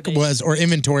stock was or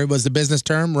inventory was the business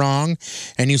term. Wrong.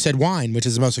 And you said wine, which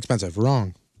is the most expensive.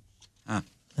 Wrong.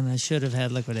 And I should have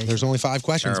had liquidation. There's only 5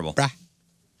 questions. Terrible. Brah.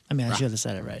 I mean, I should have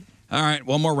said it right. All right,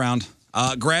 one more round.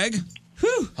 Greg?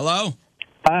 Hello?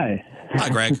 Hi. Hi,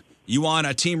 Greg. You on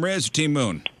Team Riz or Team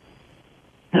Moon?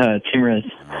 Team Riz.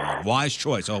 All right, wise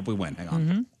choice. I hope we win. Hang on.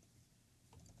 Mm-hmm.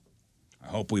 I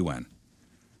hope we win.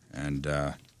 And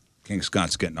King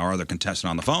Scott's getting our other contestant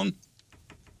on the phone.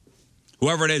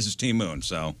 Whoever it is Team Moon,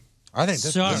 so. I think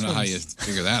this, I don't know how you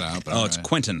figure that out. But It's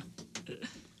Quentin.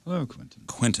 Hello,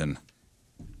 Quentin.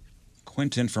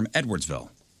 Quentin from Edwardsville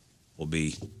will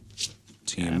be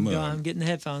Team Moon. I'm getting the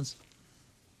headphones.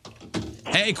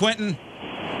 Hey, Quentin.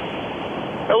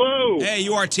 Hello. Hey,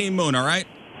 you are Team Moon, all right?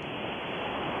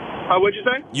 What'd you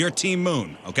say? You're Team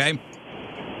Moon, okay?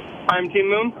 I'm Team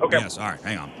Moon? Okay. Yes, all right,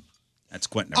 hang on. That's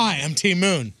Quentin. I am Team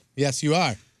Moon. Yes, you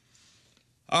are.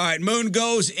 All right, Moon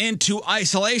goes into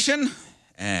isolation.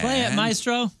 And Play it,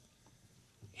 Maestro.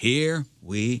 here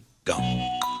we go.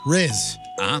 Riz.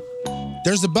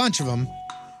 There's a bunch of them.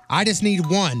 I just need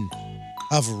one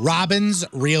of Robin's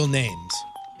real names.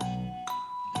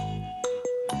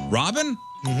 Robin?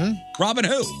 Mm-hmm. Robin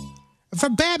who?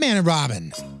 From Batman and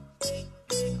Robin.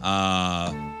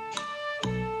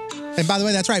 And by the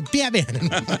way, that's right, Batman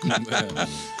and Robin.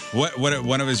 What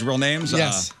one of his real names?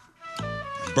 Yes.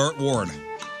 Burt Ward.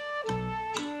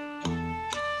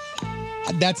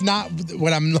 That's not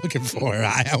what I'm looking for.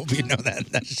 I hope you know that.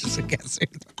 That's just a guess.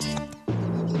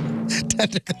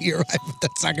 Technically, you're right, but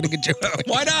that's not going to get you.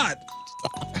 Why not?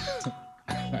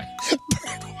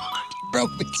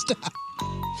 Broke me. Stop.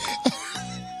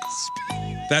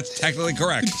 That's technically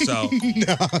correct. So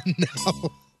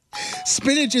No.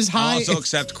 Spinach is I'll high. also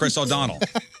accept Chris O'Donnell.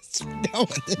 No.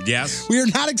 Yes. We are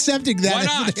not accepting that. Why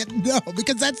not? No,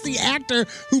 because that's the actor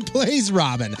who plays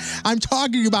Robin. I'm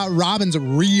talking about Robin's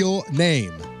real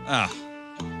name.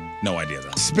 No idea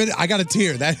though. I got a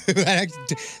tear.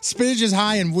 Spinach is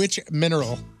high in which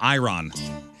mineral? Iron.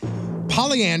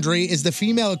 Polyandry is the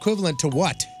female equivalent to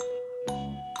what?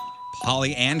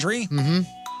 Polyandry? Mm-hmm.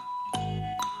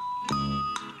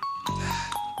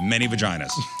 Many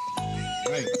vaginas.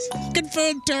 Looking for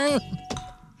a term.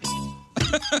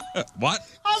 What?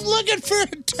 I'm looking for a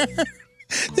term.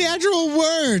 The actual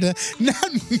word,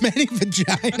 not many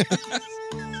vaginas.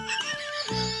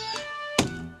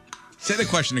 Say the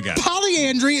question again.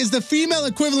 Polyandry is the female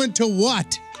equivalent to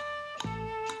what? I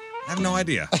have no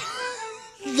idea.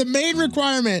 The main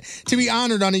requirement to be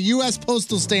honored on a U.S.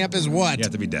 postal stamp is what? You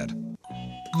have to be dead.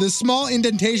 The small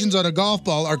indentations on a golf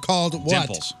ball are called what?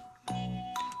 Dimples.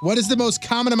 What is the most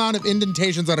common amount of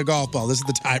indentations on a golf ball? This is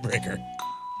the tiebreaker.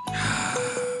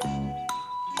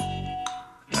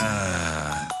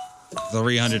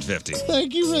 350.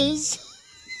 Thank you, Riz.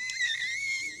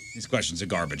 These questions are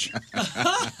garbage.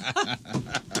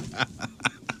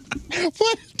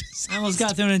 What? I almost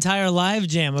got through an entire live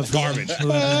jam of garbage. Good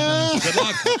luck.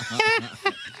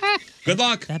 Good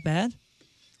luck. That bad?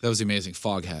 That was the amazing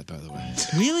fog hat, by the way.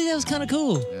 Really? That was kind of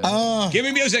cool. Give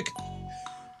me music.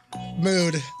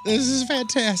 Mood. This is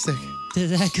fantastic.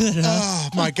 Is that good, huh? Oh,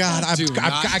 my God. I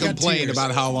got complain tears.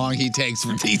 about how long he takes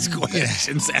for these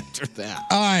questions after that.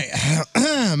 All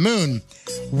right. Moon,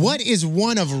 what is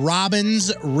one of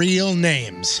Robin's real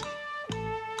names?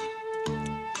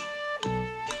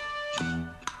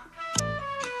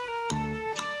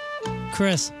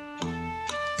 Chris.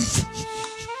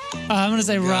 I'm going to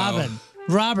say Robin.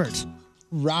 Robert.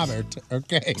 Robert.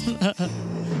 Okay.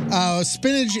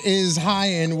 Spinach is high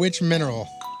in which mineral?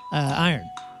 Iron.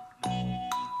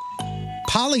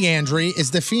 Polyandry is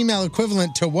the female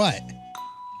equivalent to what?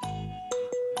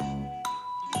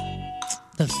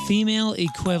 The female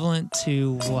equivalent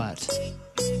to what?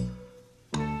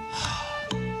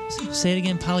 Say it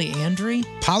again. Polyandry?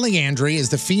 Polyandry is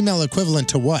the female equivalent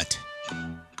to what?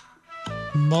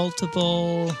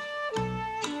 Multiple.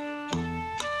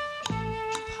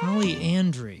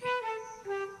 Polyandry.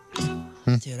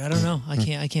 Dude, I don't know.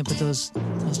 I can't put those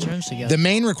terms together. The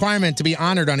main requirement to be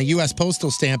honored on a U.S. postal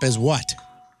stamp is what?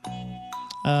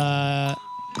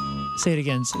 Say it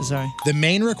again. Sorry. The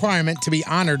main requirement to be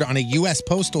honored on a U.S.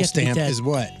 postal stamp is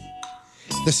what?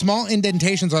 The small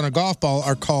indentations on a golf ball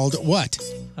are called what?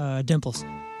 Dimples.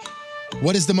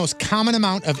 What is the most common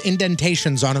amount of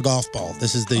indentations on a golf ball?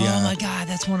 This is the. Oh my God,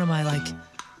 that's one of my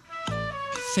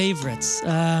favorites.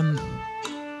 The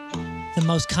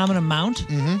most common amount?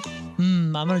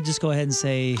 Mm-hmm. I'm gonna just go ahead and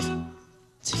say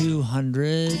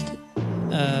 200.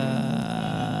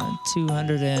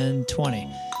 220.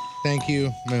 Thank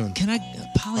you, Moon. Can I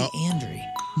polyandry?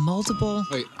 Multiple?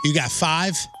 Wait. You got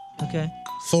 5. Okay.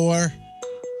 4,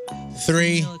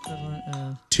 3,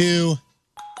 2,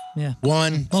 yeah.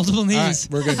 1. Multiple knees. All right,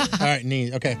 we're good. All right,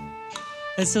 knees. Okay.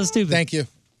 That's so stupid. Thank you.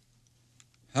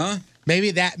 Huh?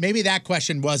 Maybe that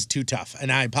question was too tough,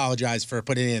 and I apologize for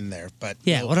putting it in there. But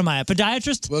yeah, what am I, a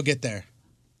podiatrist? We'll get there.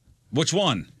 Which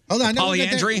one? Hold on,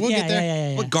 Polyandry? We'll get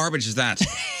there. Yeah. What garbage is that?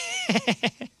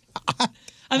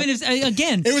 I mean,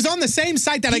 again, it was on the same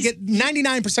site that I get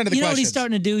 99% of the questions. You know what he's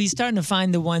starting to do? He's starting to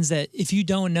find the ones that if you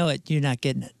don't know it, you're not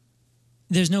getting it.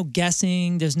 There's no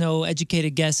guessing. There's no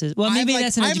educated guesses. Well, maybe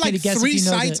that's an educated guess. Three if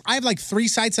you know sites. I have 3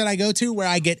 sites that I go to where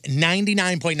I get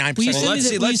 99.9%. Will you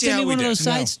send Let's see how we did.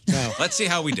 No. Let's see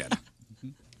how we did.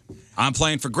 I'm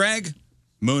playing for Greg.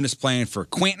 Moon is playing for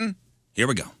Quentin. Here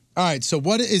we go. All right. So,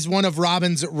 what is one of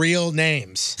Robin's real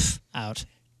names? Out.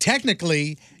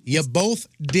 Technically, you both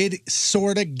did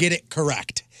sort of get it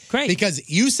correct. Great. Because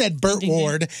you said Burt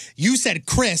Ward, you said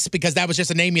Chris, because that was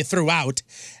just a name you threw out,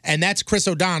 and that's Chris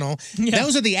O'Donnell. Yeah.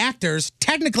 Those are the actors.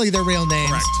 Technically, their real names.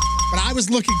 Correct. But I was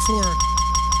looking for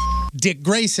Dick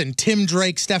Grayson, Tim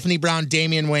Drake, Stephanie Brown,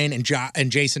 Damian Wayne, and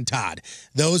Jason Todd.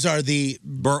 Those are the...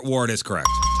 Burt Ward is correct.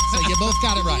 So you both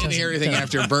got it right. I didn't hear anything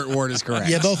after Burt Ward is correct.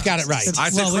 You both got it right. I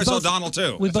said Chris O'Donnell,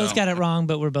 too. We both got it wrong,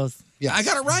 but we're both... Yes. I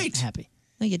got it right. Happy.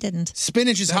 No, you didn't.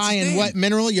 Spinach is high in what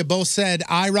mineral? You both said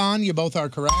iron. You both are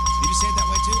correct. Did you say it that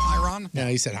way too, iron? No,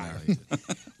 you said iron.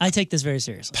 I take this very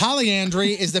seriously.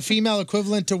 Polyandry is the female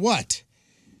equivalent to what?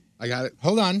 I got it.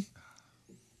 Hold on.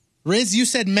 Riz, you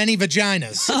said many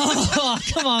vaginas. Oh,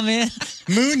 come on, man.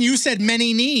 Moon, you said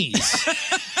many knees.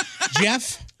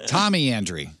 Jeff?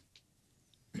 Tommyandry.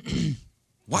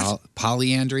 What?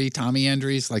 Polyandry,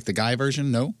 Tommyandry's like the guy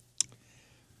version? No?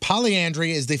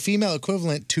 Polyandry is the female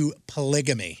equivalent to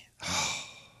polygamy.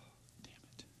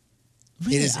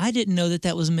 Really? It is- I didn't know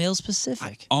that was male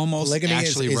specific. Almost Polygamy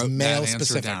actually is wrote male that answer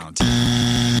specific. down.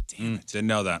 Didn't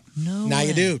know that. No Now way.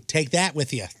 you do. Take that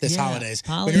with you this Yeah, holidays.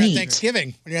 When poly- you're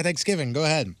at Thanksgiving. Go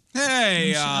ahead.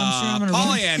 Hey, I'm sure I'm gonna run-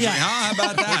 polyandry, Yeah. huh? How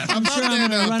about that? I'm sure I'm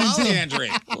going to run into polyandry.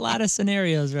 a lot of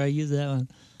scenarios where I use that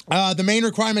one. The main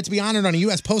requirement to be honored on a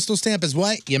U.S. postal stamp is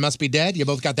what? You must be dead. You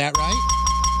both got that right.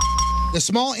 The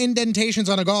small indentations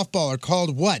on a golf ball are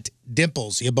called what?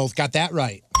 Dimples. You both got that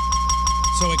right.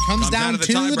 So it comes down to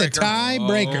the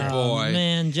tiebreaker. Oh,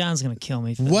 man, John's going to kill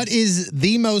me. For What is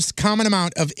the most common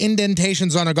amount of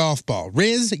indentations on a golf ball?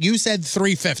 Riz, you said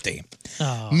 350.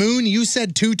 Oh. Moon, you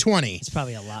said 220. It's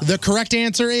probably a lot. The correct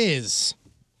answer is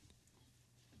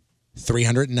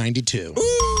 392.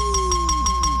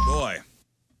 Boy.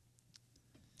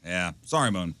 Sorry,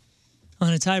 Moon.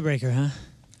 On a tiebreaker, huh?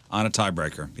 On a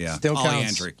tiebreaker, yeah. Still counts.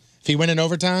 Polyandry. If he win in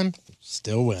overtime,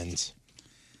 still wins.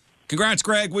 Congrats,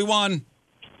 Greg. We won.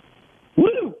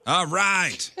 Woo! All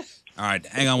right. All right.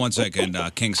 Hang on one second.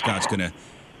 King Scott's going to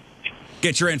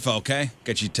get your info, okay?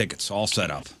 Get your tickets all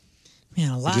set up.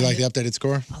 Man, a lot. Would you like the updated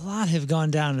score? A lot have gone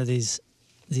down to these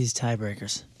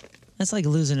tiebreakers. That's like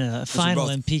losing a final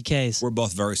in PKs. We're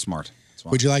both very smart.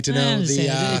 Would you like to know the?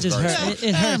 It just hurts.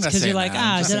 It hurts because you're like,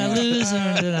 did I lose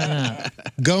or did I not?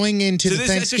 Going into the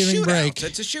Thanksgiving break.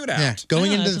 It's a shootout. Yeah,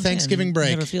 going into the Thanksgiving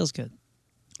break. Never feels good.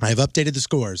 I have updated the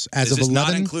scores as This of does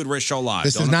 11. not include Riz Show Live.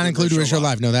 This does not include Riz Show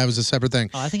Live. No, that was a separate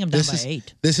thing. Oh, I think I'm down by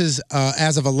 8. This is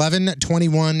as of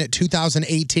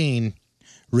 11/21/2018.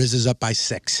 Riz is up by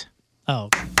 6. Oh.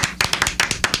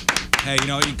 Hey, you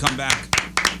know, you can come back.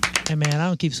 Hey, man, I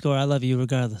don't keep score. I love you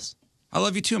regardless. I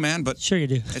love you too, man, but sure you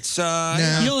do. It's You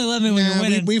only love me when you're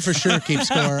winning. We for sure keep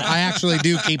score. I actually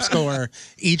do keep score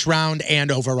each round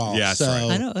and overall. Yeah, so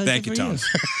right. I know. Thank you, Tom.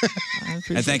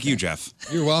 And thank you, Jeff.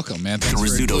 You're welcome, man. The Thanks for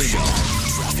Rizzuto including Show. me.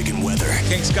 Traffic and weather.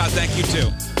 King Scott, thank you too.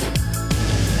 All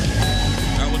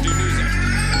right, we'll do news after.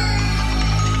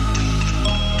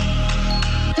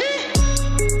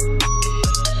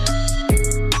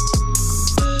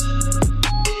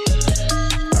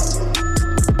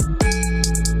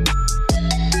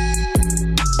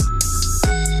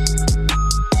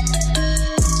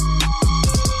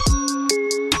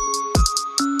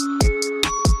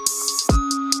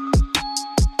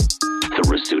 The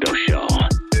Rizzuto Show.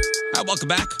 Welcome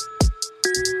back.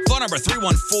 Phone number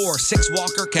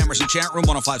 314-6-WALKER. Cameras and chat room,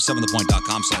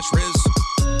 1057thepoint.com/Riz.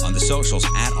 On the socials,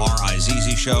 at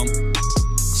RIZZ Show.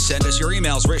 Send us your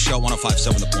emails,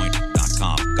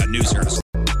 RizShow1057thepoint.com. Got news here.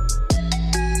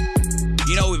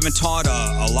 You know, we've been taught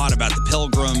a lot about the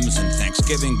Pilgrims and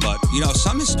Thanksgiving, but, you know,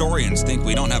 some historians think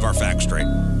we don't have our facts straight.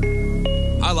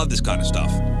 I love this kind of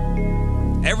stuff.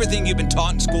 Everything you've been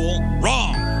taught in school,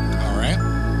 wrong. All right.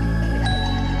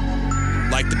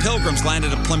 Like the Pilgrims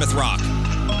landed at Plymouth Rock.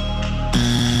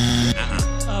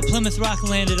 Plymouth Rock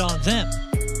landed on them.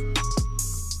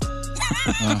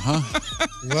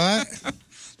 What?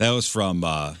 That was from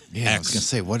Yeah, X. I was going to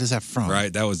say, what is that from?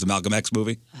 Right, that was the Malcolm X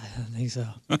movie. I don't think so.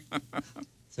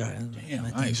 Sorry. I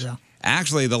think so.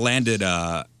 Actually, they landed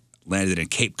in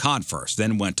Cape Cod first,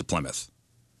 then went to Plymouth.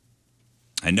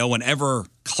 And no one ever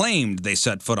claimed they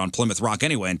set foot on Plymouth Rock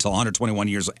anyway until 121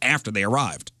 years after they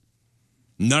arrived.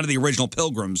 None of the original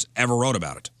Pilgrims ever wrote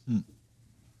about it.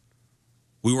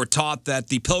 We were taught that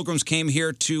the Pilgrims came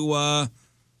here to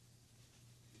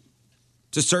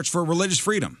search for religious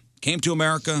freedom. Came to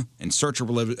America in search of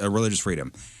religious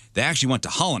freedom. They actually went to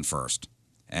Holland first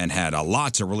and had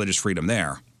lots of religious freedom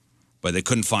there, but they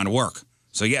couldn't find work.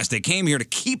 So yes, they came here to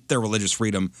keep their religious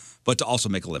freedom, but to also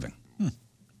make a living.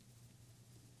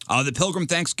 The Pilgrim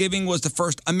Thanksgiving was the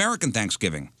first American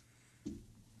Thanksgiving.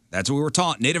 That's what we were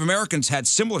taught. Native Americans had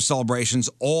similar celebrations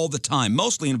all the time,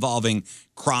 mostly involving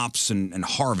crops and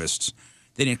harvests.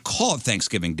 They didn't call it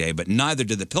Thanksgiving Day, but neither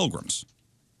did the Pilgrims.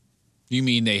 You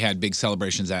mean they had big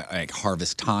celebrations at like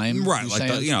harvest time? Right,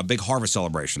 like big harvest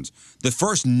celebrations. The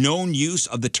first known use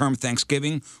of the term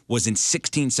Thanksgiving was in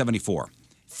 1674,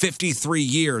 53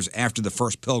 years after the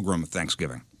first Pilgrim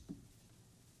Thanksgiving.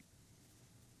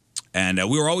 And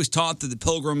we were always taught that the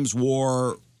Pilgrims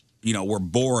were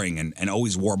boring and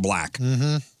always wore black.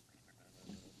 Mm-hmm.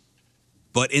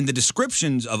 But in the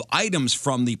descriptions of items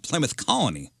from the Plymouth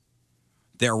colony,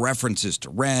 there are references to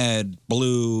red,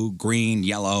 blue, green,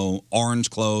 yellow, orange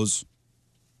clothes.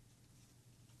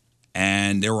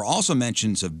 And there were also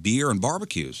mentions of beer and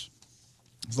barbecues.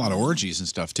 There's a lot of orgies and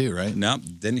stuff too, right? No,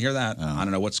 didn't hear that. I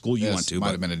don't know what school you went to.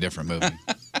 Might have been a different movie.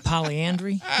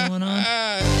 Polyandry going on?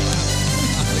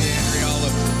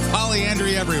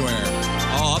 Polyandry everywhere.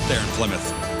 All up there in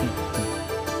Plymouth.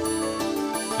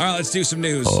 All right, let's do some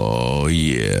news. Oh,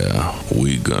 yeah.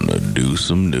 We gonna do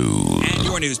some news. And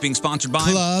your news being sponsored by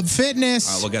Club Fitness.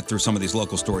 All right, we'll get through some of these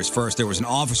local stories first. There was an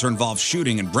officer-involved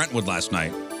shooting in Brentwood last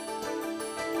night.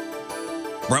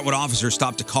 Brentwood officers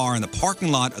stopped a car in the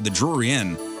parking lot of the Drury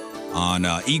Inn on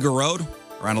Eager Road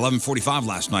around 11:45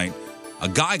 last night. A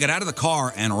guy got out of the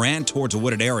car and ran towards a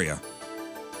wooded area.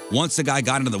 Once the guy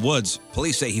got into the woods,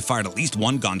 police say he fired at least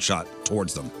one gunshot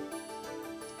towards them.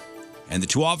 And the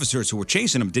two officers who were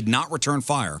chasing him did not return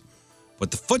fire,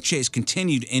 but the foot chase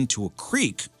continued into a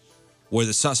creek where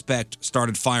the suspect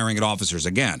started firing at officers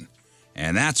again.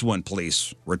 And that's when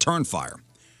police returned fire.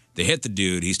 They hit the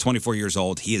dude. He's 24 years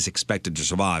old. He is expected to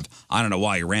survive. I don't know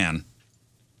why he ran.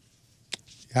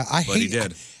 Yeah, but he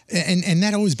did. And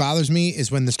that always bothers me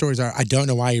is when the stories are, I don't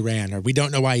know why he ran, or we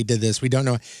don't know why he did this. We don't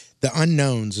know. The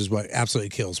unknowns is what absolutely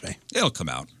kills me. It'll come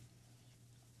out.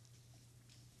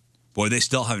 Boy, they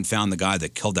still haven't found the guy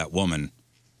that killed that woman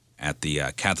at the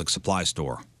Catholic supply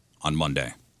store on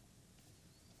Monday.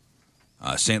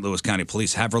 St. Louis County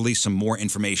Police have released some more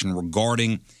information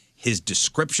regarding his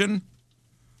description.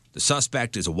 The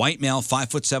suspect is a white male,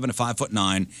 5'7" to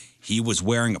 5'9". He was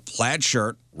wearing a plaid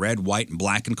shirt, red, white, and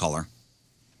black in color.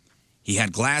 He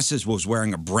had glasses, was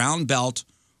wearing a brown belt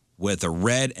with a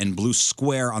red and blue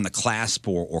square on the clasp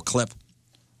or clip.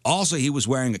 Also, he was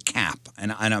wearing a cap,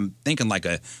 and I'm thinking like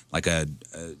a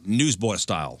newsboy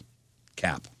style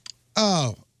cap.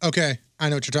 Oh, okay. I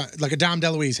know what you're talking. Like a Dom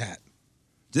DeLuise hat.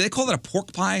 Do they call that a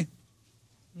pork pie?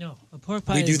 No, a pork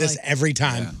pie. We do is this like, every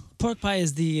time. Pork pie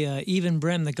is the even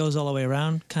brim that goes all the way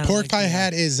around. Kind Pork of pie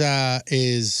hat is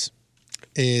That's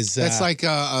like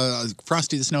a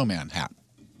Frosty the Snowman hat.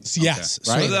 Yes,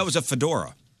 Okay. So that was a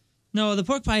fedora. No, the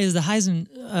pork pie is the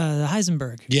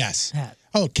Heisenberg. Yes. Hat.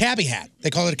 Oh, cabbie hat. They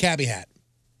call it a cabbie hat.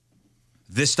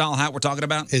 This style hat we're talking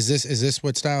about? Is this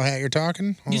what style hat you're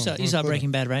talking? You saw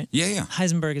Breaking Bad, right? Yeah, yeah.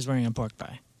 Heisenberg is wearing a pork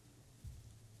pie.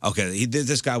 Okay,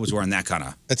 this guy was wearing that kind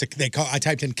of. I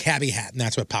typed in cabbie hat, and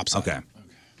that's what pops up. Okay.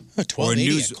 Or Or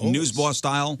newsboy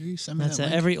style. That's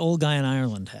every old guy in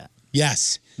Ireland hat.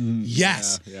 Yes.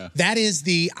 Yes. yeah. That is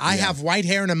the I have white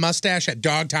hair and a mustache at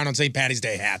Dogtown on St. Patty's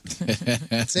Day hat.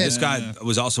 That's it. This guy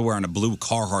was also wearing a blue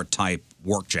Carhartt type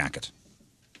work jacket.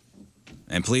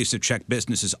 And police have checked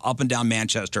businesses up and down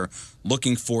Manchester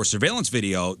looking for surveillance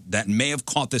video that may have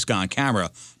caught this guy on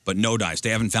camera, but no dice. They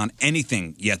haven't found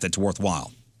anything yet that's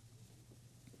worthwhile.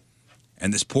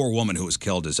 And this poor woman who was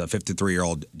killed is a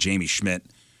 53-year-old Jamie Schmidt.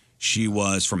 She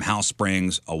was from House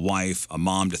Springs, a wife, a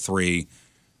mom to three.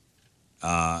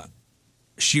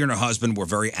 She and her husband were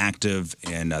very active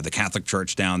in the Catholic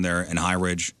Church down there in High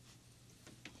Ridge.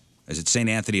 Is it St.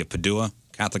 Anthony of Padua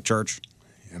Catholic Church?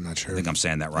 I'm not sure. I think I'm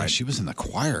saying that right. Yeah, she was in the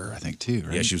choir, I think, too,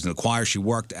 right? Yeah, she was in the choir. She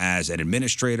worked as an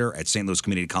administrator at St. Louis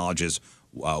Community College's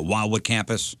Wildwood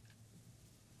campus.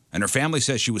 And her family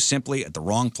says she was simply at the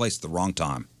wrong place at the wrong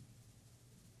time.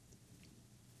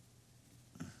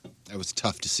 It was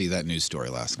tough to see that news story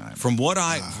last night. From what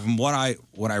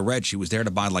I read, she was there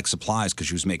to buy like supplies because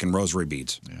she was making rosary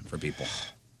beads for people.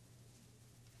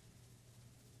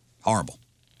 Horrible.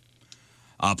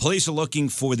 Police are looking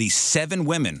for the 7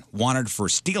 women wanted for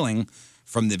stealing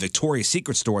from the Victoria's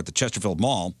Secret store at the Chesterfield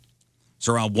Mall.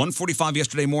 So around 1:45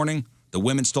 yesterday morning, the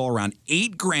women stole around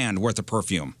 $8,000 worth of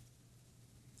perfume.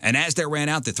 And as they ran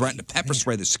out, they threatened to pepper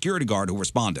spray the security guard who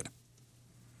responded.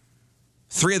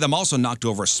 3 of them also knocked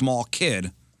over a small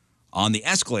kid on the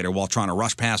escalator while trying to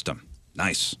rush past him.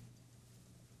 Nice.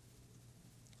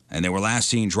 And they were last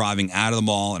seen driving out of the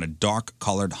mall in a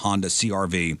dark-colored Honda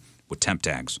CR-V with temp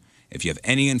tags. If you have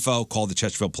any info, call the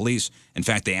Chesterfield Police. In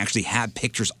fact, they actually have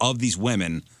pictures of these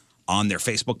women on their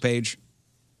Facebook page.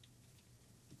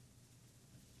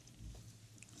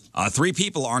 3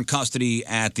 people are in custody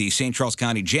at the St. Charles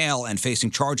County Jail and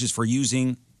facing charges for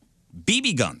using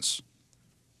BB guns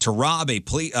to rob a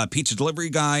pizza delivery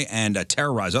guy and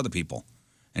terrorize other people.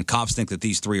 And cops think that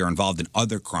these 3 are involved in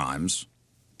other crimes.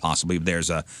 Possibly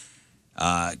there's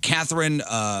Catherine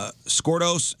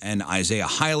Skordos and Isaiah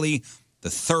Hiley. The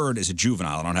third is a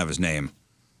juvenile. I don't have his name.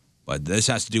 But this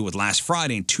has to do with last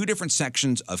Friday in 2 different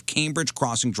sections of Cambridge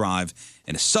Crossing Drive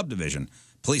in a subdivision.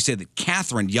 Police say that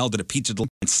Catherine yelled at a pizza delivery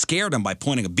and scared him by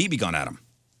pointing a BB gun at him.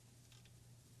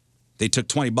 They took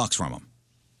 $20 from him.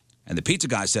 And the pizza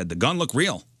guy said the gun looked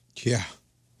real. Yeah.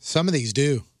 Some of these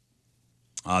do.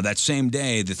 That same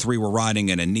day, the 3 were riding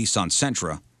in a Nissan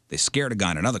Sentra. They scared a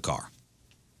guy in another car.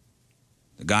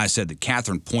 The guy said that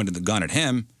Catherine pointed the gun at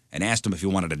him and asked him if he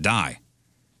wanted to die.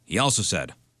 He also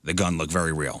said the gun looked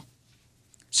very real.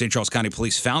 St. Charles County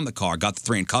Police found the car, got the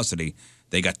 3 in custody.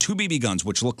 They got 2 BB guns,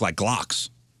 which look like Glocks.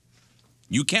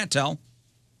 You can't tell.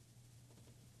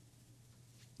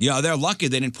 Yeah, they're lucky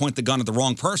they didn't point the gun at the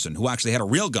wrong person who actually had a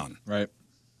real gun. Right.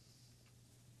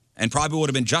 And probably would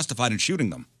have been justified in shooting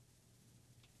them.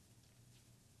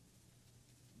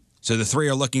 So the 3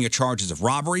 are looking at charges of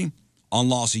robbery,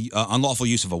 unlawful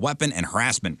use of a weapon, and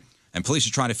harassment. And police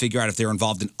are trying to figure out if they're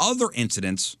involved in other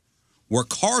incidents where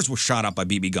cars were shot up by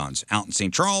BB guns out in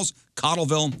St. Charles,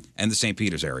 Cottleville, and the St.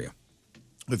 Peters area.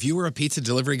 If you were a pizza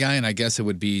delivery guy, and I guess it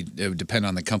would depend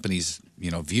on the company's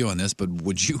view on this, but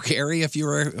would you carry if you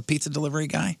were a pizza delivery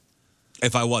guy?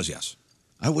 If I was, yes.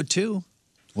 I would too.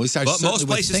 Well, but most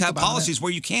places have policies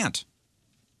where you can't.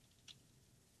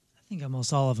 I think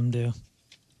almost all of them do.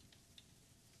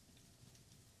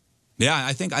 Yeah,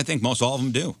 I think most all of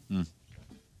them do.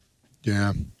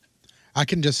 Yeah. I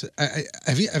can just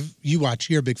have you watch?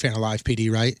 You're a big fan of Live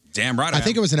PD, right? Damn right. I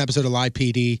think it was an episode of Live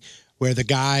PD where the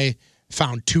guy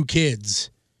found 2 kids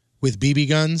with BB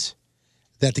guns.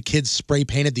 that the kids spray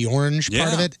painted the orange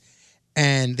part of Yeah. it.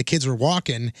 And the kids were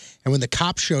walking, and when the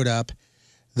cops showed up,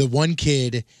 the one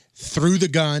kid threw the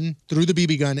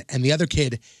BB gun, and the other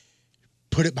kid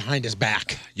put it behind his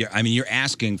back. Yeah, I mean, you're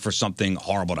asking for something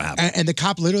horrible to happen. And the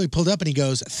cop literally pulled up and he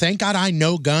goes, "Thank God I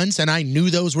know guns and I knew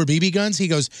those were BB guns." He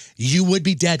goes, "You would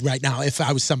be dead right now if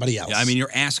I was somebody else." Yeah, I mean,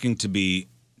 you're asking to be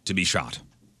shot.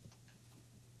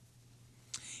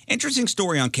 Interesting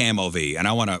story on KMOV, and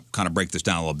I want to kind of break this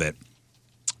down a little bit.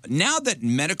 Now that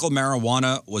medical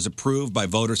marijuana was approved by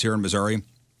voters here in Missouri,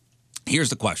 here's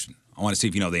the question. I want to see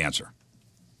if you know the answer.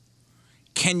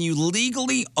 Can you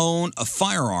legally own a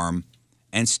firearm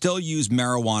and still use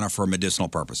marijuana for medicinal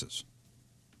purposes?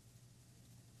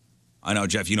 I know,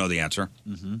 Jeff, you know the answer.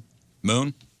 Mm-hmm.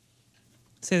 Moon?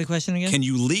 Say the question again. Can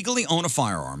you legally own a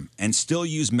firearm and still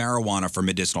use marijuana for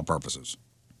medicinal purposes?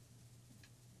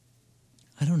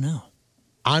 I don't know.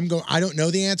 I don't know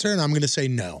the answer, and I'm going to say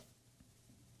no.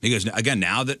 Because, again,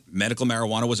 now that medical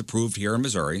marijuana was approved here in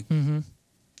Missouri,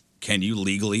 can you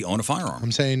legally own a firearm?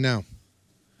 I'm saying no.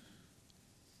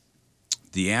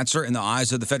 The answer in the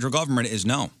eyes of the federal government is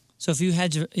no. So if you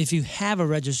have a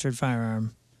registered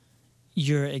firearm,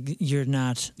 you're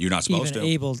not supposed even to.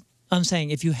 able. I'm saying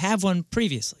if you have one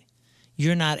previously,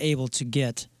 you're not able to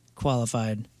get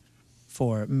qualified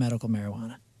for medical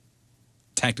marijuana.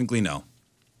 Technically, no.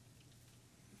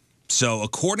 So,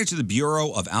 according to the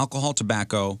Bureau of Alcohol,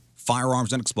 Tobacco,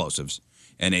 Firearms, and Explosives,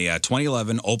 in a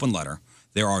 2011 open letter,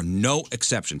 there are no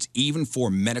exceptions, even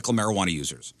for medical marijuana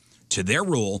users, to their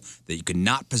rule that you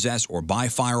cannot possess or buy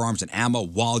firearms and ammo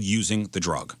while using the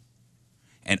drug.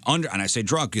 And I say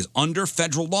drug because under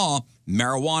federal law,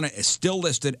 marijuana is still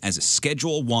listed as a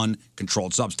Schedule I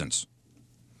controlled substance.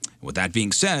 With that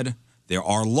being said, there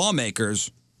are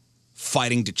lawmakers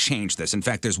fighting to change this. In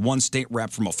fact, there's one state rep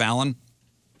from O'Fallon,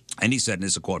 and he said, and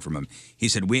this is a quote from him, he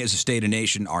said, "We as a state and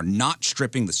nation are not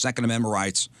stripping the Second Amendment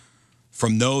rights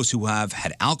from those who have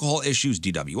had alcohol issues,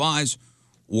 DWIs,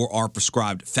 or are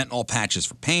prescribed fentanyl patches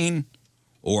for pain,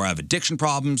 or have addiction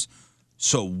problems.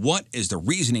 So what is the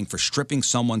reasoning for stripping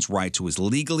someone's rights who is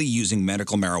legally using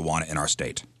medical marijuana in our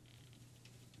state?"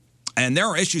 And there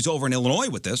are issues over in Illinois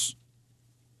with this.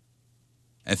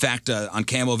 In fact, on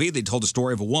KMOV, they told the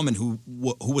story of a woman who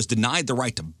was denied the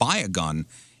right to buy a gun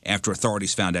after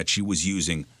authorities found out she was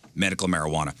using medical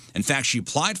marijuana. In fact, she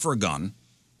applied for a gun,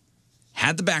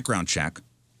 had the background check,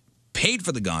 paid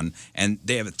for the gun, and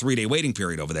they have a 3-day waiting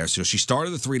period over there. So she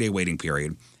started the 3-day waiting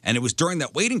period, and it was during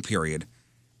that waiting period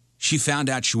she found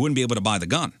out she wouldn't be able to buy the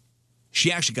gun.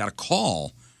 She actually got a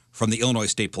call from the Illinois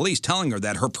State Police telling her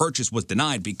that her purchase was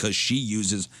denied because she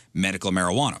uses medical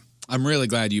marijuana. I'm really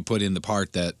glad you put in the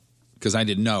part that, because I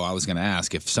didn't know, I was going to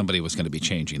ask if somebody was going to be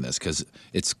changing this, because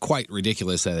it's quite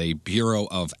ridiculous that a Bureau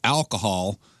of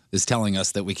Alcohol is telling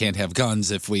us that we can't have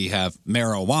guns if we have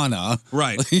marijuana.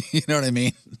 Right. You know what I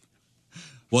mean?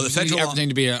 Well, the federal law, everything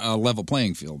to be a level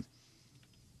playing field.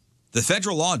 The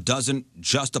federal law doesn't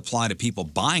just apply to people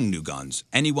buying new guns.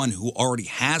 Anyone who already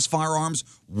has firearms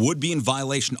would be in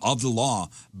violation of the law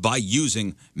by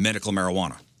using medical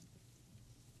marijuana.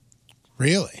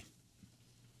 Really?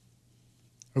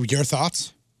 Your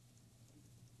thoughts?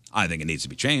 I think it needs to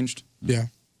be changed. Yeah.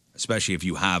 Especially if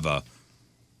you have a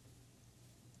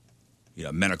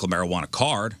medical marijuana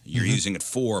card, you're using it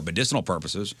for medicinal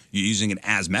purposes. You're using it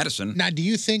as medicine. Now, do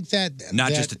you think that...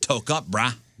 Not just to toke up,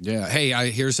 brah. Yeah. Hey,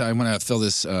 I'm going to fill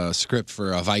this script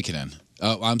for Vicodin.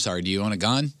 Oh, I'm sorry. Do you own a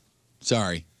gun?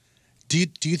 Sorry. Do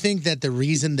you think that the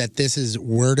reason that this is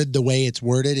worded the way it's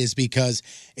worded is because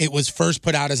it was first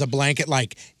put out as a blanket,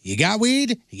 like, you got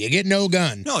weed, you get no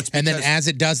gun? No, it's and then as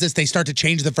it does this, they start to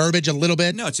change the verbiage a little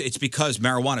bit? No, it's because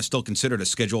marijuana is still considered a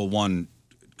Schedule I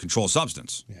controlled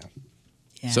substance.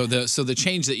 Yeah. So the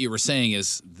change that you were saying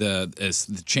is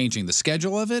changing the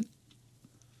schedule of it?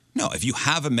 No, if you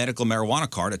have a medical marijuana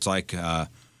card, it's like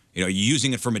you're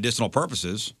using it for medicinal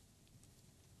purposes.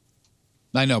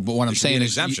 I know, but what I'm saying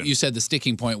is exemption. You said the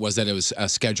sticking point was that it was a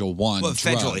Schedule I Well,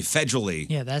 drug. federally.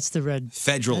 Yeah, that's the red.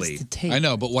 Federally. That's the tape. I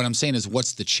know, but what I'm saying is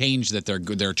what's the change that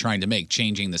they're trying to make?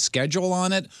 Changing the schedule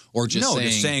on it? Or just saying... No,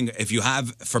 just saying if you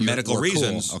have for medical we're cool.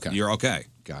 reasons, Okay. you're okay.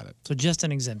 Got it. So just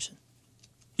an exemption.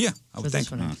 Yeah, I would For think.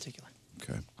 this one in particular.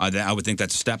 Okay. I would think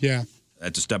that's a step. Yeah.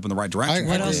 That's a step in the right direction.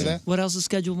 What else is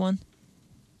Schedule 1?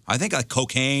 I think like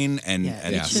cocaine and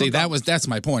See, that's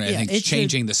my point. I Yeah, think it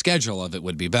changing the schedule of it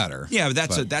would be better. Yeah,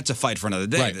 but that's a fight for another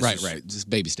day. Right, This right. is- Just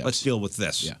baby steps. Let's deal with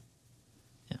this. Yeah.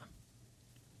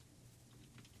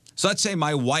 So let's say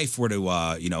my wife were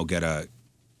to get a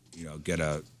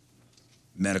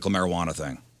medical marijuana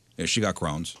thing. Yeah, she got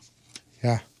Crohn's.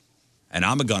 Yeah. And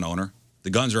I'm a gun owner. The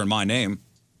guns are in my name.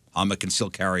 I'm a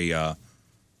concealed carry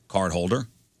card holder.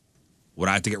 Would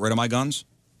I have to get rid of my guns?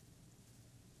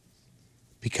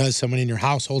 Because someone in your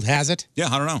household has it? Yeah,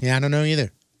 I don't know. Yeah, I don't know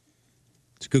either.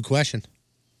 It's a good question.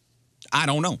 I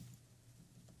don't know.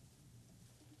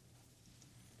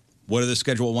 What are the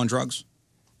Schedule 1 drugs?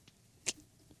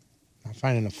 I'm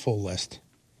finding a full list.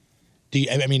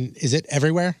 Is it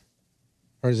everywhere?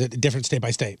 Or is it different state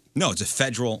by state? No, it's a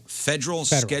federal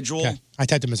schedule. Okay. I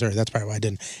typed in Missouri. That's probably why I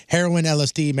didn't. Heroin,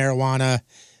 LSD, marijuana,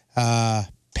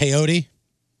 peyote,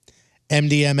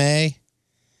 MDMA.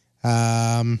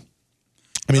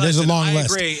 There's a long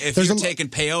list. I agree. If you're taking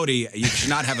peyote, you should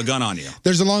not have a gun on you.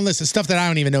 There's a long list of stuff that I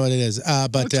don't even know what it is.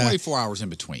 But 24 hours in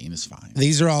between is fine.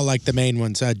 These are all like the main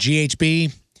ones.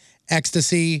 GHB,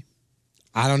 ecstasy.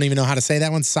 I don't even know how to say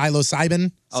that one.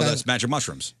 Psilocybin. Oh, that's magic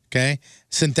mushrooms. Okay.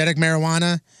 Synthetic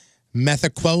marijuana,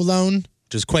 methaquolone,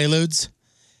 which is Quaaludes,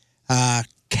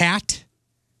 cat,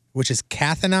 which is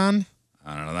Cathinone.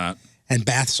 I don't know that. And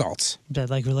bath salts. Is that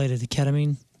like related to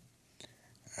ketamine?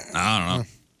 I don't know.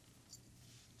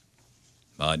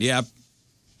 But yeah,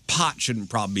 pot shouldn't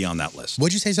probably be on that list.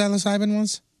 What'd you say psilocybin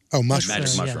was? Oh, mushrooms.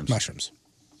 Magic mushrooms. Mushrooms.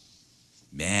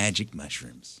 Magic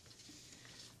mushrooms.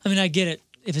 I mean, I get it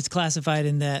if it's classified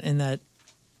in that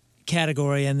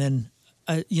category, and then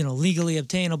legally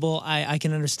obtainable. I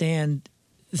can understand.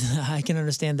 I can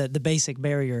understand that the basic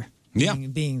barrier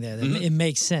being there. Mm-hmm. It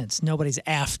makes sense. Nobody's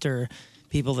after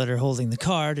people that are holding the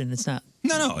card, and it's not.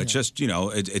 No. It's just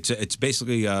it's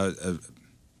basically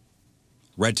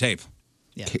red tape.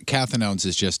 Yeah. Cathinones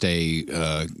is just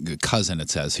a cousin, it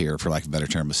says here, for lack of a better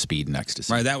term, of speed and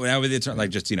ecstasy. Right. That would it's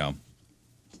like just they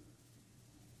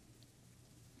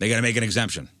got to make an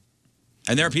exemption,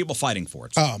 and there are people fighting for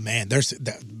it. Oh man,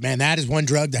 that is one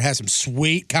drug that has some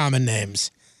sweet common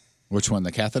names. Which one?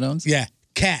 The cathinones? Yeah,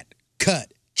 cat,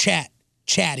 cut, chat,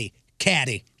 chatty,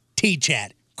 catty,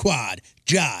 T-chat, quad,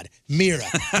 jod, mira,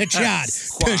 tachad,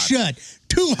 tashud,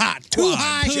 too hot, too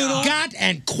high, got,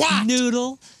 and quat.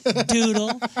 Noodle,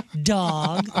 doodle,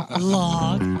 dog,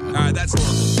 log. All right, that's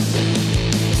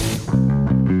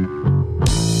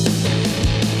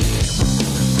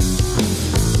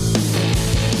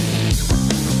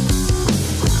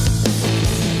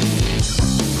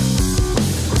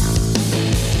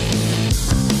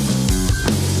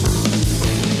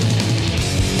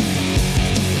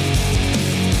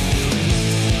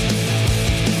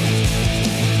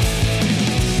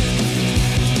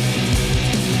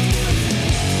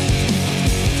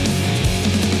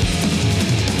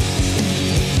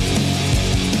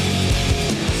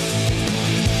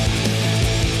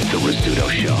Rizzuto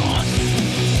Show.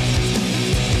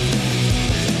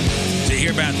 Did you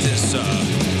hear about this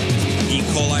E.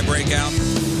 coli breakout?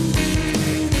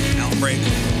 Outbreak?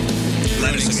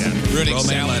 Lettuce again. Ruining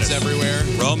salads everywhere.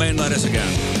 Romaine lettuce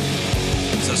again.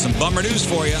 So some bummer news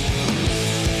for you.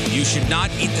 You should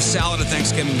not eat the salad at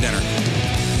Thanksgiving dinner.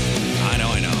 I know.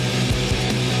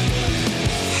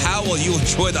 How will you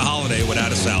enjoy the holiday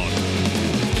without a salad?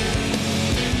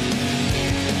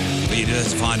 But you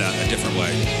just find a different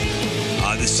way.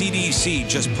 The CDC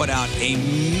just put out a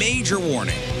major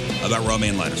warning about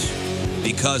romaine lettuce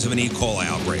because of an E. coli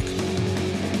outbreak.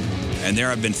 And there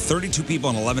have been 32 people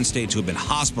in 11 states who have been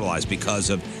hospitalized because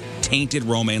of tainted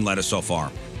romaine lettuce so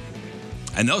far.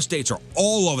 And those states are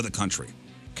all over the country,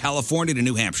 California to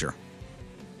New Hampshire.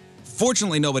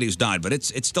 Fortunately, nobody's died, but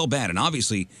it's still bad. And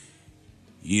obviously,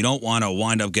 you don't want to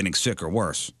wind up getting sick or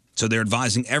worse. So they're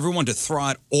advising everyone to throw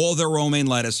out all their romaine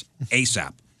lettuce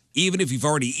ASAP. Even if you've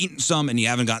already eaten some and you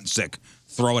haven't gotten sick,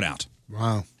 throw it out.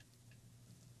 Wow.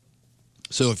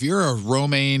 So if you're a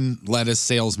romaine lettuce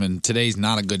salesman, today's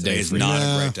not a good day for you. Not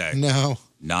a great day. No.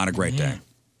 Not a great day.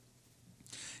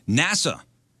 NASA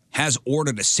has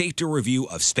ordered a safety review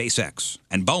of SpaceX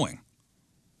and Boeing,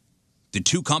 the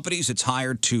two companies it's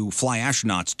hired to fly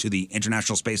astronauts to the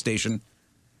International Space Station.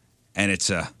 And it's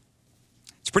a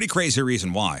pretty crazy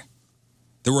reason why.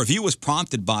 The review was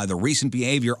prompted by the recent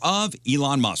behavior of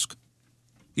Elon Musk,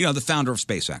 the founder of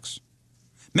SpaceX.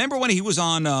 Remember when he was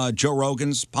on Joe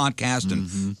Rogan's podcast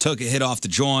and took a hit off the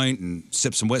joint and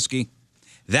sipped some whiskey?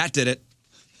 That did it.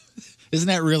 Isn't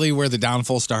that really where the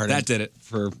downfall started? That did it.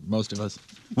 For most of us.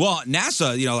 Well,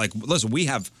 NASA, listen, we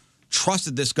have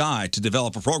trusted this guy to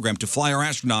develop a program to fly our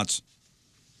astronauts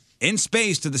in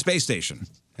space to the space station.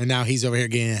 And now he's over here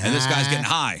getting high. And this guy's getting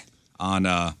high on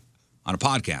a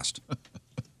podcast.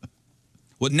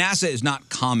 Well, NASA is not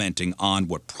commenting on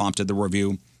what prompted the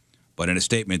review, but in a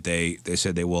statement, they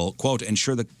said they will, quote,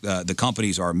 ensure that the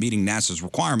companies are meeting NASA's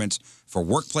requirements for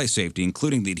workplace safety,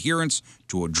 including the adherence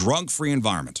to a drug-free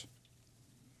environment.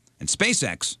 And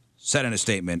SpaceX said in a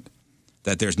statement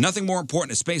that there's nothing more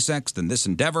important to SpaceX than this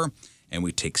endeavor, and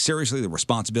we take seriously the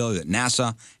responsibility that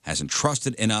NASA has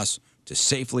entrusted in us to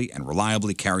safely and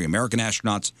reliably carry American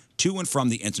astronauts to and from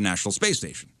the International Space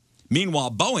Station.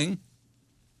 Meanwhile, Boeing,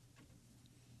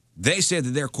 they say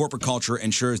that their corporate culture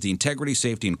ensures the integrity,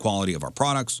 safety, and quality of our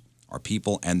products, our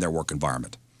people, and their work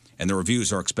environment. And the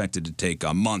reviews are expected to take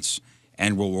months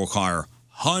and will require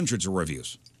hundreds of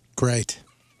reviews. Great.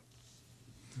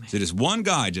 So just one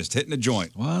guy just hitting a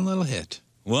joint. One little hit.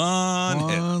 One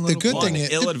hit. The good thing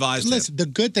is, ill-advised hit. listen, the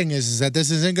good thing is that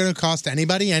this isn't going to cost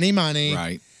anybody any money.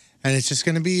 Right. And it's just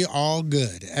going to be all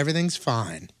good. Everything's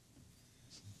fine.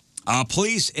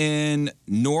 Police in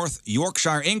North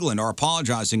Yorkshire, England, are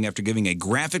apologizing after giving a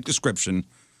graphic description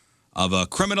of a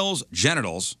criminal's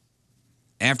genitals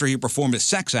after he performed a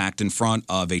sex act in front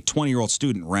of a 20-year-old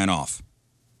student and ran off.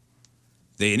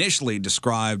 They initially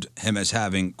described him as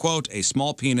having, quote, a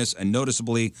small penis and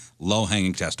noticeably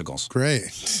low-hanging testicles.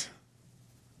 Great.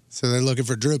 So they're looking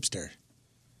for Droopster.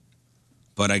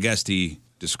 But I guess the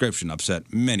description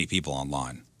upset many people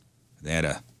online. They had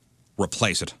to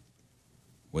replace it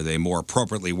with a more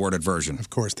appropriately worded version. Of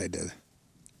course they did.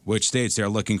 Which states they're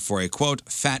looking for a, quote,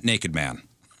 fat naked man.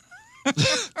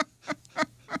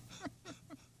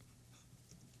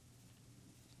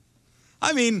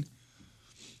 I mean,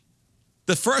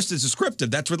 the first is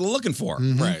descriptive. That's what they're looking for.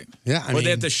 Right. Yeah, I Or mean,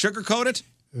 they have to sugarcoat it.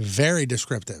 Very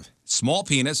descriptive. Small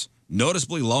penis,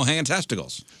 noticeably low-hanging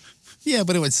testicles. Yeah,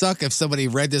 but it would suck if somebody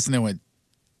read this and they went,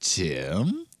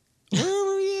 Tim, where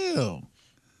were you?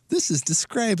 This is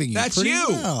describing you That's pretty you.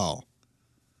 well.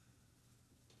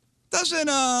 Doesn't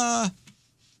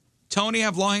Tony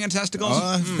have low-hanging testicles?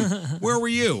 Where were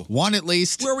you? One at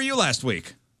least. Where were you last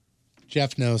week?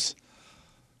 Jeff knows.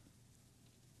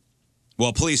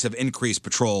 Well, police have increased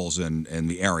patrols in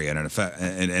the area in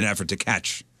an effort to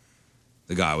catch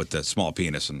the guy with the small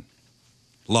penis and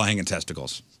low-hanging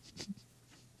testicles.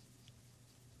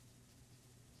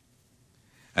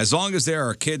 As long as there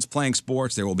are kids playing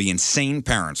sports, there will be insane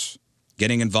parents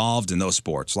getting involved in those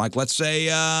sports. Like, let's say,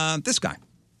 this guy.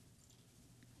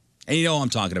 And you know what I'm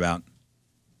talking about.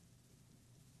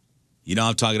 You know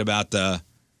I'm talking about some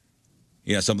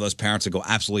of those parents that go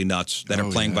absolutely nuts that are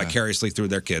playing vicariously through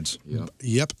their kids.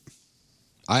 Yep.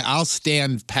 I'll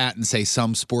stand pat and say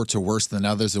some sports are worse than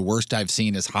others. The worst I've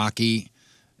seen is hockey.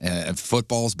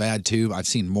 Football's bad, too. I've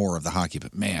seen more of the hockey,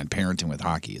 but, man, parenting with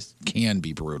hockey can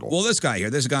be brutal. Well, this guy here,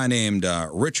 there's a guy named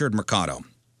Richard Mercado.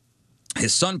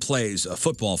 His son plays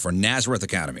football for Nazareth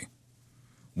Academy,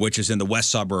 which is in the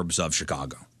west suburbs of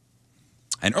Chicago.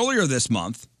 And earlier this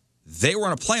month, they were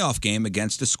in a playoff game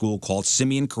against a school called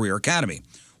Simeon Career Academy.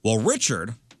 Well,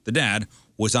 Richard, the dad,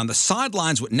 was on the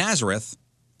sidelines with Nazareth,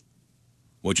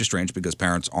 which is strange because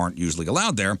parents aren't usually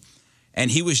allowed there, and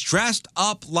he was dressed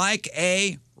up like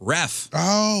a ref.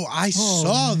 Oh, I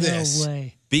saw this. No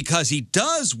way. Because he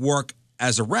does work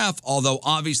as a ref, although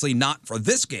obviously not for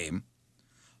this game.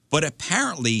 But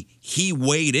apparently he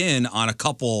weighed in on a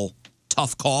couple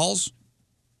tough calls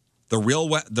the real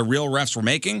refs were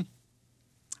making.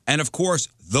 And, of course,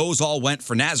 those all went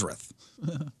for Nazareth,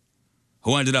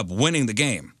 who ended up winning the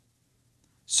game.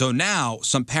 So now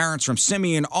some parents from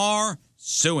Simeon are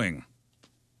suing.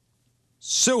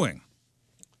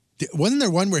 Wasn't there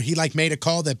one where he made a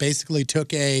call that basically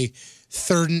took a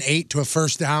 3rd and 8 to a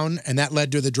first down, and that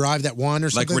led to the drive that won or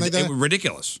something like that?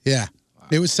 Ridiculous. Yeah.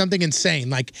 It was something insane.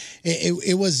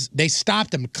 It was, they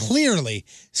stopped him, clearly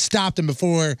stopped him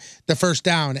before the first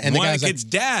down. And one the of the kids'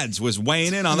 dads was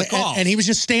weighing in on the call. And he was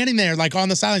just standing there, on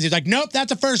the sidelines. He's like, nope,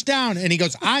 that's a first down. And he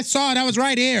goes, I saw it. I was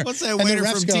right here. What's that waiter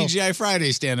from TGI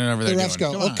Friday standing over there The refs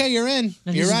doing? go, okay, you're in.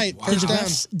 Now, You're right. First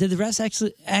down. Did the refs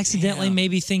actually accidentally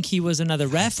maybe think he was another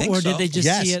ref, or did they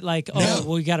just see it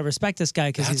we got to respect this guy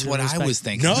because he's what I was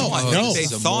thinking. No, they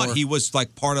thought he was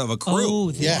part of a crew.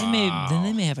 Oh, then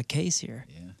they may have a case here.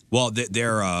 Well,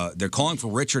 they're calling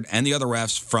for Richard and the other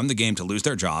refs from the game to lose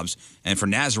their jobs and for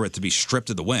Nazareth to be stripped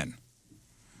of the win.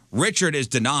 Richard is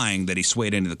denying that he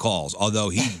swayed into the calls, although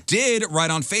he did write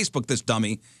on Facebook, this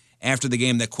dummy, after the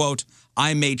game that, quote,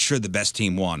 I made sure the best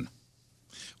team won.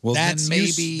 Well, that's then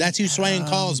maybe that's you swaying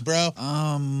calls, bro.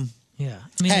 Yeah.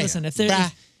 I mean, listen,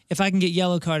 if I can get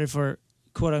yellow carded for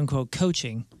quote unquote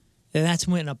coaching, then that's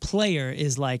when a player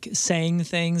is saying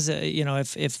things.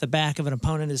 If the back of an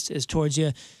opponent is towards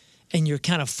you, and you're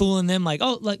kind of fooling them,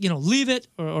 leave it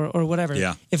or whatever.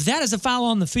 Yeah. If that is a foul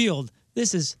on the field,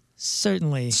 this is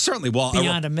certainly well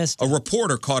beyond a mistake. A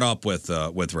reporter caught up with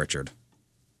Richard,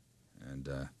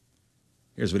 and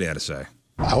here's what he had to say.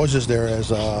 I was just there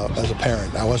as a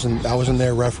parent. I wasn't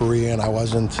there refereeing. I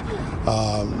wasn't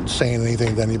saying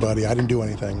anything to anybody. I didn't do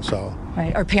anything. So.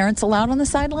 Right. Are parents allowed on the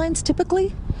sidelines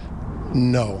typically?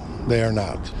 No, they are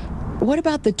not. What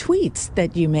about the tweets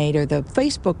that you made or the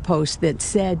Facebook post that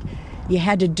said you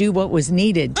had to do what was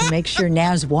needed to make sure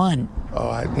Naz won?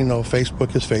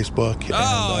 Facebook is Facebook.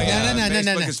 Oh, yeah. no.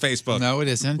 Facebook is Facebook. No, it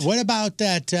isn't. What about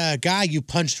that guy you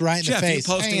punched right in Jeff, the face?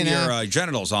 you posting your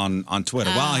genitals on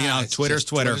Twitter. Well, Twitter's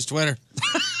Twitter. Twitter.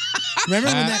 Remember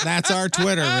when that's our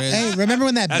Twitter, Riz. Hey, remember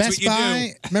when that That's Best what you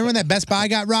Buy? Remember when that Best Buy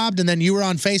got robbed, and then you were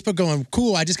on Facebook going,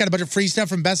 "Cool, I just got a bunch of free stuff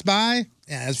from Best Buy."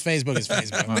 Yeah, that's Facebook. Is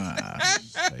Facebook.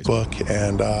 Facebook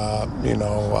and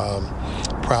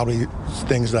probably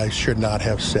things that I should not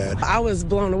have said. I was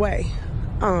blown away.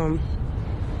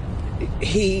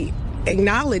 He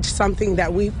acknowledged something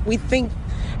that we think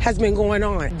has been going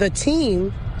on. The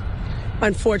team,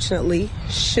 unfortunately,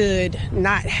 should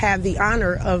not have the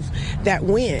honor of that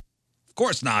win. Of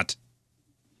course not.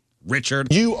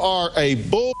 Richard. You are a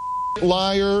bull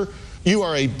liar. You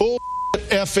are a bull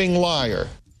effing liar.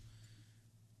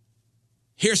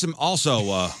 Here's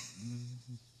also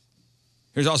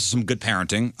some good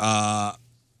parenting. I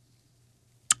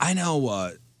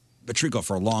know Patrico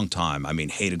for a long time,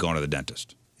 hated going to the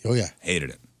dentist. Oh, yeah.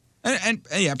 Hated it. And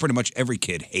yeah, pretty much every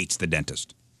kid hates the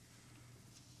dentist.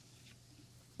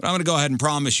 But I'm going to go ahead and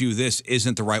promise you this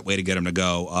isn't the right way to get him to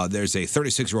go. There's a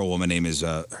 36-year-old woman named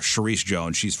Sharice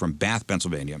Jones. She's from Bath,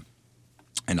 Pennsylvania.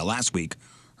 And last week,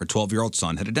 her 12-year-old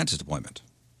son had a dentist appointment.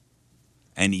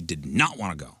 And he did not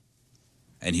want to go.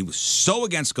 And he was so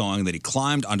against going that he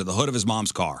climbed under the hood of his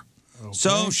mom's car. Okay.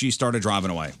 So she started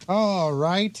driving away. All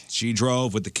right. She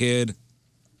drove with the kid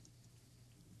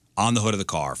on the hood of the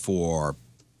car for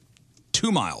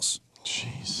 2 miles.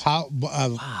 Jeez. How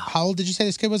old did you say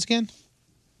this kid was again?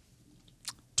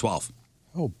 12.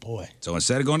 Oh, boy. So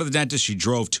instead of going to the dentist, she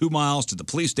drove 2 miles to the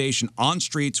police station on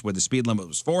streets where the speed limit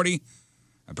was 40,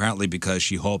 apparently because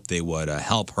she hoped they would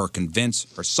help her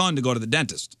convince her son to go to the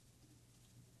dentist.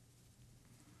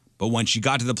 But when she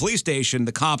got to the police station,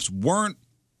 the cops weren't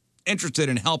interested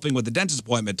in helping with the dentist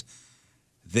appointment.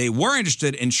 They were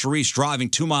interested in Sharice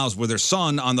driving 2 miles with her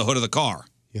son on the hood of the car.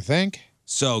 You think?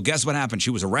 So guess what happened?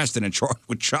 She was arrested and charged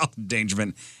with child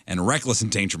endangerment and reckless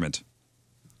endangerment.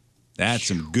 That's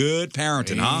some good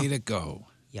parenting, huh? Way to go.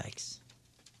 Yikes.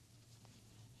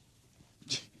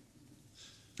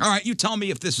 All right, you tell me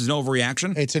if this is an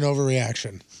overreaction. It's an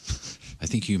overreaction. I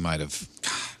think you might have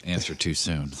answered too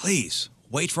soon. Please,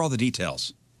 wait for all the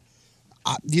details.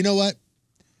 You know what?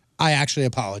 I actually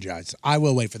apologize. I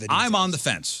will wait for the details. I'm on the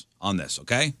fence on this,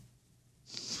 okay?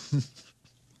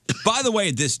 By the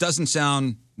way, this doesn't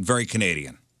sound very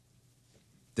Canadian.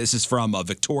 This is from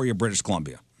Victoria, British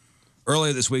Columbia.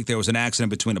 Earlier this week, there was an accident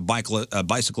between a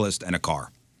bicyclist and a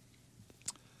car.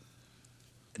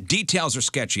 Details are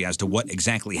sketchy as to what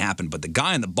exactly happened, but the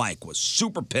guy on the bike was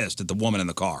super pissed at the woman in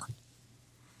the car.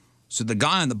 So the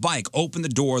guy on the bike opened the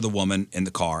door of the woman in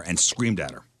the car and screamed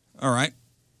at her. All right.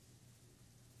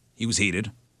 He was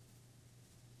heated.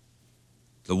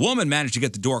 The woman managed to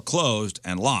get the door closed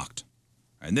and locked.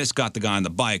 And this got the guy on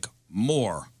the bike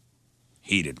more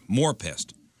heated, more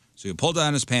pissed. So he pulled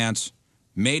down his pants,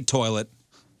 made toilet,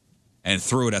 and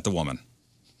threw it at the woman.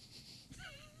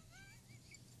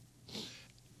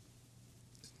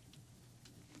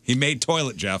 He made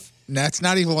toilet, Jeff. That's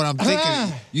not even what I'm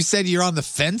thinking. You said you're on the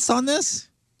fence on this?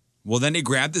 Well, then he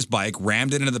grabbed his bike,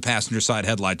 rammed it into the passenger side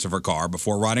headlights of her car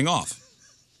before riding off.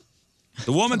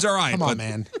 The woman's all right. Come on,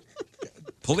 man.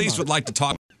 Police would like to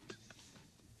talk.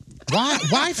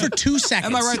 Why for 2 seconds?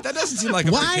 Am I right? That doesn't seem like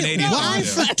a very Canadian Why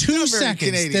thing to do. for 2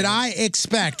 seconds did I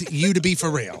expect you to be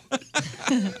for real?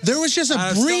 There was just a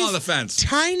I'm still brief, on the fence.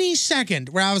 tiny second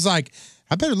where I was like,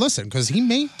 I better listen because he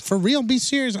may for real be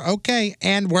serious. Okay,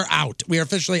 and we're out. We are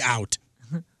officially out.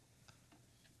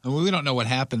 We don't know what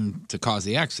happened to cause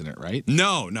the accident, right?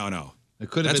 No. It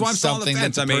could have That's been why I'm still on the something that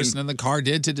fence. the I mean- person in the car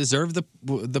did to deserve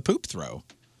the poop throw.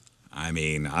 I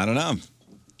mean, I don't know.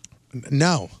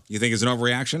 No. You think it's an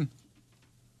overreaction?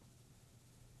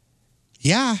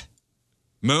 Yeah.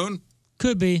 Moon?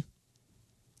 Could be.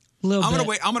 A little I'm bit. gonna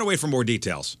wait. I'm gonna wait for more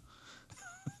details.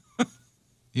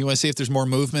 You want to see if there's more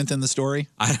movement in the story?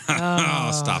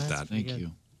 Stop that. Thank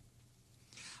you.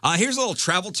 Here's a little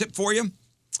travel tip for you.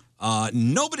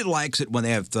 Nobody likes it when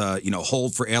they have to,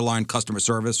 hold for airline customer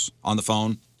service on the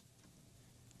phone.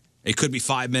 It could be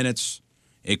 5 minutes.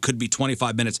 It could be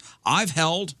 25 minutes. I've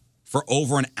held for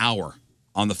over an hour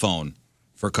on the phone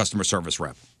for a customer service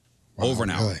rep. Over an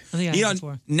hour. I think I have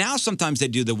before. Now sometimes they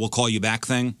do the "we'll call you back"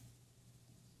 thing.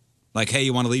 Like, hey,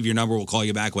 you want to leave your number? We'll call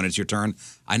you back when it's your turn.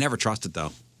 I never trust it,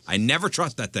 though. I never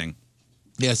trust that thing.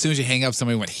 Yeah, as soon as you hang up,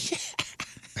 somebody went,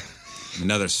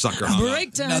 Another sucker hung up.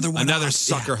 Break time. Another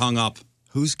sucker hung up.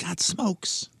 Who's got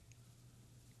smokes?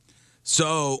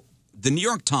 So The New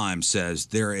York Times says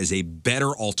there is a better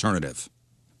alternative.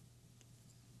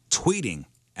 Tweeting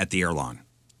at the airline.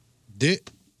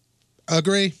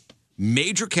 Agree.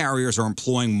 Major carriers are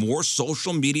employing more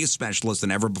social media specialists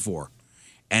than ever before,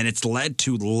 and it's led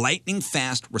to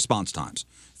lightning-fast response times.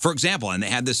 For example, and they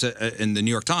had this in the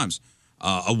New York Times,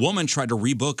 a woman tried to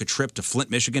rebook a trip to Flint,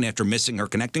 Michigan after missing her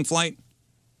connecting flight,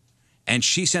 and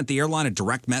she sent the airline a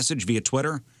direct message via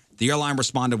Twitter. The airline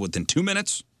responded within 2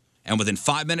 minutes, and within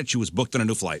 5 minutes, she was booked on a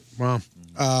new flight. Wow.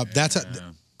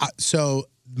 So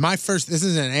my first, this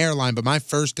isn't an airline, but my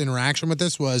first interaction with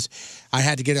this was I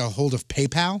had to get a hold of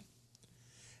PayPal.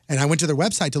 And I went to their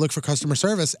website to look for customer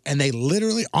service, and they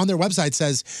literally on their website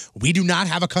says, we do not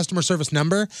have a customer service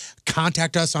number.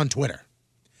 Contact us on Twitter.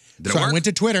 So I went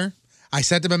to Twitter. I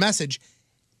sent them a message.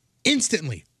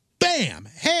 Instantly, bam,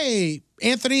 hey,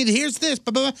 Anthony, here's this.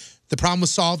 Blah, blah, blah. The problem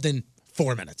was solved in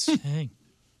 4 minutes.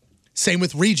 Same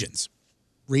with Regions.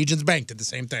 Regions Bank did the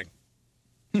same thing.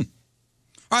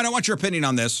 All right, I want your opinion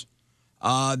on this.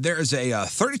 There is a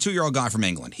 32-year-old guy from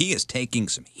England. He is taking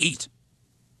some heat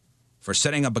for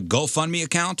setting up a GoFundMe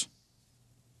account,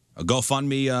 a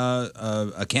GoFundMe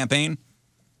a campaign,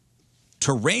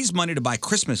 to raise money to buy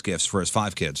Christmas gifts for his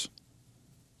 5 kids.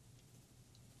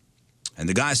 And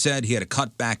the guy said he had to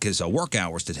cut back his work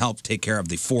hours to help take care of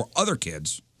the 4 other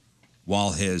kids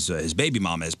while his baby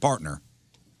mama, his partner,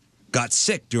 got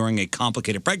sick during a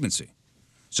complicated pregnancy.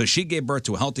 So she gave birth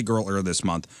to a healthy girl earlier this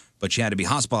month, but she had to be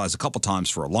hospitalized a couple times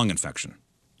for a lung infection.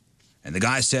 And the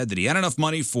guy said that he had enough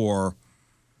money for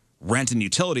rent and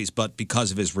utilities, but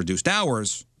because of his reduced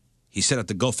hours, he set up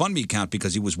the GoFundMe account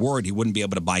because he was worried he wouldn't be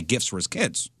able to buy gifts for his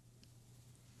kids.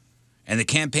 And the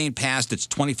campaign passed its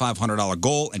 $2,500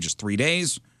 goal in just 3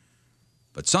 days.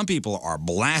 But some people are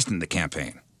blasting the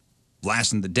campaign,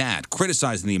 blasting the dad,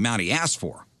 criticizing the amount he asked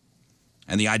for,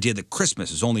 and the idea that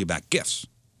Christmas is only about gifts.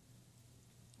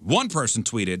 One person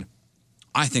tweeted,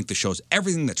 I think this shows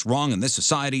everything that's wrong in this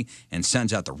society and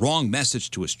sends out the wrong message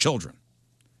to his children.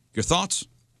 Your thoughts?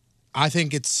 I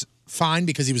think it's fine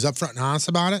because he was upfront and honest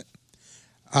about it.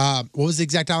 What was the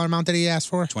exact dollar amount that he asked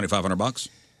for? $2,500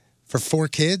 for 4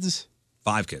 kids.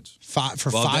 5 kids. 5 for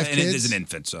well, 5 and kids. it is an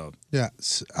infant, so yeah.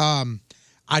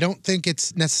 I don't think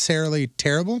it's necessarily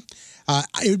terrible.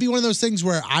 It would be one of those things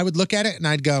where I would look at it and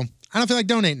I'd go, I don't feel like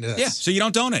donating to this. Yeah, so you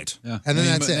don't donate. Yeah. And then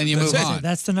that's it. And you move on.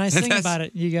 That's the nice thing about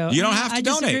it. You go, You don't have to I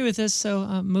donate. disagree with this, so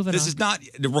moving on. This is not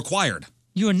required.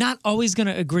 You are not always going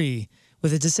to agree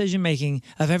with the decision-making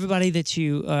of everybody that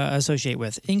you associate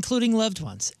with, including loved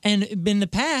ones. And in the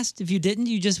past, if you didn't,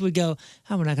 you just would go,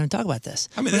 oh, we're not going to talk about this.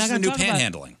 I mean, We're this is not the new gonna talk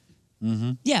about-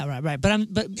 panhandling. Yeah, right. But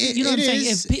you know what I'm saying?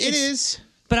 It is.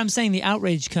 But I'm saying the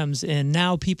outrage comes in.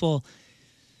 Now people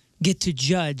get to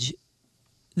judge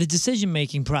the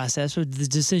decision-making process or the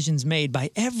decisions made by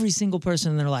every single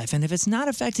person in their life. And if it's not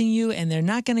affecting you and they're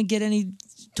not going to get any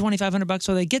 $2,500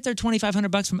 or they get their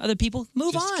 $2,500 from other people,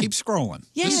 move on. Keep scrolling.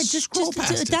 Yeah, just scroll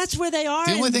past it. that's where they are.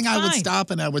 The only and thing I would fine. stop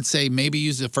and I would say maybe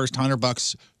use the first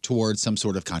 $100 towards some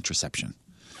sort of contraception.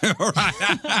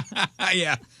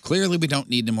 Yeah. Clearly, we don't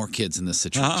need any more kids in this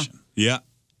situation. Yeah.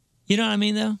 You know what I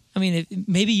mean, though? I mean,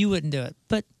 maybe you wouldn't do it,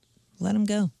 but let him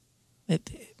go.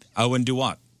 I wouldn't do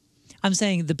what? I'm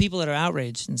saying the people that are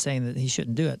outraged and saying that he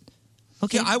shouldn't do it.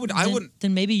 Okay, Yeah, I wouldn't.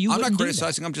 Then maybe you I'm wouldn't not do that.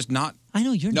 criticizing. I'm just not. I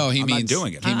know you're No, not. he I'm means not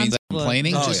doing it. He means I'm-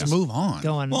 complaining. Oh, Just yeah. move on.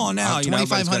 Going. Well, now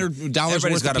 $2,500 everybody's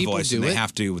worth got of a people voice, do and it.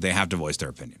 they have to voice their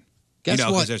opinion. Guess you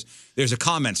know, what? because there's a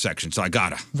comment section, so I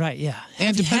gotta. Right, yeah. And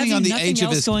Have depending you on the nothing age of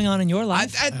else his- going on in your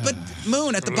life? But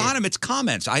Moon, at the bottom, it's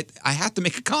comments. I have to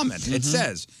make a comment. It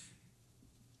says,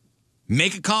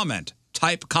 make a comment.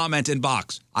 Type comment in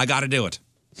box. I got to do it.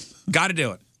 Got to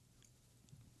do it.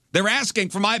 They're asking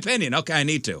for my opinion. Okay, I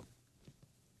need to.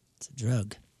 It's a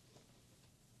drug.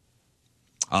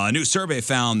 A new survey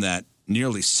found that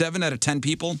nearly 7 out of 10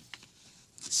 people,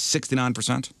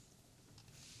 69%,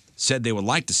 said they would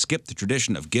like to skip the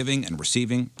tradition of giving and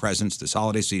receiving presents this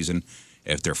holiday season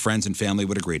if their friends and family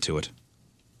would agree to it.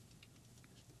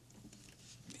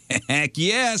 Heck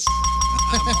yes.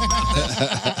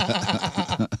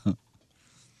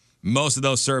 Most of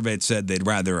those surveyed said they'd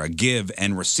rather give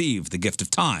and receive the gift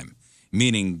of time,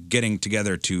 meaning getting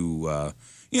together to,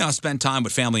 spend time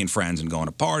with family and friends and going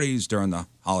to parties during the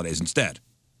holidays instead.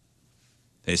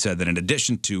 They said that in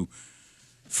addition to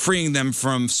freeing them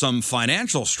from some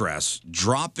financial stress,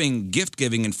 dropping gift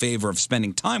giving in favor of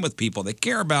spending time with people they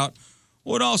care about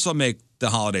would also make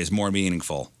the holidays more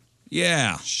meaningful.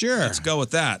 Yeah. Sure. Let's go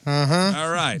with that. Uh-huh.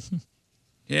 All right.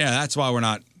 Yeah, that's why we're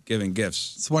not giving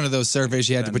gifts. It's one of those surveys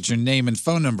you had to put your name and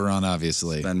phone number on,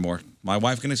 obviously. Spend more. My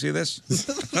wife going to see this?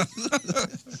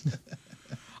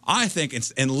 I think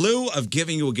in lieu of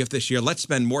giving you a gift this year, let's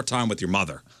spend more time with your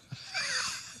mother.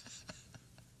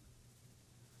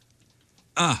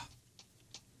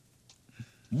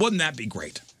 Wouldn't that be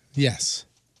great? Yes.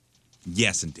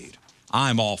 Yes, indeed.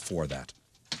 I'm all for that.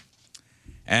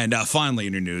 And finally,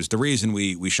 in your news, the reason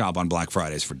we shop on Black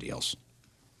Friday is for deals,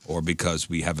 or because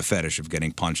we have a fetish of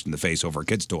getting punched in the face over a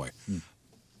kid's toy.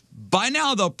 By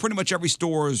now, though, pretty much every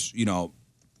store's,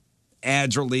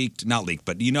 ads are leaked. Not leaked,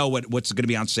 but you know what's going to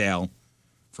be on sale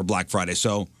for Black Friday.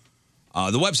 So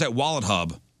the website Wallet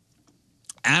Hub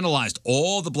analyzed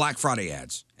all the Black Friday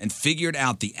ads and figured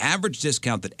out the average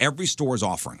discount that every store is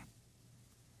offering.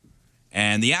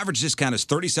 And the average discount is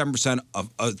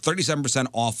 37%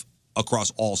 off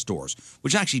across all stores,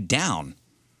 which is actually down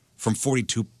from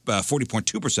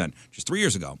 40.2% just 3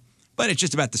 years ago. But it's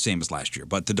just about the same as last year.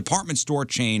 But the department store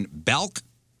chain Belk,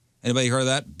 anybody heard of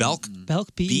that? Belk?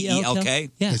 Belk, B-E-L-K?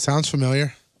 Yeah. It sounds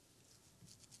familiar.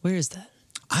 Where is that?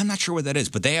 I'm not sure where that is,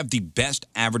 but they have the best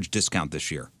average discount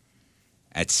this year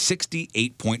at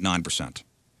 68.9%.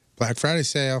 Black Friday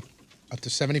sale, up to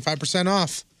 75%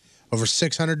 off. Over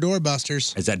 600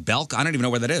 doorbusters. Is that Belk? I don't even know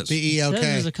where that is. B-E-L-K.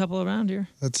 There's a couple around here.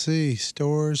 Let's see.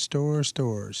 Stores.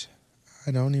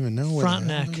 I don't even know where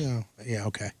Frontenac. Yeah,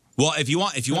 okay. Well, if you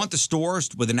want the stores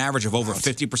with an average of over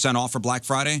 50% off for Black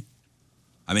Friday,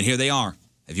 I mean, here they are.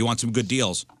 If you want some good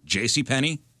deals,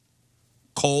 JCPenney,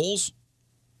 Kohl's,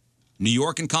 New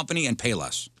York & Company, and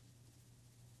Payless.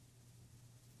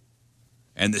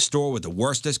 And the store with the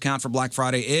worst discount for Black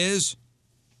Friday is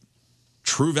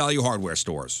True Value Hardware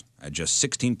stores at just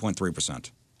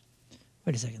 16.3%.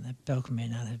 Wait a second. That Belk may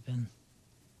not have been.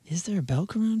 Is there a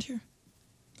Belk around here?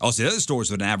 Also, the other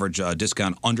stores with an average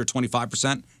discount under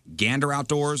 25%, Gander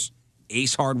Outdoors,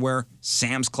 Ace Hardware,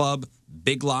 Sam's Club,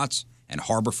 Big Lots, and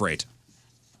Harbor Freight.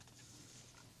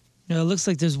 No, it looks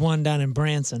like there's one down in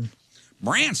Branson.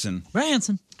 Branson?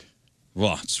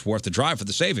 Well, it's worth the drive for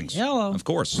the savings. Hello. Of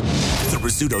course. The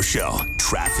Rizzuto Show,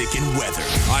 traffic and weather.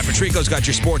 All right, Patrico's got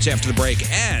your sports after the break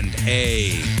and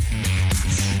a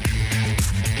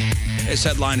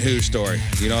headline Who story.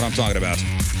 You know what I'm talking about.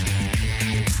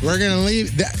 We're going to leave.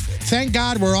 Thank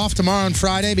God we're off tomorrow and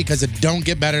Friday because it don't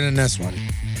get better than this one.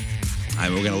 All right,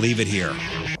 we're going to leave it here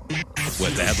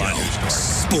with the headline Who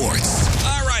story. Sports.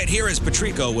 All right, here is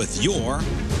Patrico with your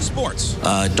sports.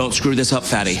 Don't screw this up,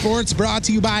 fatty. Sports brought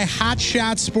to you by Hot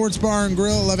Shots Sports Bar and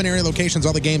Grill. 11 area locations,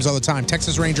 all the games, all the time.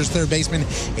 Texas Rangers third baseman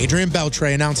Adrian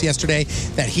Beltre announced yesterday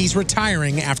that he's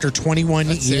retiring after 21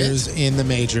 years in the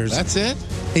majors. That's it?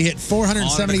 He hit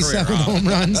 477 home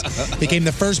runs, became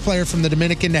the first player from the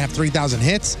Dominican to have 3,000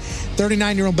 hits.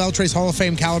 39-year-old Beltre's Hall of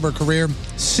Fame caliber career,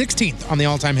 16th on the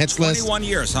all-time hits list. 21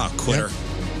 years, huh? Quitter. Yep.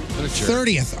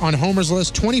 30th on homers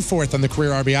list, 24th on the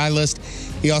career RBI list.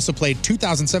 He also played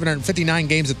 2,759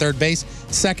 games at third base,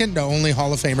 second to only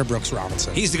Hall of Famer Brooks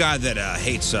Robinson. He's the guy that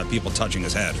hates people touching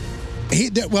his head.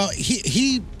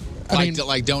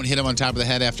 Don't hit him on top of the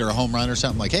head after a home run or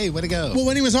something. Like, hey, way to go. Well,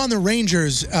 when he was on the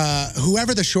Rangers,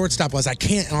 whoever the shortstop was, off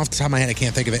the top of my head, I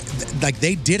can't think of it. Like,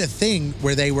 they did a thing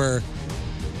where they would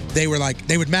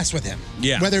mess with him.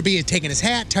 Yeah. Whether it be taking his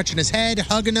hat, touching his head,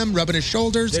 hugging him, rubbing his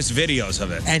shoulders. There's videos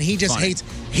of it. And he just hates.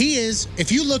 He is,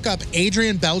 if you look up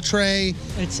Adrian Beltre.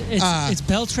 It's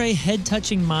Beltre head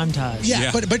touching montage.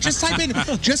 Yeah, but just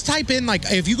type in, like,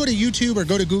 if you go to YouTube or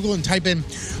go to Google and type in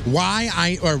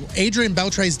Adrian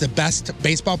Beltre is the best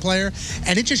baseball player,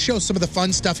 and it just shows some of the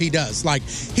fun stuff he does. Like,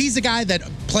 he's the guy that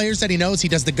players that he knows, he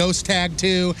does the ghost tag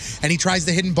to, and he tries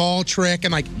the hidden ball trick,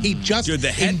 and like he just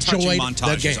the head touching enjoyed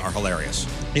montages the game. are hilarious.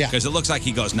 Yeah, because it looks like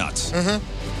he goes nuts.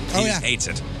 He just hates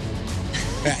it.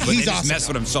 Yeah, but he's they awesome. just mess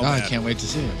with him so bad. I can't wait to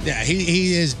see it. Yeah,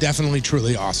 he is definitely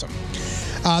truly awesome.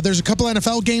 There's a couple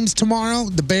NFL games tomorrow.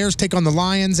 The Bears take on the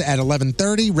Lions at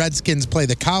 11:30. Redskins play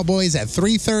the Cowboys at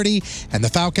 3:30, and the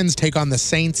Falcons take on the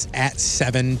Saints at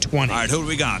 7:20. All right, who do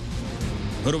we got?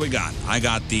 I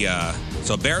got the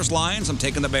Bears Lions. I'm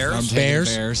taking the Bears. I'm taking the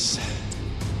Bears.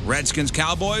 Redskins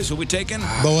Cowboys. Who we taking?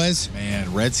 Boys.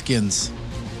 Man, Redskins.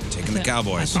 Taking the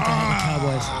Cowboys. I think I have the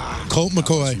Cowboys. Colt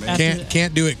McCoy.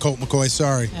 Can't do it, Colt McCoy.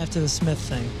 Sorry. After the Smith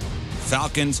thing.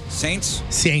 Falcons, Saints.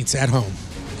 Saints at home.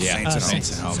 Yeah,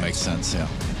 Saints at home makes sense. Yeah.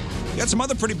 You got some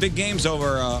other pretty big games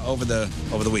over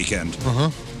the weekend.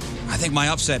 I think my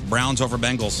upset: Browns over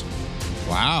Bengals.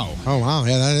 Wow. Oh wow,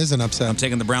 yeah, that is an upset. I'm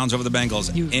taking the Browns over the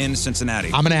Bengals in Cincinnati.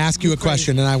 I'm going to ask you a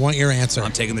question, and I want your answer.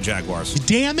 I'm taking the Jaguars.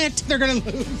 Damn it, they're going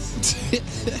to lose.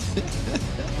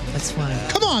 That's fine.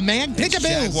 Come on, man. Pick a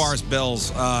Bills. Jaguars,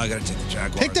 Bills. I got to take the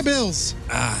Jaguars. Pick the Bills.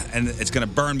 And it's going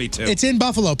to burn me, too. It's in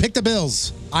Buffalo. Pick the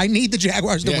Bills. I need the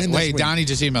Jaguars to win this Wait, week. Donnie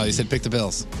just emailed. He said pick the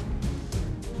Bills.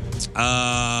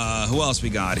 Who else we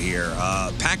got here?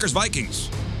 Packers-Vikings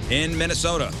in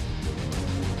Minnesota.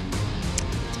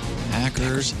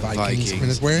 Packers,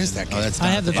 Vikings. Where is that game? Oh, that's I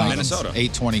have the in Vikings. Minnesota.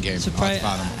 8:20 game. Surprise-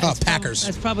 Packers.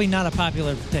 That's probably not a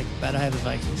popular pick, but I have the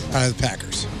Vikings. The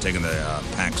Packers. Taking the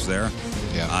Packs there.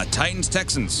 Yeah.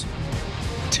 Titans-Texans.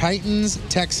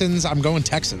 Texans. I'm going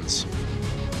Texans.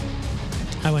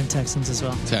 I went Texans as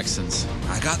well. Texans.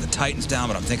 I got the Titans down,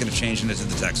 but I'm thinking of changing it to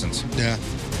the Texans. Yeah.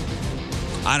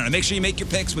 I don't know. Make sure you make your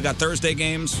picks. We got Thursday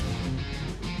games.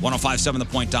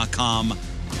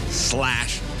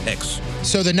 1057thepoint.com/picks.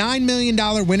 So the $9 million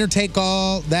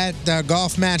winner-take-all, that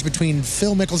golf match between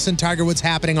Phil Mickelson, Tiger Woods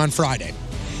happening on Friday.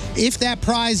 If that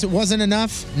prize wasn't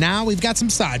enough, now we've got some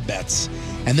side bets.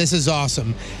 And this is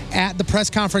awesome. At the press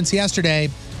conference yesterday,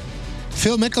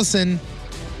 Phil Mickelson,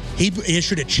 he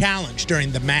issued a challenge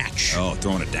during the match. Oh,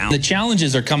 throwing it down. The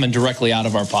challenges are coming directly out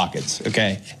of our pockets,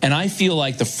 okay? And I feel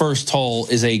like the first hole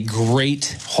is a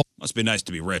great hole. Must be nice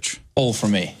to be rich. Hole for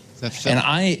me. And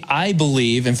I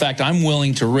believe, in fact, I'm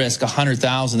willing to risk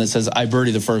 $100,000 that says I birdie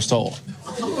the first hole.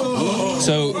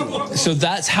 So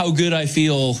that's how good I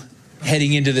feel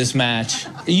heading into this match.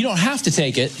 You don't have to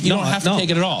take it. You don't have to take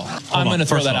it at all. I'm going to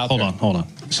throw that out there. Hold on.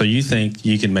 So you think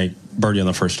you can make birdie on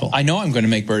the first hole? I know I'm going to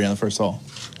make birdie on the first hole.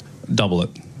 Double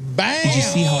it. Bang! Did you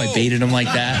see how I baited him like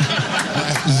that?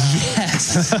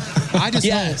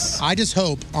 Yes. I just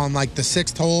hope on like the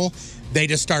sixth hole, they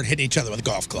just start hitting each other with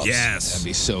golf clubs. Yes. That'd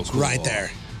be so cool. Right there.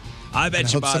 I bet And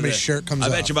you hope by somebody's the shirt comes I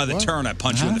bet off. you by the What? turn I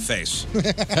punch you in the face.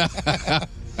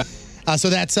 So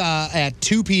that's at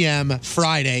 2 p.m.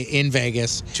 Friday in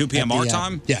Vegas. 2 p.m. at our the,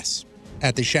 time? Yes,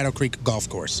 at the Shadow Creek Golf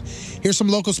Course. Here's some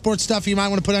local sports stuff you might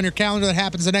want to put on your calendar that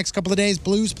happens the next couple of days.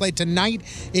 Blues play tonight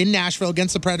in Nashville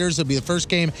against the Predators. It'll be the first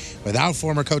game without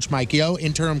former coach Mike Yeo.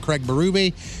 Interim Craig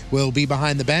Berube will be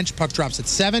behind the bench. Puck drops at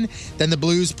 7. Then the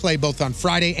Blues play both on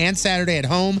Friday and Saturday at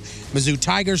home. Mizzou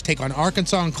Tigers take on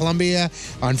Arkansas and Columbia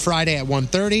on Friday at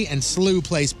 1:30. And SLU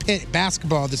plays Pitt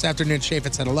basketball this afternoon at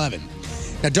Chaifetz at 11.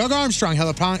 Now, Doug Armstrong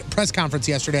held a press conference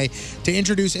yesterday to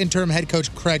introduce interim head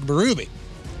coach Craig Berube.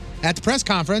 At the press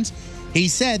conference, he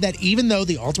said that even though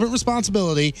the ultimate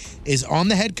responsibility is on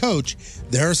the head coach,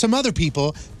 there are some other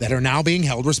people that are now being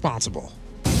held responsible.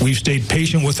 We've stayed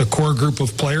patient with a core group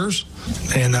of players,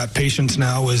 and that patience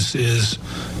now is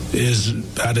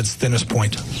at its thinnest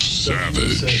point.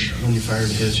 Savage. When you fired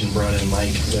Hitch and brought in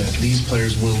Mike, that these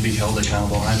players will be held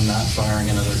accountable. I'm not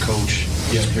firing another coach,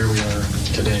 yet here we are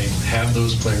today. Have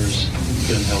those players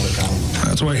been held accountable?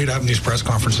 That's why I hate having these press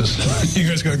conferences. You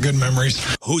guys got good memories.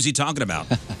 Who's he talking about?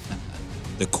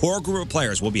 The core group of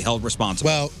players will be held responsible.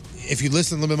 Well, if you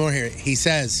listen a little bit more here, he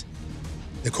says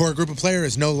the core group of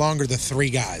players is no longer the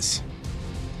 3 guys.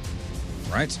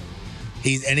 Right.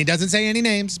 He doesn't say any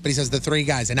names, but he says the 3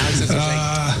 guys. And now he says there's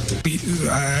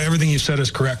 8. Everything you said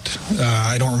is correct.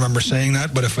 I don't remember saying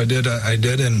that, but if I did, I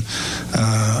did. And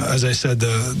as I said,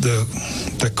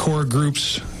 the core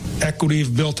group's equity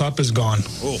built up is gone.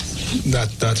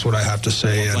 That's what I have to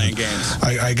say. We're playing games.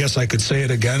 I guess I could say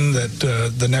it again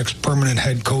that the next permanent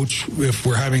head coach, if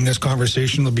we're having this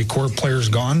conversation, there'll be core players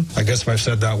gone. I guess if I've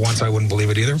said that once, I wouldn't believe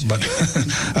it either. But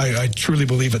I truly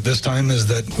believe it this time is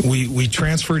that we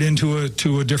transferred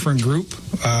into a different group.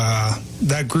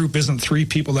 That group isn't 3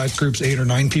 people. That group's 8 or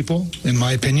 9 people, in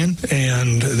my opinion,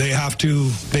 and they have to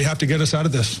get us out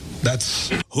of this. That's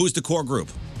who's the core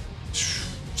group.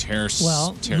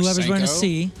 Well, whoever's wearing a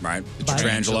C. Right.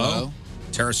 Petrangelo.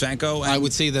 Tarasenko. I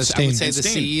would say this. I would say the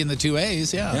C and the 2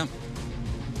 A's. Yeah.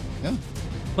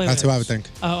 Wait, That's who I would think.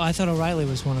 Oh, I thought O'Reilly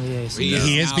was one of the A's.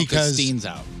 He is because Steen's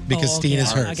out. Because Steen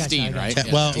is hurt. Steen, right?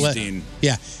 Well, Steen.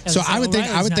 yeah. So I would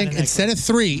think instead of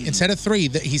 3,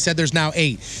 that he said there's now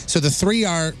 8. So the 3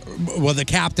 are the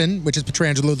captain, which is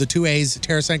Petrangelo, the 2 A's,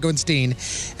 Tarasenko and Steen,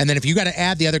 and then if you got to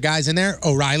add the other guys in there,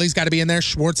 O'Reilly's got to be in there,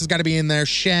 Schwartz has got to be in there,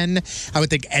 Shen, I would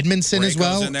think Edmondson as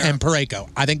well, and Parayko.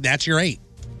 I think that's your 8.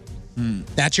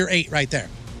 That's your 8 right there.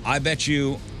 I bet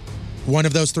you one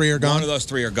of those 3 are gone. One of those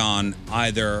 3 are gone.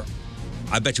 I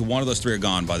bet you one of those 3 are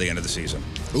gone by the end of the season.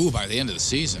 Ooh, by the end of the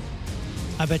season.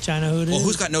 I bet you I know who it is. Well,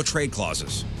 who's got no trade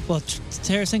clauses? Well,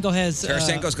 Tarasenko has.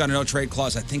 Tarasenko's got a no trade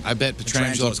clause. I bet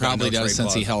Petrangelo probably does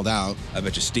since he held out. I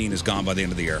bet you Steen is gone by the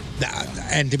end of the year.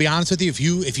 And to be honest with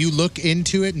you, if you look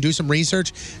into it and do some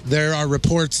research, there are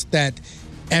reports that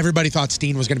everybody thought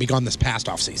Steen was going to be gone this past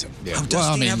offseason. Yeah.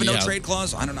 Does Steen have a no trade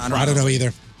clause? I don't know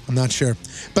either. I'm not sure.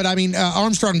 But, I mean,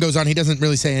 Armstrong goes on. He doesn't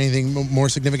really say anything more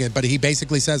significant, but he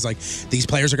basically says, like, these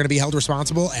players are going to be held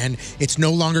responsible, and it's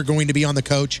no longer going to be on the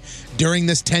coach. During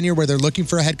this tenure where they're looking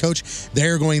for a head coach,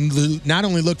 they're going to not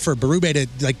only look for Berube to,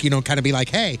 kind of be like,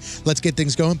 hey, let's get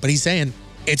things going, but he's saying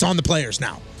it's on the players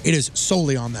now. It is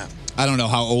solely on them. I don't know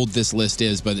how old this list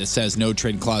is, but it says no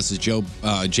trade clauses. Jay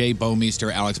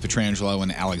Bouwmeester, Alex Pietrangelo,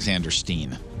 and Alexander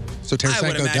Steen. So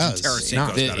Tarasenko does.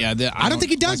 I don't think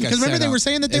he does, because remember they were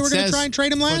saying that they were going to try and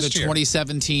trade him last for the year.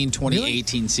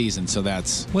 2017-2018 season, so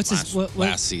that's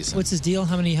last season. What's his deal?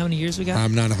 How many years we got?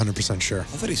 I'm not 100% sure. I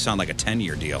thought he signed like a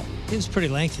 10-year deal. It was pretty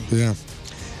lengthy. Yeah.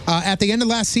 At the end of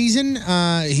last season,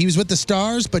 he was with the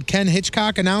Stars, but Ken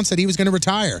Hitchcock announced that he was going to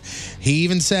retire. He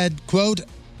even said, quote,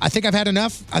 "I think I've had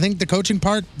enough. I think the coaching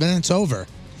part, it's over."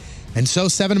 And so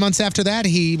 7 months after that,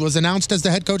 he was announced as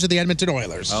the head coach of the Edmonton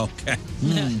Oilers. Okay.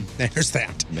 There's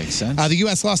that. Makes sense. The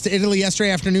U.S. lost to Italy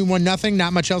yesterday afternoon, 1-0.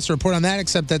 Not much else to report on that,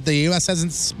 except that the U.S.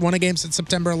 hasn't won a game since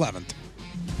September 11th.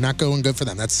 Not going good for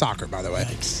them. That's soccer, by the way.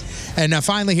 Thanks. And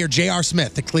finally here, J.R.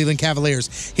 Smith, the Cleveland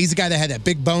Cavaliers. He's the guy that had that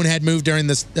big bonehead move during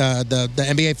the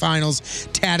NBA Finals,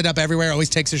 tatted up everywhere, always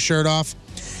takes his shirt off.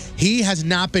 He has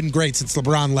not been great since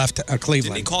LeBron left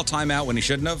Cleveland. Didn't he call timeout when he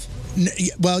shouldn't have?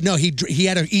 Well, no, he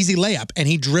had an easy layup, and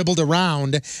he dribbled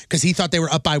around because he thought they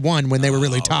were up by 1 when they were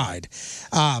really tied.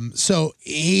 So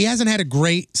he hasn't had a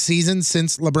great season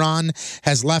since LeBron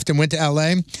has left and went to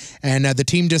L.A., and the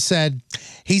team just said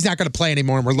he's not going to play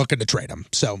anymore, and we're looking to trade him.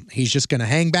 So he's just going to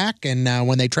hang back, and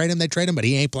when they trade him, but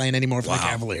he ain't playing anymore for the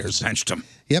Cavaliers. Benched him.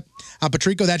 Yep.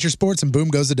 Patrico, that's your sports, and boom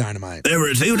goes the dynamite. The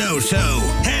Rizzuto Show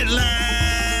headline.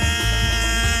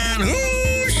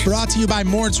 Brought to you by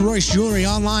Moritz Royce Jewelry,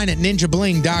 online at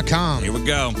ninjabling.com. Here we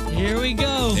go. Here we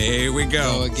go. Here we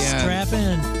go again. Strap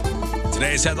in.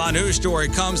 Today's headline news story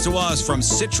comes to us from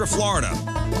Citra, Florida.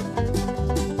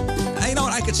 You know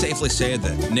what? I could safely say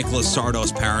that Nicholas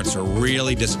Sardo's parents are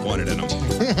really disappointed in him.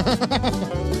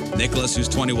 Nicholas, who's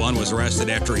 21, was arrested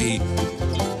after he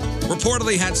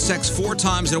reportedly had sex 4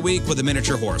 times in a week with a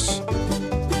miniature horse.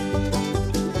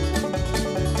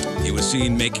 He was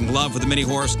seen making love with a mini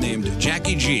horse named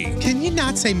Jackie G. Can you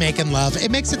not say making love?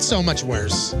 It makes it so much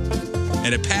worse.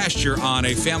 In a pasture on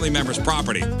a family member's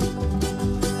property.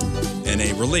 In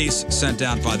a release sent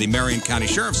out by the Marion County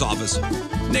Sheriff's Office,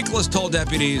 Nicholas told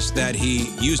deputies that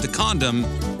he used a condom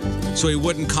so he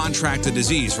wouldn't contract the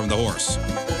disease from the horse.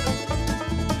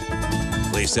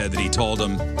 Police said that he told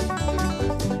them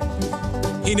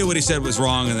he knew what he said was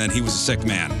wrong and that he was a sick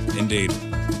man. Indeed.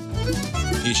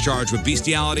 He's charged with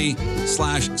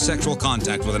bestiality/sexual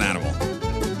contact with an animal.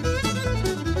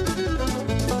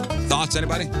 Thoughts,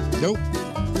 anybody? Nope.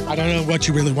 I don't know what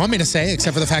you really want me to say,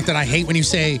 except for the fact that I hate when you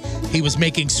say he was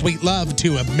making sweet love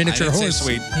to a miniature I didn't horse.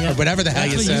 say sweet. Or whatever the hell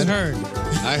you said. Heard.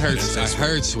 I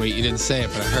heard sweet. You didn't say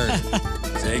it, but I heard.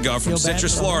 There you go, from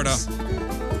Citrus, Florida.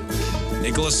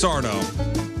 Nicholas Sardo.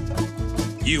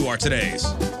 You are today's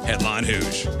headline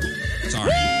Hoosh.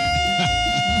 Sorry.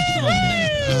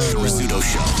 Rizzuto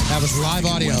Show. That was live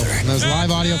audio. That was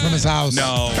live audio from his house.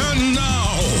 No. And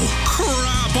now,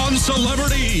 crap on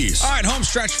celebrities. All right, home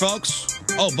stretch, folks.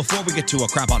 Oh, before we get to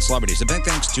crap on celebrities, a big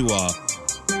thanks to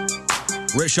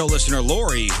Rich Show listener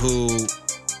Lori, who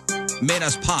made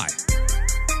us pie.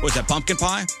 What was that, pumpkin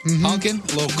pie? Mm-hmm. Pumpkin,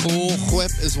 a little cool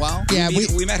whip as well. Yeah,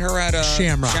 we met her at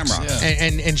Shamrocks. Shamrocks. Yeah.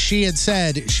 And she had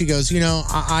said, she goes,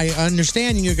 I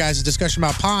understand you guys' discussion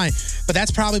about pie, but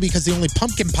that's probably because the only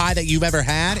pumpkin pie that you've ever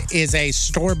had is a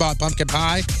store-bought pumpkin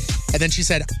pie. And then she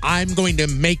said, I'm going to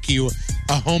make you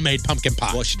a homemade pumpkin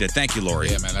pie. Well, she did. Thank you, Lori.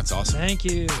 Yeah, man, that's awesome. Thank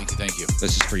you. Thank you.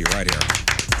 This is for you right here.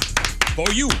 For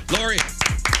you, Lori.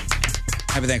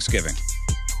 Happy Thanksgiving.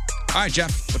 All right,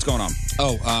 Jeff, what's going on?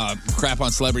 Crap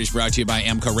on Celebrities brought to you by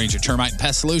Amco Ranger Termite and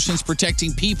Pest Solutions,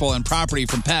 protecting people and property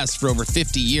from pests for over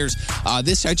 50 years. I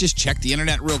just checked the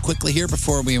internet real quickly here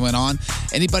before we went on.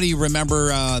 Anybody remember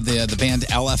the band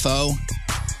LFO?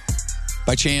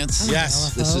 By chance?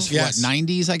 Yes. This is what,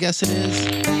 90s, I guess it is?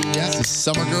 Yes. This is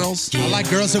Summer Girls? I like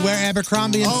girls that wear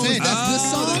Abercrombie and Fitch. That's this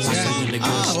song? That's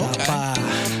the song?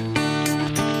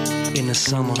 Okay. In the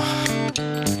summer.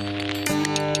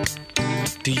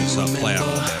 Do you play out a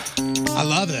little bit. I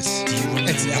love this.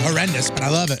 It's horrendous, but I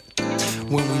love it.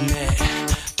 When we met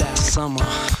that summer,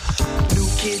 new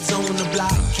kids on the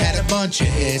block had a bunch of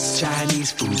hits.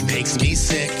 Chinese food makes me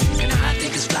sick, and I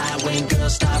think it's fly when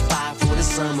girls stop by for the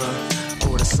summer.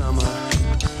 For the summer,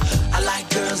 I like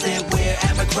girls that wear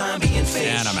Abercrombie and Fitch.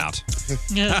 And I'm out.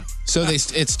 So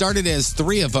it started as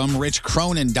 3 of them. Rich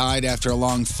Cronin died after a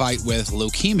long fight with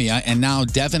leukemia, and now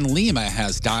Devin Lima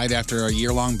has died after a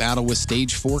year-long battle with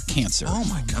stage 4 cancer. Oh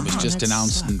my God! It was just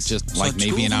announced just like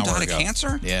maybe an hour died ago. Of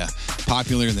cancer? Yeah.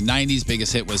 Popular in the 90s.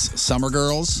 Biggest hit was Summer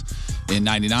Girls. In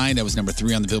 99, that was number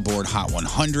 3 on the Billboard Hot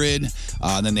 100.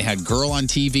 Then they had Girl on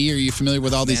TV. Are you familiar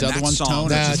with all these other ones, Tone?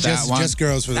 Just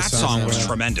Girls for the That song was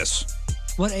tremendous.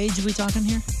 What age are we talking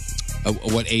here?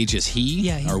 What age is he?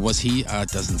 Yeah. Or was he? It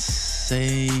doesn't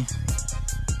say.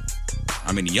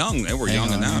 I mean, young. They were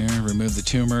young in that. Removed the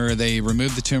tumor. They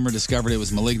removed the tumor, discovered it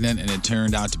was malignant, and it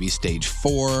turned out to be stage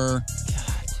 4.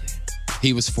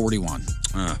 He was 41.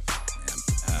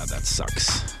 That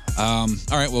sucks. All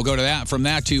right, we'll go to that. From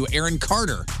that to Aaron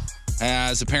Carter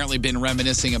has apparently been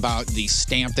reminiscing about the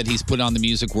stamp that he's put on the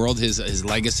music world, his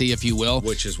legacy, if you will.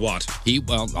 Which is what?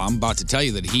 Well, I'm about to tell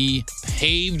you that he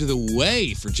paved the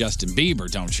way for Justin Bieber,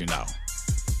 don't you know?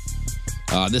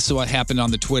 This is what happened on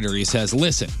the Twitter. He says,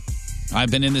 listen, I've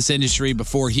been in this industry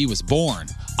before he was born.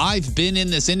 I've been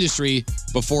in this industry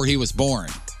before he was born.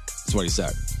 That's what he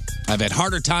said. I've had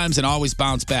harder times and always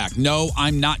bounced back. No,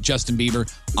 I'm not Justin Bieber.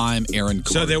 I'm Aaron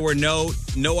Carter. So there were no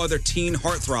other teen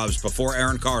heartthrobs before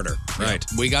Aaron Carter. Right.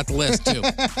 We got the list, too.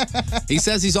 He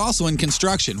says he's also in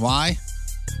construction. Why?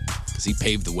 Because he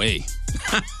paved the way.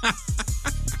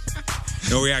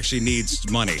 No, he actually needs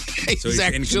money. So He's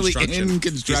actually in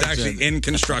construction. He's actually in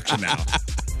construction now.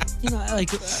 You know, like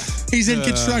he's in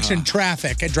construction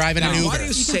traffic and driving an Uber. Why do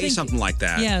you say something like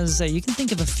that? Yeah, I was gonna say, you can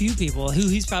think of a few people who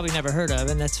he's probably never heard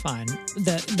of, and that's fine.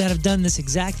 That have done this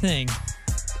exact thing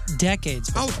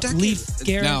decades before. Leif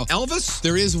Garrett. Now, Elvis?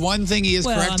 There is one thing he is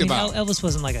correct about. Elvis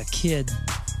wasn't like a kid.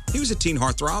 He was a teen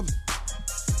heartthrob.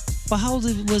 Well, how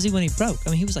old was he when he broke? I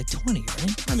mean, he was like 20,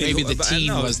 right? I mean, maybe the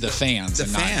teen was the fans. The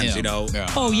and not fans, him. you know. Yeah.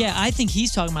 Oh, yeah. I think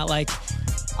he's talking about like...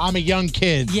 I'm a young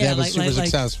kid that was super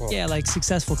successful. Yeah, like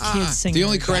successful kids singing. The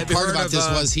only correct part about this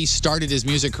was he started his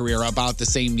music career about the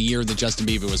same year that Justin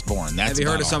Bieber was born. That's Have you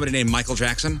heard of somebody named Michael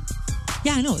Jackson?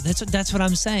 Yeah, I know. That's what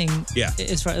I'm saying. Yeah.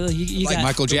 As far, you like got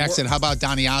Michael Jackson. How about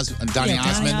Donny Osmond? Donny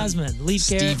Osmond. Leif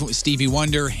Garrett. Stevie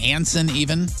Wonder. Hanson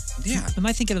even. Yeah. Am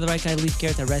I thinking of the right guy? Leif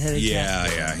Garrett, that redheaded cat?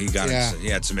 Yeah. He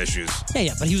had some issues.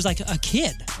 Yeah. But he was like a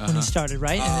kid when he started,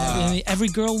 right? And every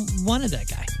girl wanted that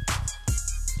guy.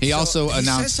 He also he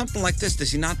announced says something like this. Does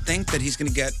he not think that he's going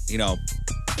to get,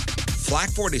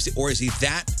 flack for it? Or is he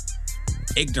that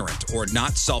ignorant or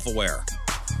not self-aware?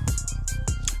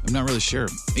 I'm not really sure.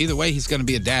 Either way, he's going to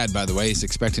be a dad, by the way. He's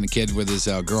expecting a kid with his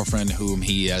girlfriend whom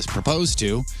he has proposed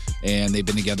to, and they've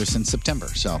been together since September.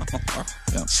 So,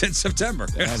 yeah. Since September.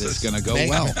 That is going to go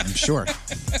well, I'm sure.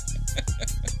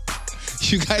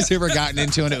 You guys ever gotten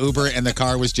into an Uber and the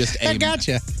car was just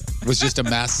was just a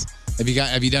mess? Have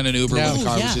you done an Uber where the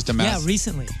car was just a mess? Yeah,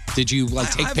 recently. Did you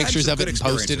take I've pictures had of some it and good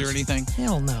post it or experiences. anything?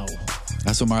 Hell no.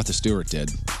 That's what Martha Stewart did.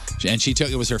 And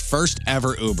it was her first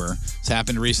ever Uber. This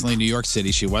happened recently in New York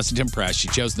City. She wasn't impressed. She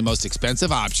chose the most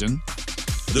expensive option.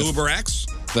 The Uber X?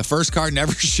 The first car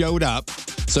never showed up,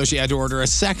 so she had to order a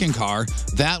second car.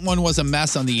 That one was a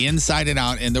mess on the inside and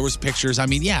out, and there was pictures. I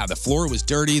mean, yeah, the floor was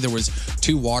dirty. There was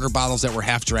 2 water bottles that were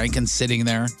half drank and sitting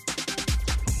there.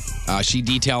 She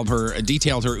detailed her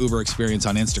Uber experience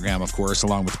on Instagram, of course,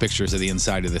 along with pictures of the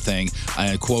inside of the thing.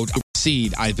 Quote,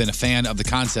 "Seed, I've been a fan of the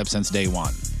concept since day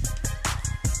one."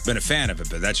 Been a fan of it,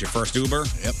 but that's your first Uber?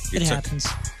 Yep. It happens.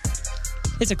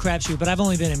 It's a crapshoot, but I've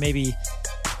only been in maybe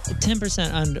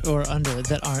 10% under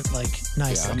that aren't like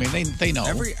nice. Yeah, I mean, they know.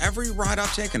 Every ride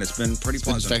I've taken, it's been pretty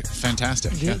pleasant.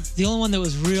 Fantastic. The only one that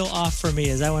was real off for me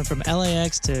is I went from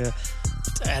LAX to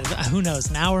who knows,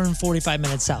 an hour and 45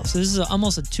 minutes south. So this is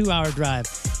almost a 2-hour drive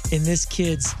in this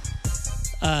kid's,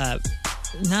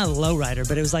 not a lowrider,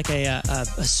 but it was like a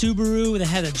Subaru that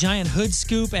had a giant hood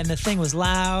scoop, and the thing was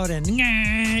loud and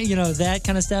that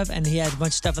kind of stuff. And he had a bunch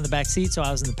of stuff in the back seat, so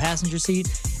I was in the passenger seat.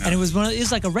 And it was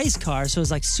like a race car, so it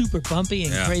was like super bumpy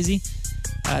and crazy.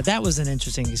 That was an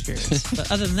interesting experience.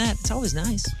 But other than that, it's always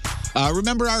nice.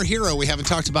 Remember our hero we haven't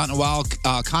talked about in a while,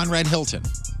 Conrad Hilton.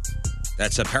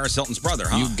 That's Paris Hilton's brother,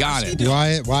 huh? You got it.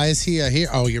 Why is he here?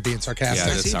 Oh, you're being sarcastic.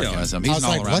 Yeah, that's sarcasm. He's I was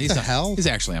like, all what the hell? He's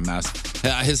actually a mess.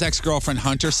 His ex-girlfriend,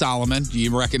 Hunter Solomon,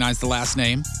 you recognize the last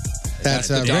name?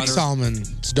 That's Rick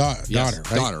Solomon's daughter,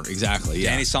 right? Daughter, exactly.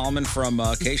 Yeah. Danny Solomon from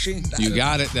Casey? You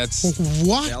got it. That's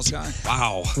what? Sales guy?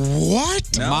 Wow.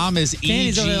 What? No. Mom is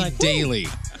E.G. Daily.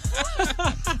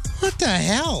 What the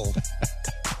hell?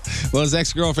 Well, his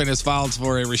ex-girlfriend has filed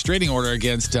for a restraining order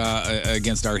against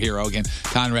our hero, again,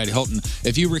 Conrad Hilton.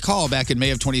 If you recall, back in May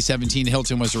of 2017,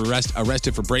 Hilton was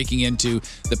arrested for breaking into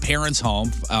the parents'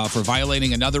 home for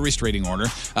violating another restraining order.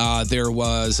 There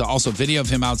was also video of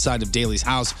him outside of Daly's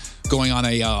house going on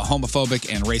a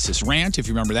homophobic and racist rant, if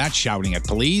you remember that, shouting at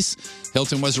police.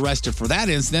 Hilton was arrested for that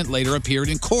incident, later appeared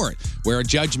in court, where a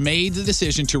judge made the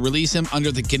decision to release him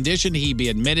under the condition he be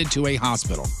admitted to a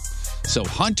hospital. So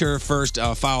Hunter first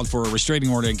filed for a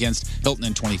restraining order against Hilton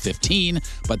in 2015,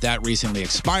 but that recently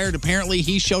expired. Apparently,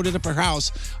 he showed it at her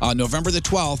house November the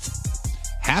 12th,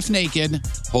 half naked,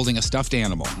 holding a stuffed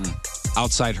animal.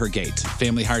 outside her gate.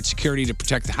 Family hired security to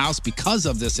protect the house because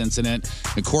of this incident.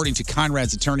 According to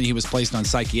Conrad's attorney, he was placed on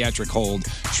psychiatric hold.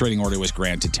 Restraining order was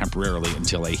granted temporarily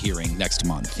until a hearing next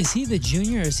month. Is he the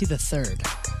junior or is he the third?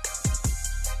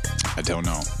 I don't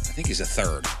know. I think he's a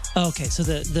third. Oh, okay, so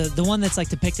the one that's like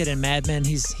depicted in Mad Men,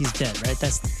 he's dead, right?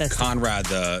 That's Conrad,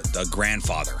 the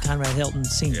grandfather. Conrad Hilton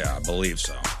Sr. Yeah, I believe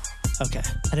so. Okay.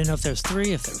 I didn't know if there was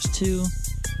 3, if there was 2.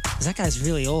 Because that guy's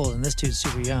really old and this dude's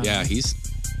super young. Yeah, he's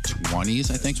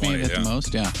 20s, I think, 20, maybe at the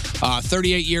most. Yeah.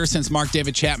 38 years since Mark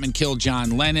David Chapman killed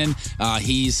John Lennon.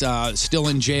 He's still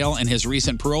in jail, and his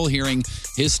recent parole hearing,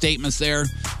 his statements there,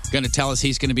 going to tell us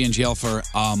he's going to be in jail for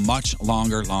a much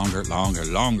longer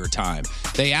time.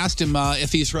 They asked him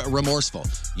if he's remorseful.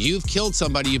 You've killed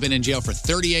somebody, you've been in jail for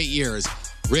 38 years.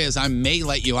 Riz, I may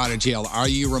let you out of jail. Are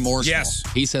you remorseful? Yes.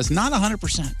 He says, not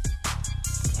 100%.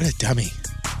 What a dummy.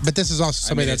 But this is also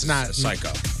somebody that's not a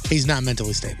psycho. He's not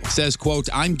mentally stable. Says, quote,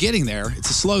 I'm getting there. It's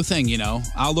a slow thing, you know.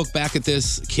 I'll look back at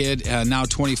this kid, now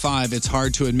 25. It's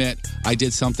hard to admit I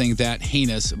did something that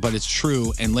heinous, but it's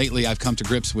true. And lately I've come to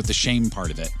grips with the shame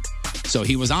part of it. So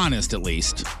he was honest, at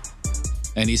least.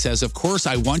 And he says, of course,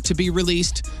 I want to be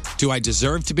released. Do I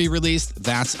deserve to be released?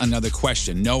 That's another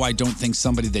question. No, I don't think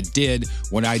somebody that did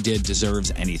what I did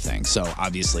deserves anything. So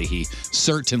obviously, he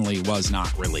certainly was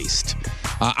not released.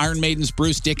 Iron Maiden's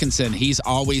Bruce Dickinson, he's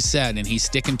always said, and he's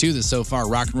sticking to this so far,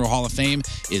 Rock and Roll Hall of Fame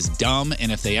is dumb,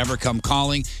 and if they ever come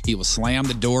calling, he will slam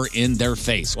the door in their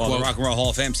face. Well, Quote, the Rock and Roll Hall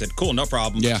of Fame said, cool, no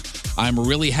problem. Yeah, I'm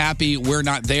really happy we're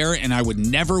not there, and I would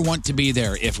never want to be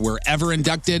there. If we're ever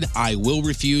inducted, I will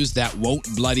refuse. That won't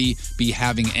bloody be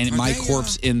having my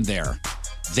corpse in there.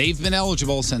 They've been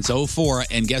eligible since 2004,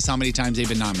 and guess how many times they've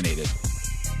been nominated?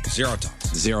 0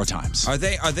 times. 0 times. Are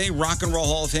they Rock and Roll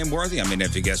Hall of Fame worthy? I mean,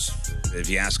 if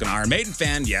you ask an Iron Maiden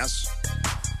fan, yes.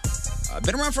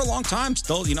 Been around for a long time,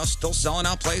 still selling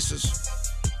out places.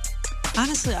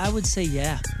 Honestly, I would say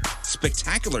yeah.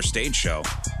 Spectacular stage show.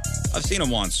 I've seen him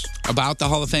once. About the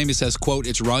Hall of Fame, he says, quote,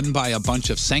 it's run by a bunch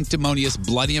of sanctimonious,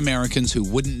 bloody Americans who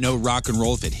wouldn't know rock and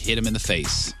roll if it hit them in the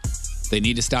face. They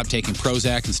need to stop taking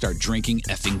Prozac and start drinking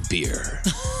effing beer.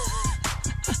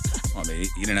 Well, I mean,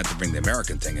 you didn't have to bring the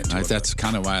American thing into it. That's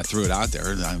kind of why I threw it out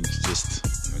there.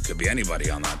 It could be anybody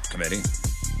on that committee.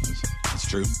 That's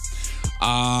true.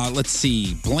 Let's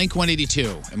see.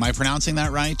 Blink-182. Am I pronouncing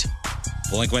that right?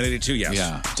 Blink-182, yes.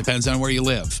 Yeah. Depends on where you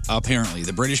live, apparently.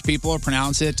 The British people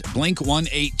pronounce it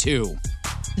Blink-182.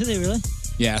 Do they really?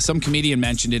 Yeah, some comedian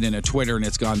mentioned it in a Twitter, and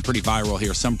it's gone pretty viral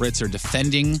here. Some Brits are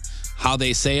defending how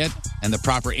they say it, and the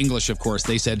proper English, of course.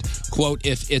 They said, quote,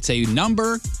 if it's a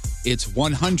number, it's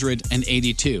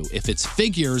 182. If it's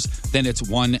figures, then it's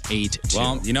 182.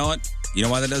 Well, you know what? You know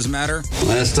why that doesn't matter?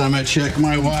 Last time I checked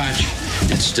my watch,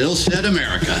 it still said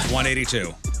America.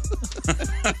 182.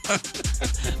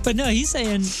 But no, he's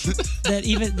saying that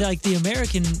even like the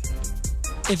American,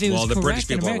 if it was the correct British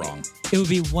people in are America, wrong. it would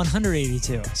be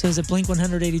 182. So is it Blink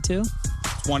 182?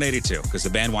 182, because the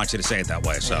band wants you to say it that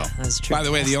way. So that's true. By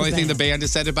the way, the only thing the band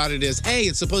has said about it is, hey,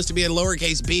 it's supposed to be a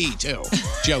lowercase b, too.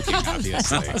 Joking,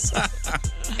 obviously.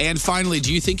 And finally,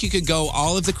 do you think you could go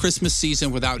all of the Christmas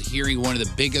season without hearing one of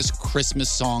the biggest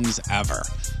Christmas songs ever?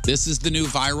 This is the new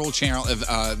viral channel.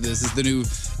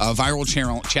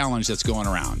 Viral challenge that's going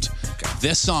around. Okay.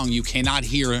 This song you cannot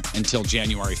hear until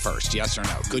January 1st. Yes or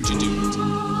no? Could you do it?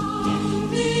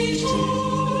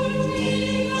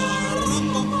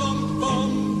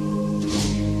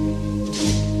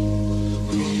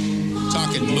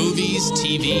 Talking movies,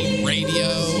 TV, radio,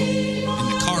 in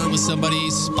the car with somebody,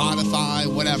 Spotify,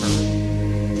 whatever.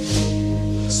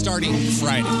 Starting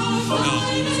Friday.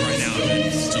 Right now.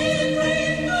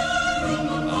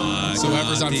 So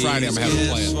whoever's on Friday, I'm going to have to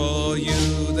play it. For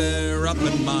you, they're up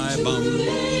in my bum.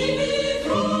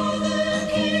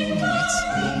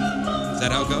 Is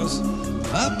that how it goes?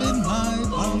 Up in my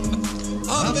bum.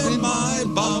 Up in my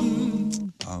bum.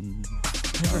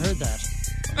 Never heard that.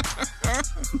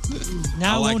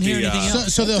 Now I won't hear anything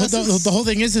else. So the whole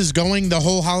thing is going the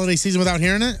whole holiday season without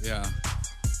hearing it? Yeah.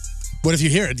 What if you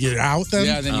hear it? You're out then?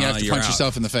 Yeah, then you have to punch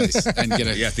yourself in the face and get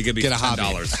a You have to give me get a $10. hobby.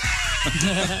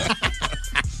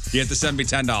 You have to send me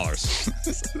 $10.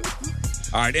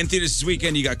 All right, in theaters this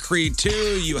weekend, you got Creed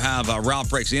 2, you have Ralph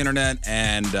Breaks the Internet,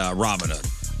 and Robin Hood.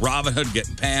 Robin Hood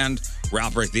getting panned,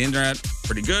 Ralph Breaks the Internet,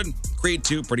 pretty good. Creed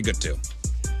 2, pretty good too.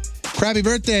 Crappy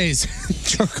birthdays.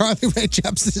 Carly Rae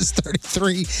Jepsen is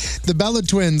 33. The Bella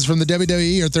Twins from the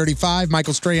WWE are 35.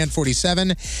 Michael Strahan,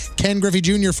 47. Ken Griffey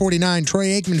Jr., 49. Troy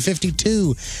Aikman,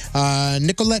 52.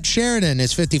 Nicolette Sheridan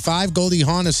is 55. Goldie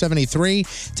Hawn is 73.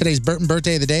 Today's Burton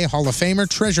birthday of the day, Hall of Famer,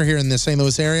 treasure here in the St.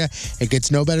 Louis area. It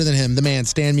gets no better than him. The man,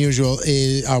 Stan Musial,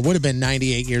 would have been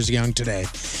 98 years young today.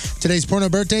 Today's porno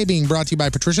birthday being brought to you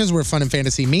by Patricia's, where fun and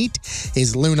fantasy meet,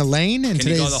 is Luna Lane. And Can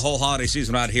you go the whole holiday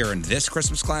season without hearing this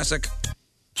Christmas classic?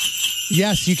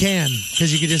 Yes, you can,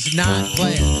 because you can just not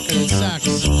play it, because it sucks.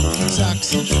 It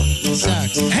sucks. It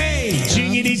sucks. Hey,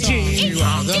 jingity jing.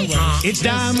 It's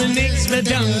Dominic's the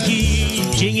donkey.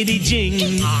 Jingity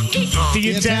jing. The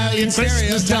Italian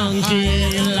Christmas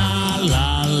donkey. La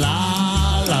la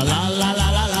la la la la la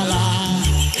la la la.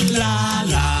 La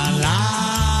la la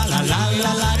la la la la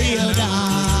la.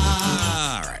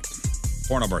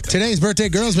 Porno birthday. Today's birthday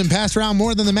girl's been passed around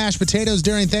more than the mashed potatoes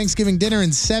during Thanksgiving dinner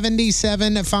in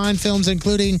 77 fine films,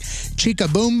 including Chica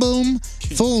Boom Boom,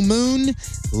 Full Moon,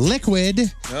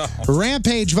 Liquid,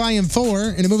 Rampage Volume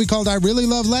 4, in a movie called I Really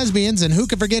Love Lesbians, and who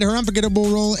could forget her unforgettable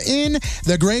role in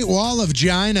The Great Wall of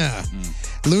China.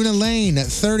 Luna Lane,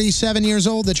 37 years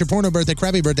old. That's your porno birthday,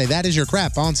 crappy birthday. That is your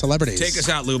crap on celebrities. Take us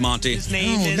out, Lou Monte. His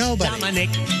name is Dominic,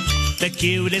 the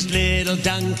cutest little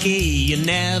donkey. You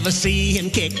never see him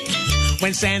kick.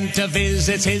 When Santa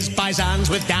visits his paisans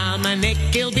with Dominic,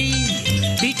 he'll be,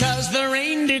 because the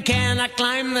reindeer cannot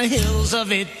climb the hills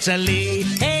of Italy.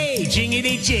 Hey,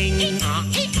 jingity jing,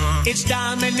 it's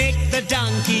Dominic the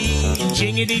donkey.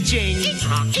 Jingity jing,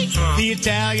 the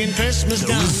Italian Christmas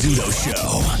donkey. Rizzuto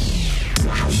Show.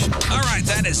 All right,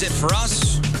 that is it for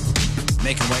us.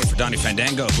 Making way for Donnie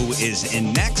Fandango, who is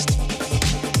in next.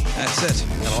 That's it.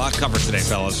 Got a lot covered today,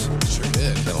 fellas. Sure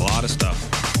did. Got a lot of stuff.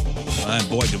 And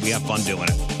boy, did we have fun doing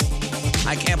it.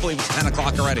 I can't believe it's 10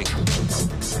 o'clock already.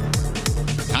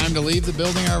 Time to leave the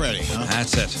building already, huh?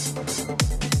 That's it.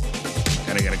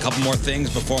 Gotta get a couple more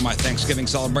things before my Thanksgiving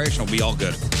celebration. We'll be all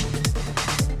good.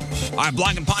 All right,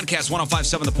 blog and podcast,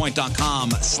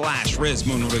 1057thepoint.com/Riz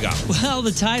Moon. What do we got? Well,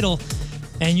 the title,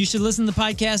 and you should listen to the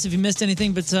podcast if you missed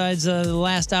anything besides the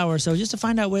last hour or so, just to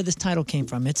find out where this title came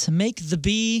from. It's Make the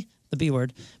B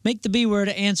word, make the B word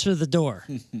answer the door.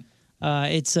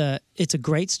 It's a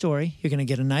great story. You're going to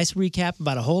get a nice recap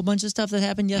about a whole bunch of stuff that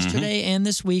happened yesterday and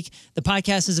this week. The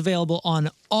podcast is available on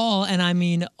all, and I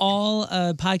mean all,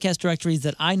 podcast directories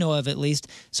that I know of at least.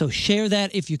 So share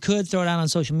that if you could. Throw it out on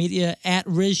social media. At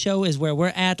Riz Show is where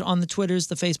we're at on the Twitters,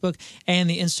 the Facebook, and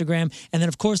the Instagram. And then,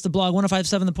 of course, the blog,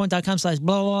 1057thepoint.com/blah,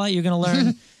 blah, blah. You're going to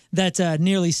learn that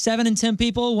nearly 7 in 10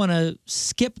 people want to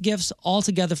skip gifts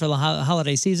altogether for the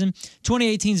holiday season.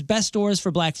 2018's best stores for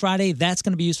Black Friday. That's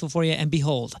going to be useful for you. And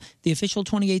behold, the official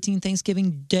 2018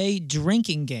 Thanksgiving Day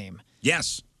drinking game.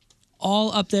 Yes.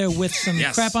 All up there with some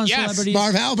crap on celebrities.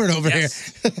 Marv Albert over here.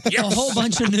 A whole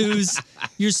bunch of news,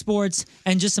 your sports,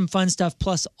 and just some fun stuff,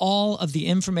 plus all of the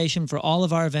information for all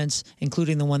of our events,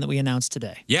 including the one that we announced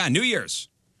today. Yeah, New Year's.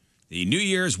 The New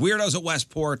Year's Weirdos at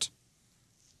Westport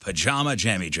Pajama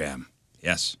Jammy Jam.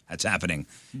 Yes, that's happening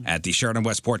at the Sheraton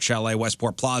Westport Chalet,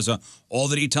 Westport Plaza. All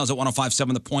the details at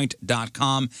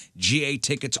 1057thepoint.com. GA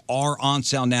tickets are on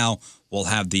sale now. We'll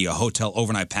have the hotel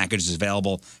overnight packages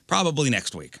available probably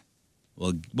next week.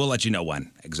 We'll let you know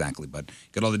when exactly, but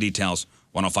get all the details,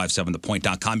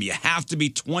 1057thepoint.com. You have to be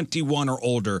 21 or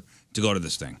older to go to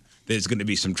this thing. There's going to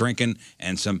be some drinking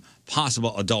and some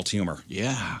possible adult humor.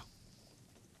 Yeah.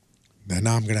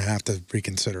 Now I'm going to have to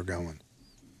reconsider going.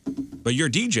 But you're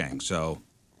DJing, so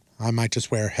I might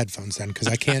just wear headphones then, because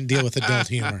I can't deal with adult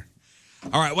humor.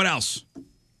 All right, what else?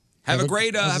 Have a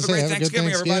great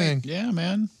Thanksgiving, everybody. Yeah,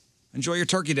 man. Enjoy your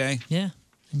turkey day. Yeah.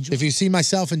 If you see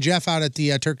myself and Jeff out at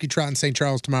the Turkey Trot in St.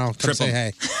 Charles tomorrow, come Trip say 'em.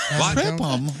 hey. What? Trip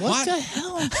 'em? What the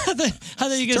hell? How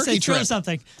are you going to say Turkey trip trip.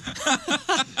 something?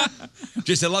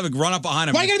 Just I love it. Run up behind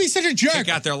them. Why you gotta be such a jerk? Kick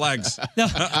out their legs. No,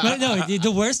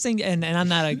 the worst thing, and I'm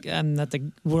not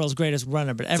the world's greatest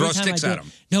runner, but every Throw time sticks I do at it,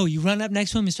 'em. no, you run up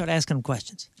next to him and start asking him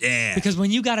questions. Yeah. Because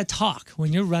when you got to talk,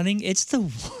 when you're running, it's the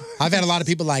worst. I've had a lot of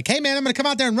people like, hey, man, I'm going to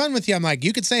come out there and run with you. I'm like,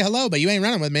 you could say hello, but you ain't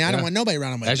running with me. I don't want nobody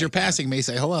running with me. As you're passing me,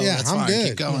 say hello. Yeah, That's I'm fine. good.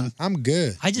 Keep going. I'm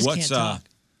good. I just can't talk.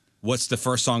 What's the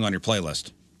first song on your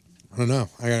playlist? I don't know.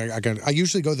 I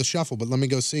usually go the shuffle, but let me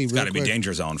go see. It's got to be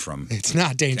Danger Zone from. It's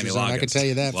not Danger Kenny Zone. I can Loggins. tell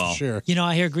you that Well, for sure. You know,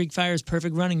 I hear Greek Fire is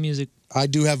perfect running music. I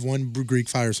do have one Greek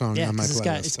Fire song on my 'cause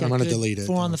playlist. it's got I'm going to good delete it.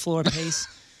 4 on the floor pace.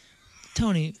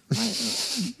 Tony,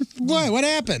 What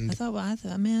happened? I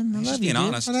thought, man, I love you, being dude.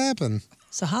 honest. What happened?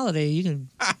 It's a holiday. You can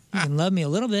You can love me a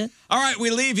little bit. All right, we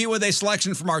leave you with a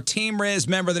selection from our Team Riz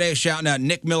member of the day, shouting out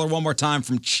Nick Miller one more time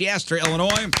from Chester, Illinois.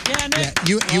 Yeah, Nick.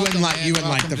 You wouldn't like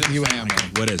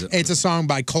it. What is it? It's a song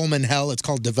by Coleman Hell. It's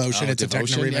called Devotion. It's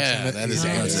Devotion? a techno remix. Yeah, of it. that is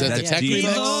It's a tech remix.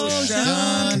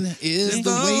 Devotion is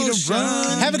the way to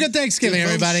run. Have a good Thanksgiving,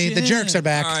 everybody. The Jerks are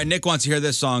back. All right, Nick wants to hear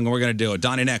this song, and we're going to do it.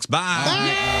 Donnie next.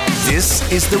 Bye.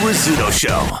 This is the Rizzuto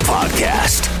Show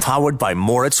podcast, powered by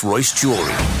Moritz Royce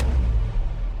Jewelry.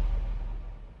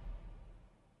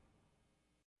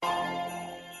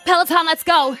 Peloton, let's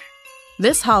go.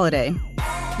 This holiday,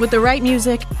 with the right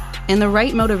music and the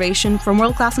right motivation from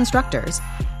world-class instructors,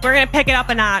 we're going to pick it up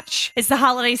a notch. It's the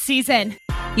holiday season.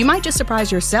 You might just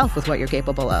surprise yourself with what you're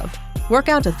capable of. Work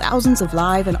out to thousands of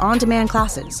live and on-demand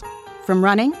classes, from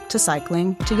running to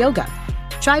cycling to yoga.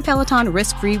 Try Peloton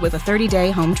risk-free with a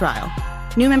 30-day home trial.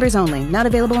 New members only, not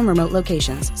available in remote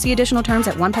locations. See additional terms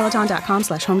at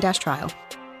onepeloton.com/home-trial.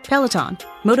 Peloton,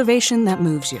 motivation that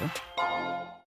moves you.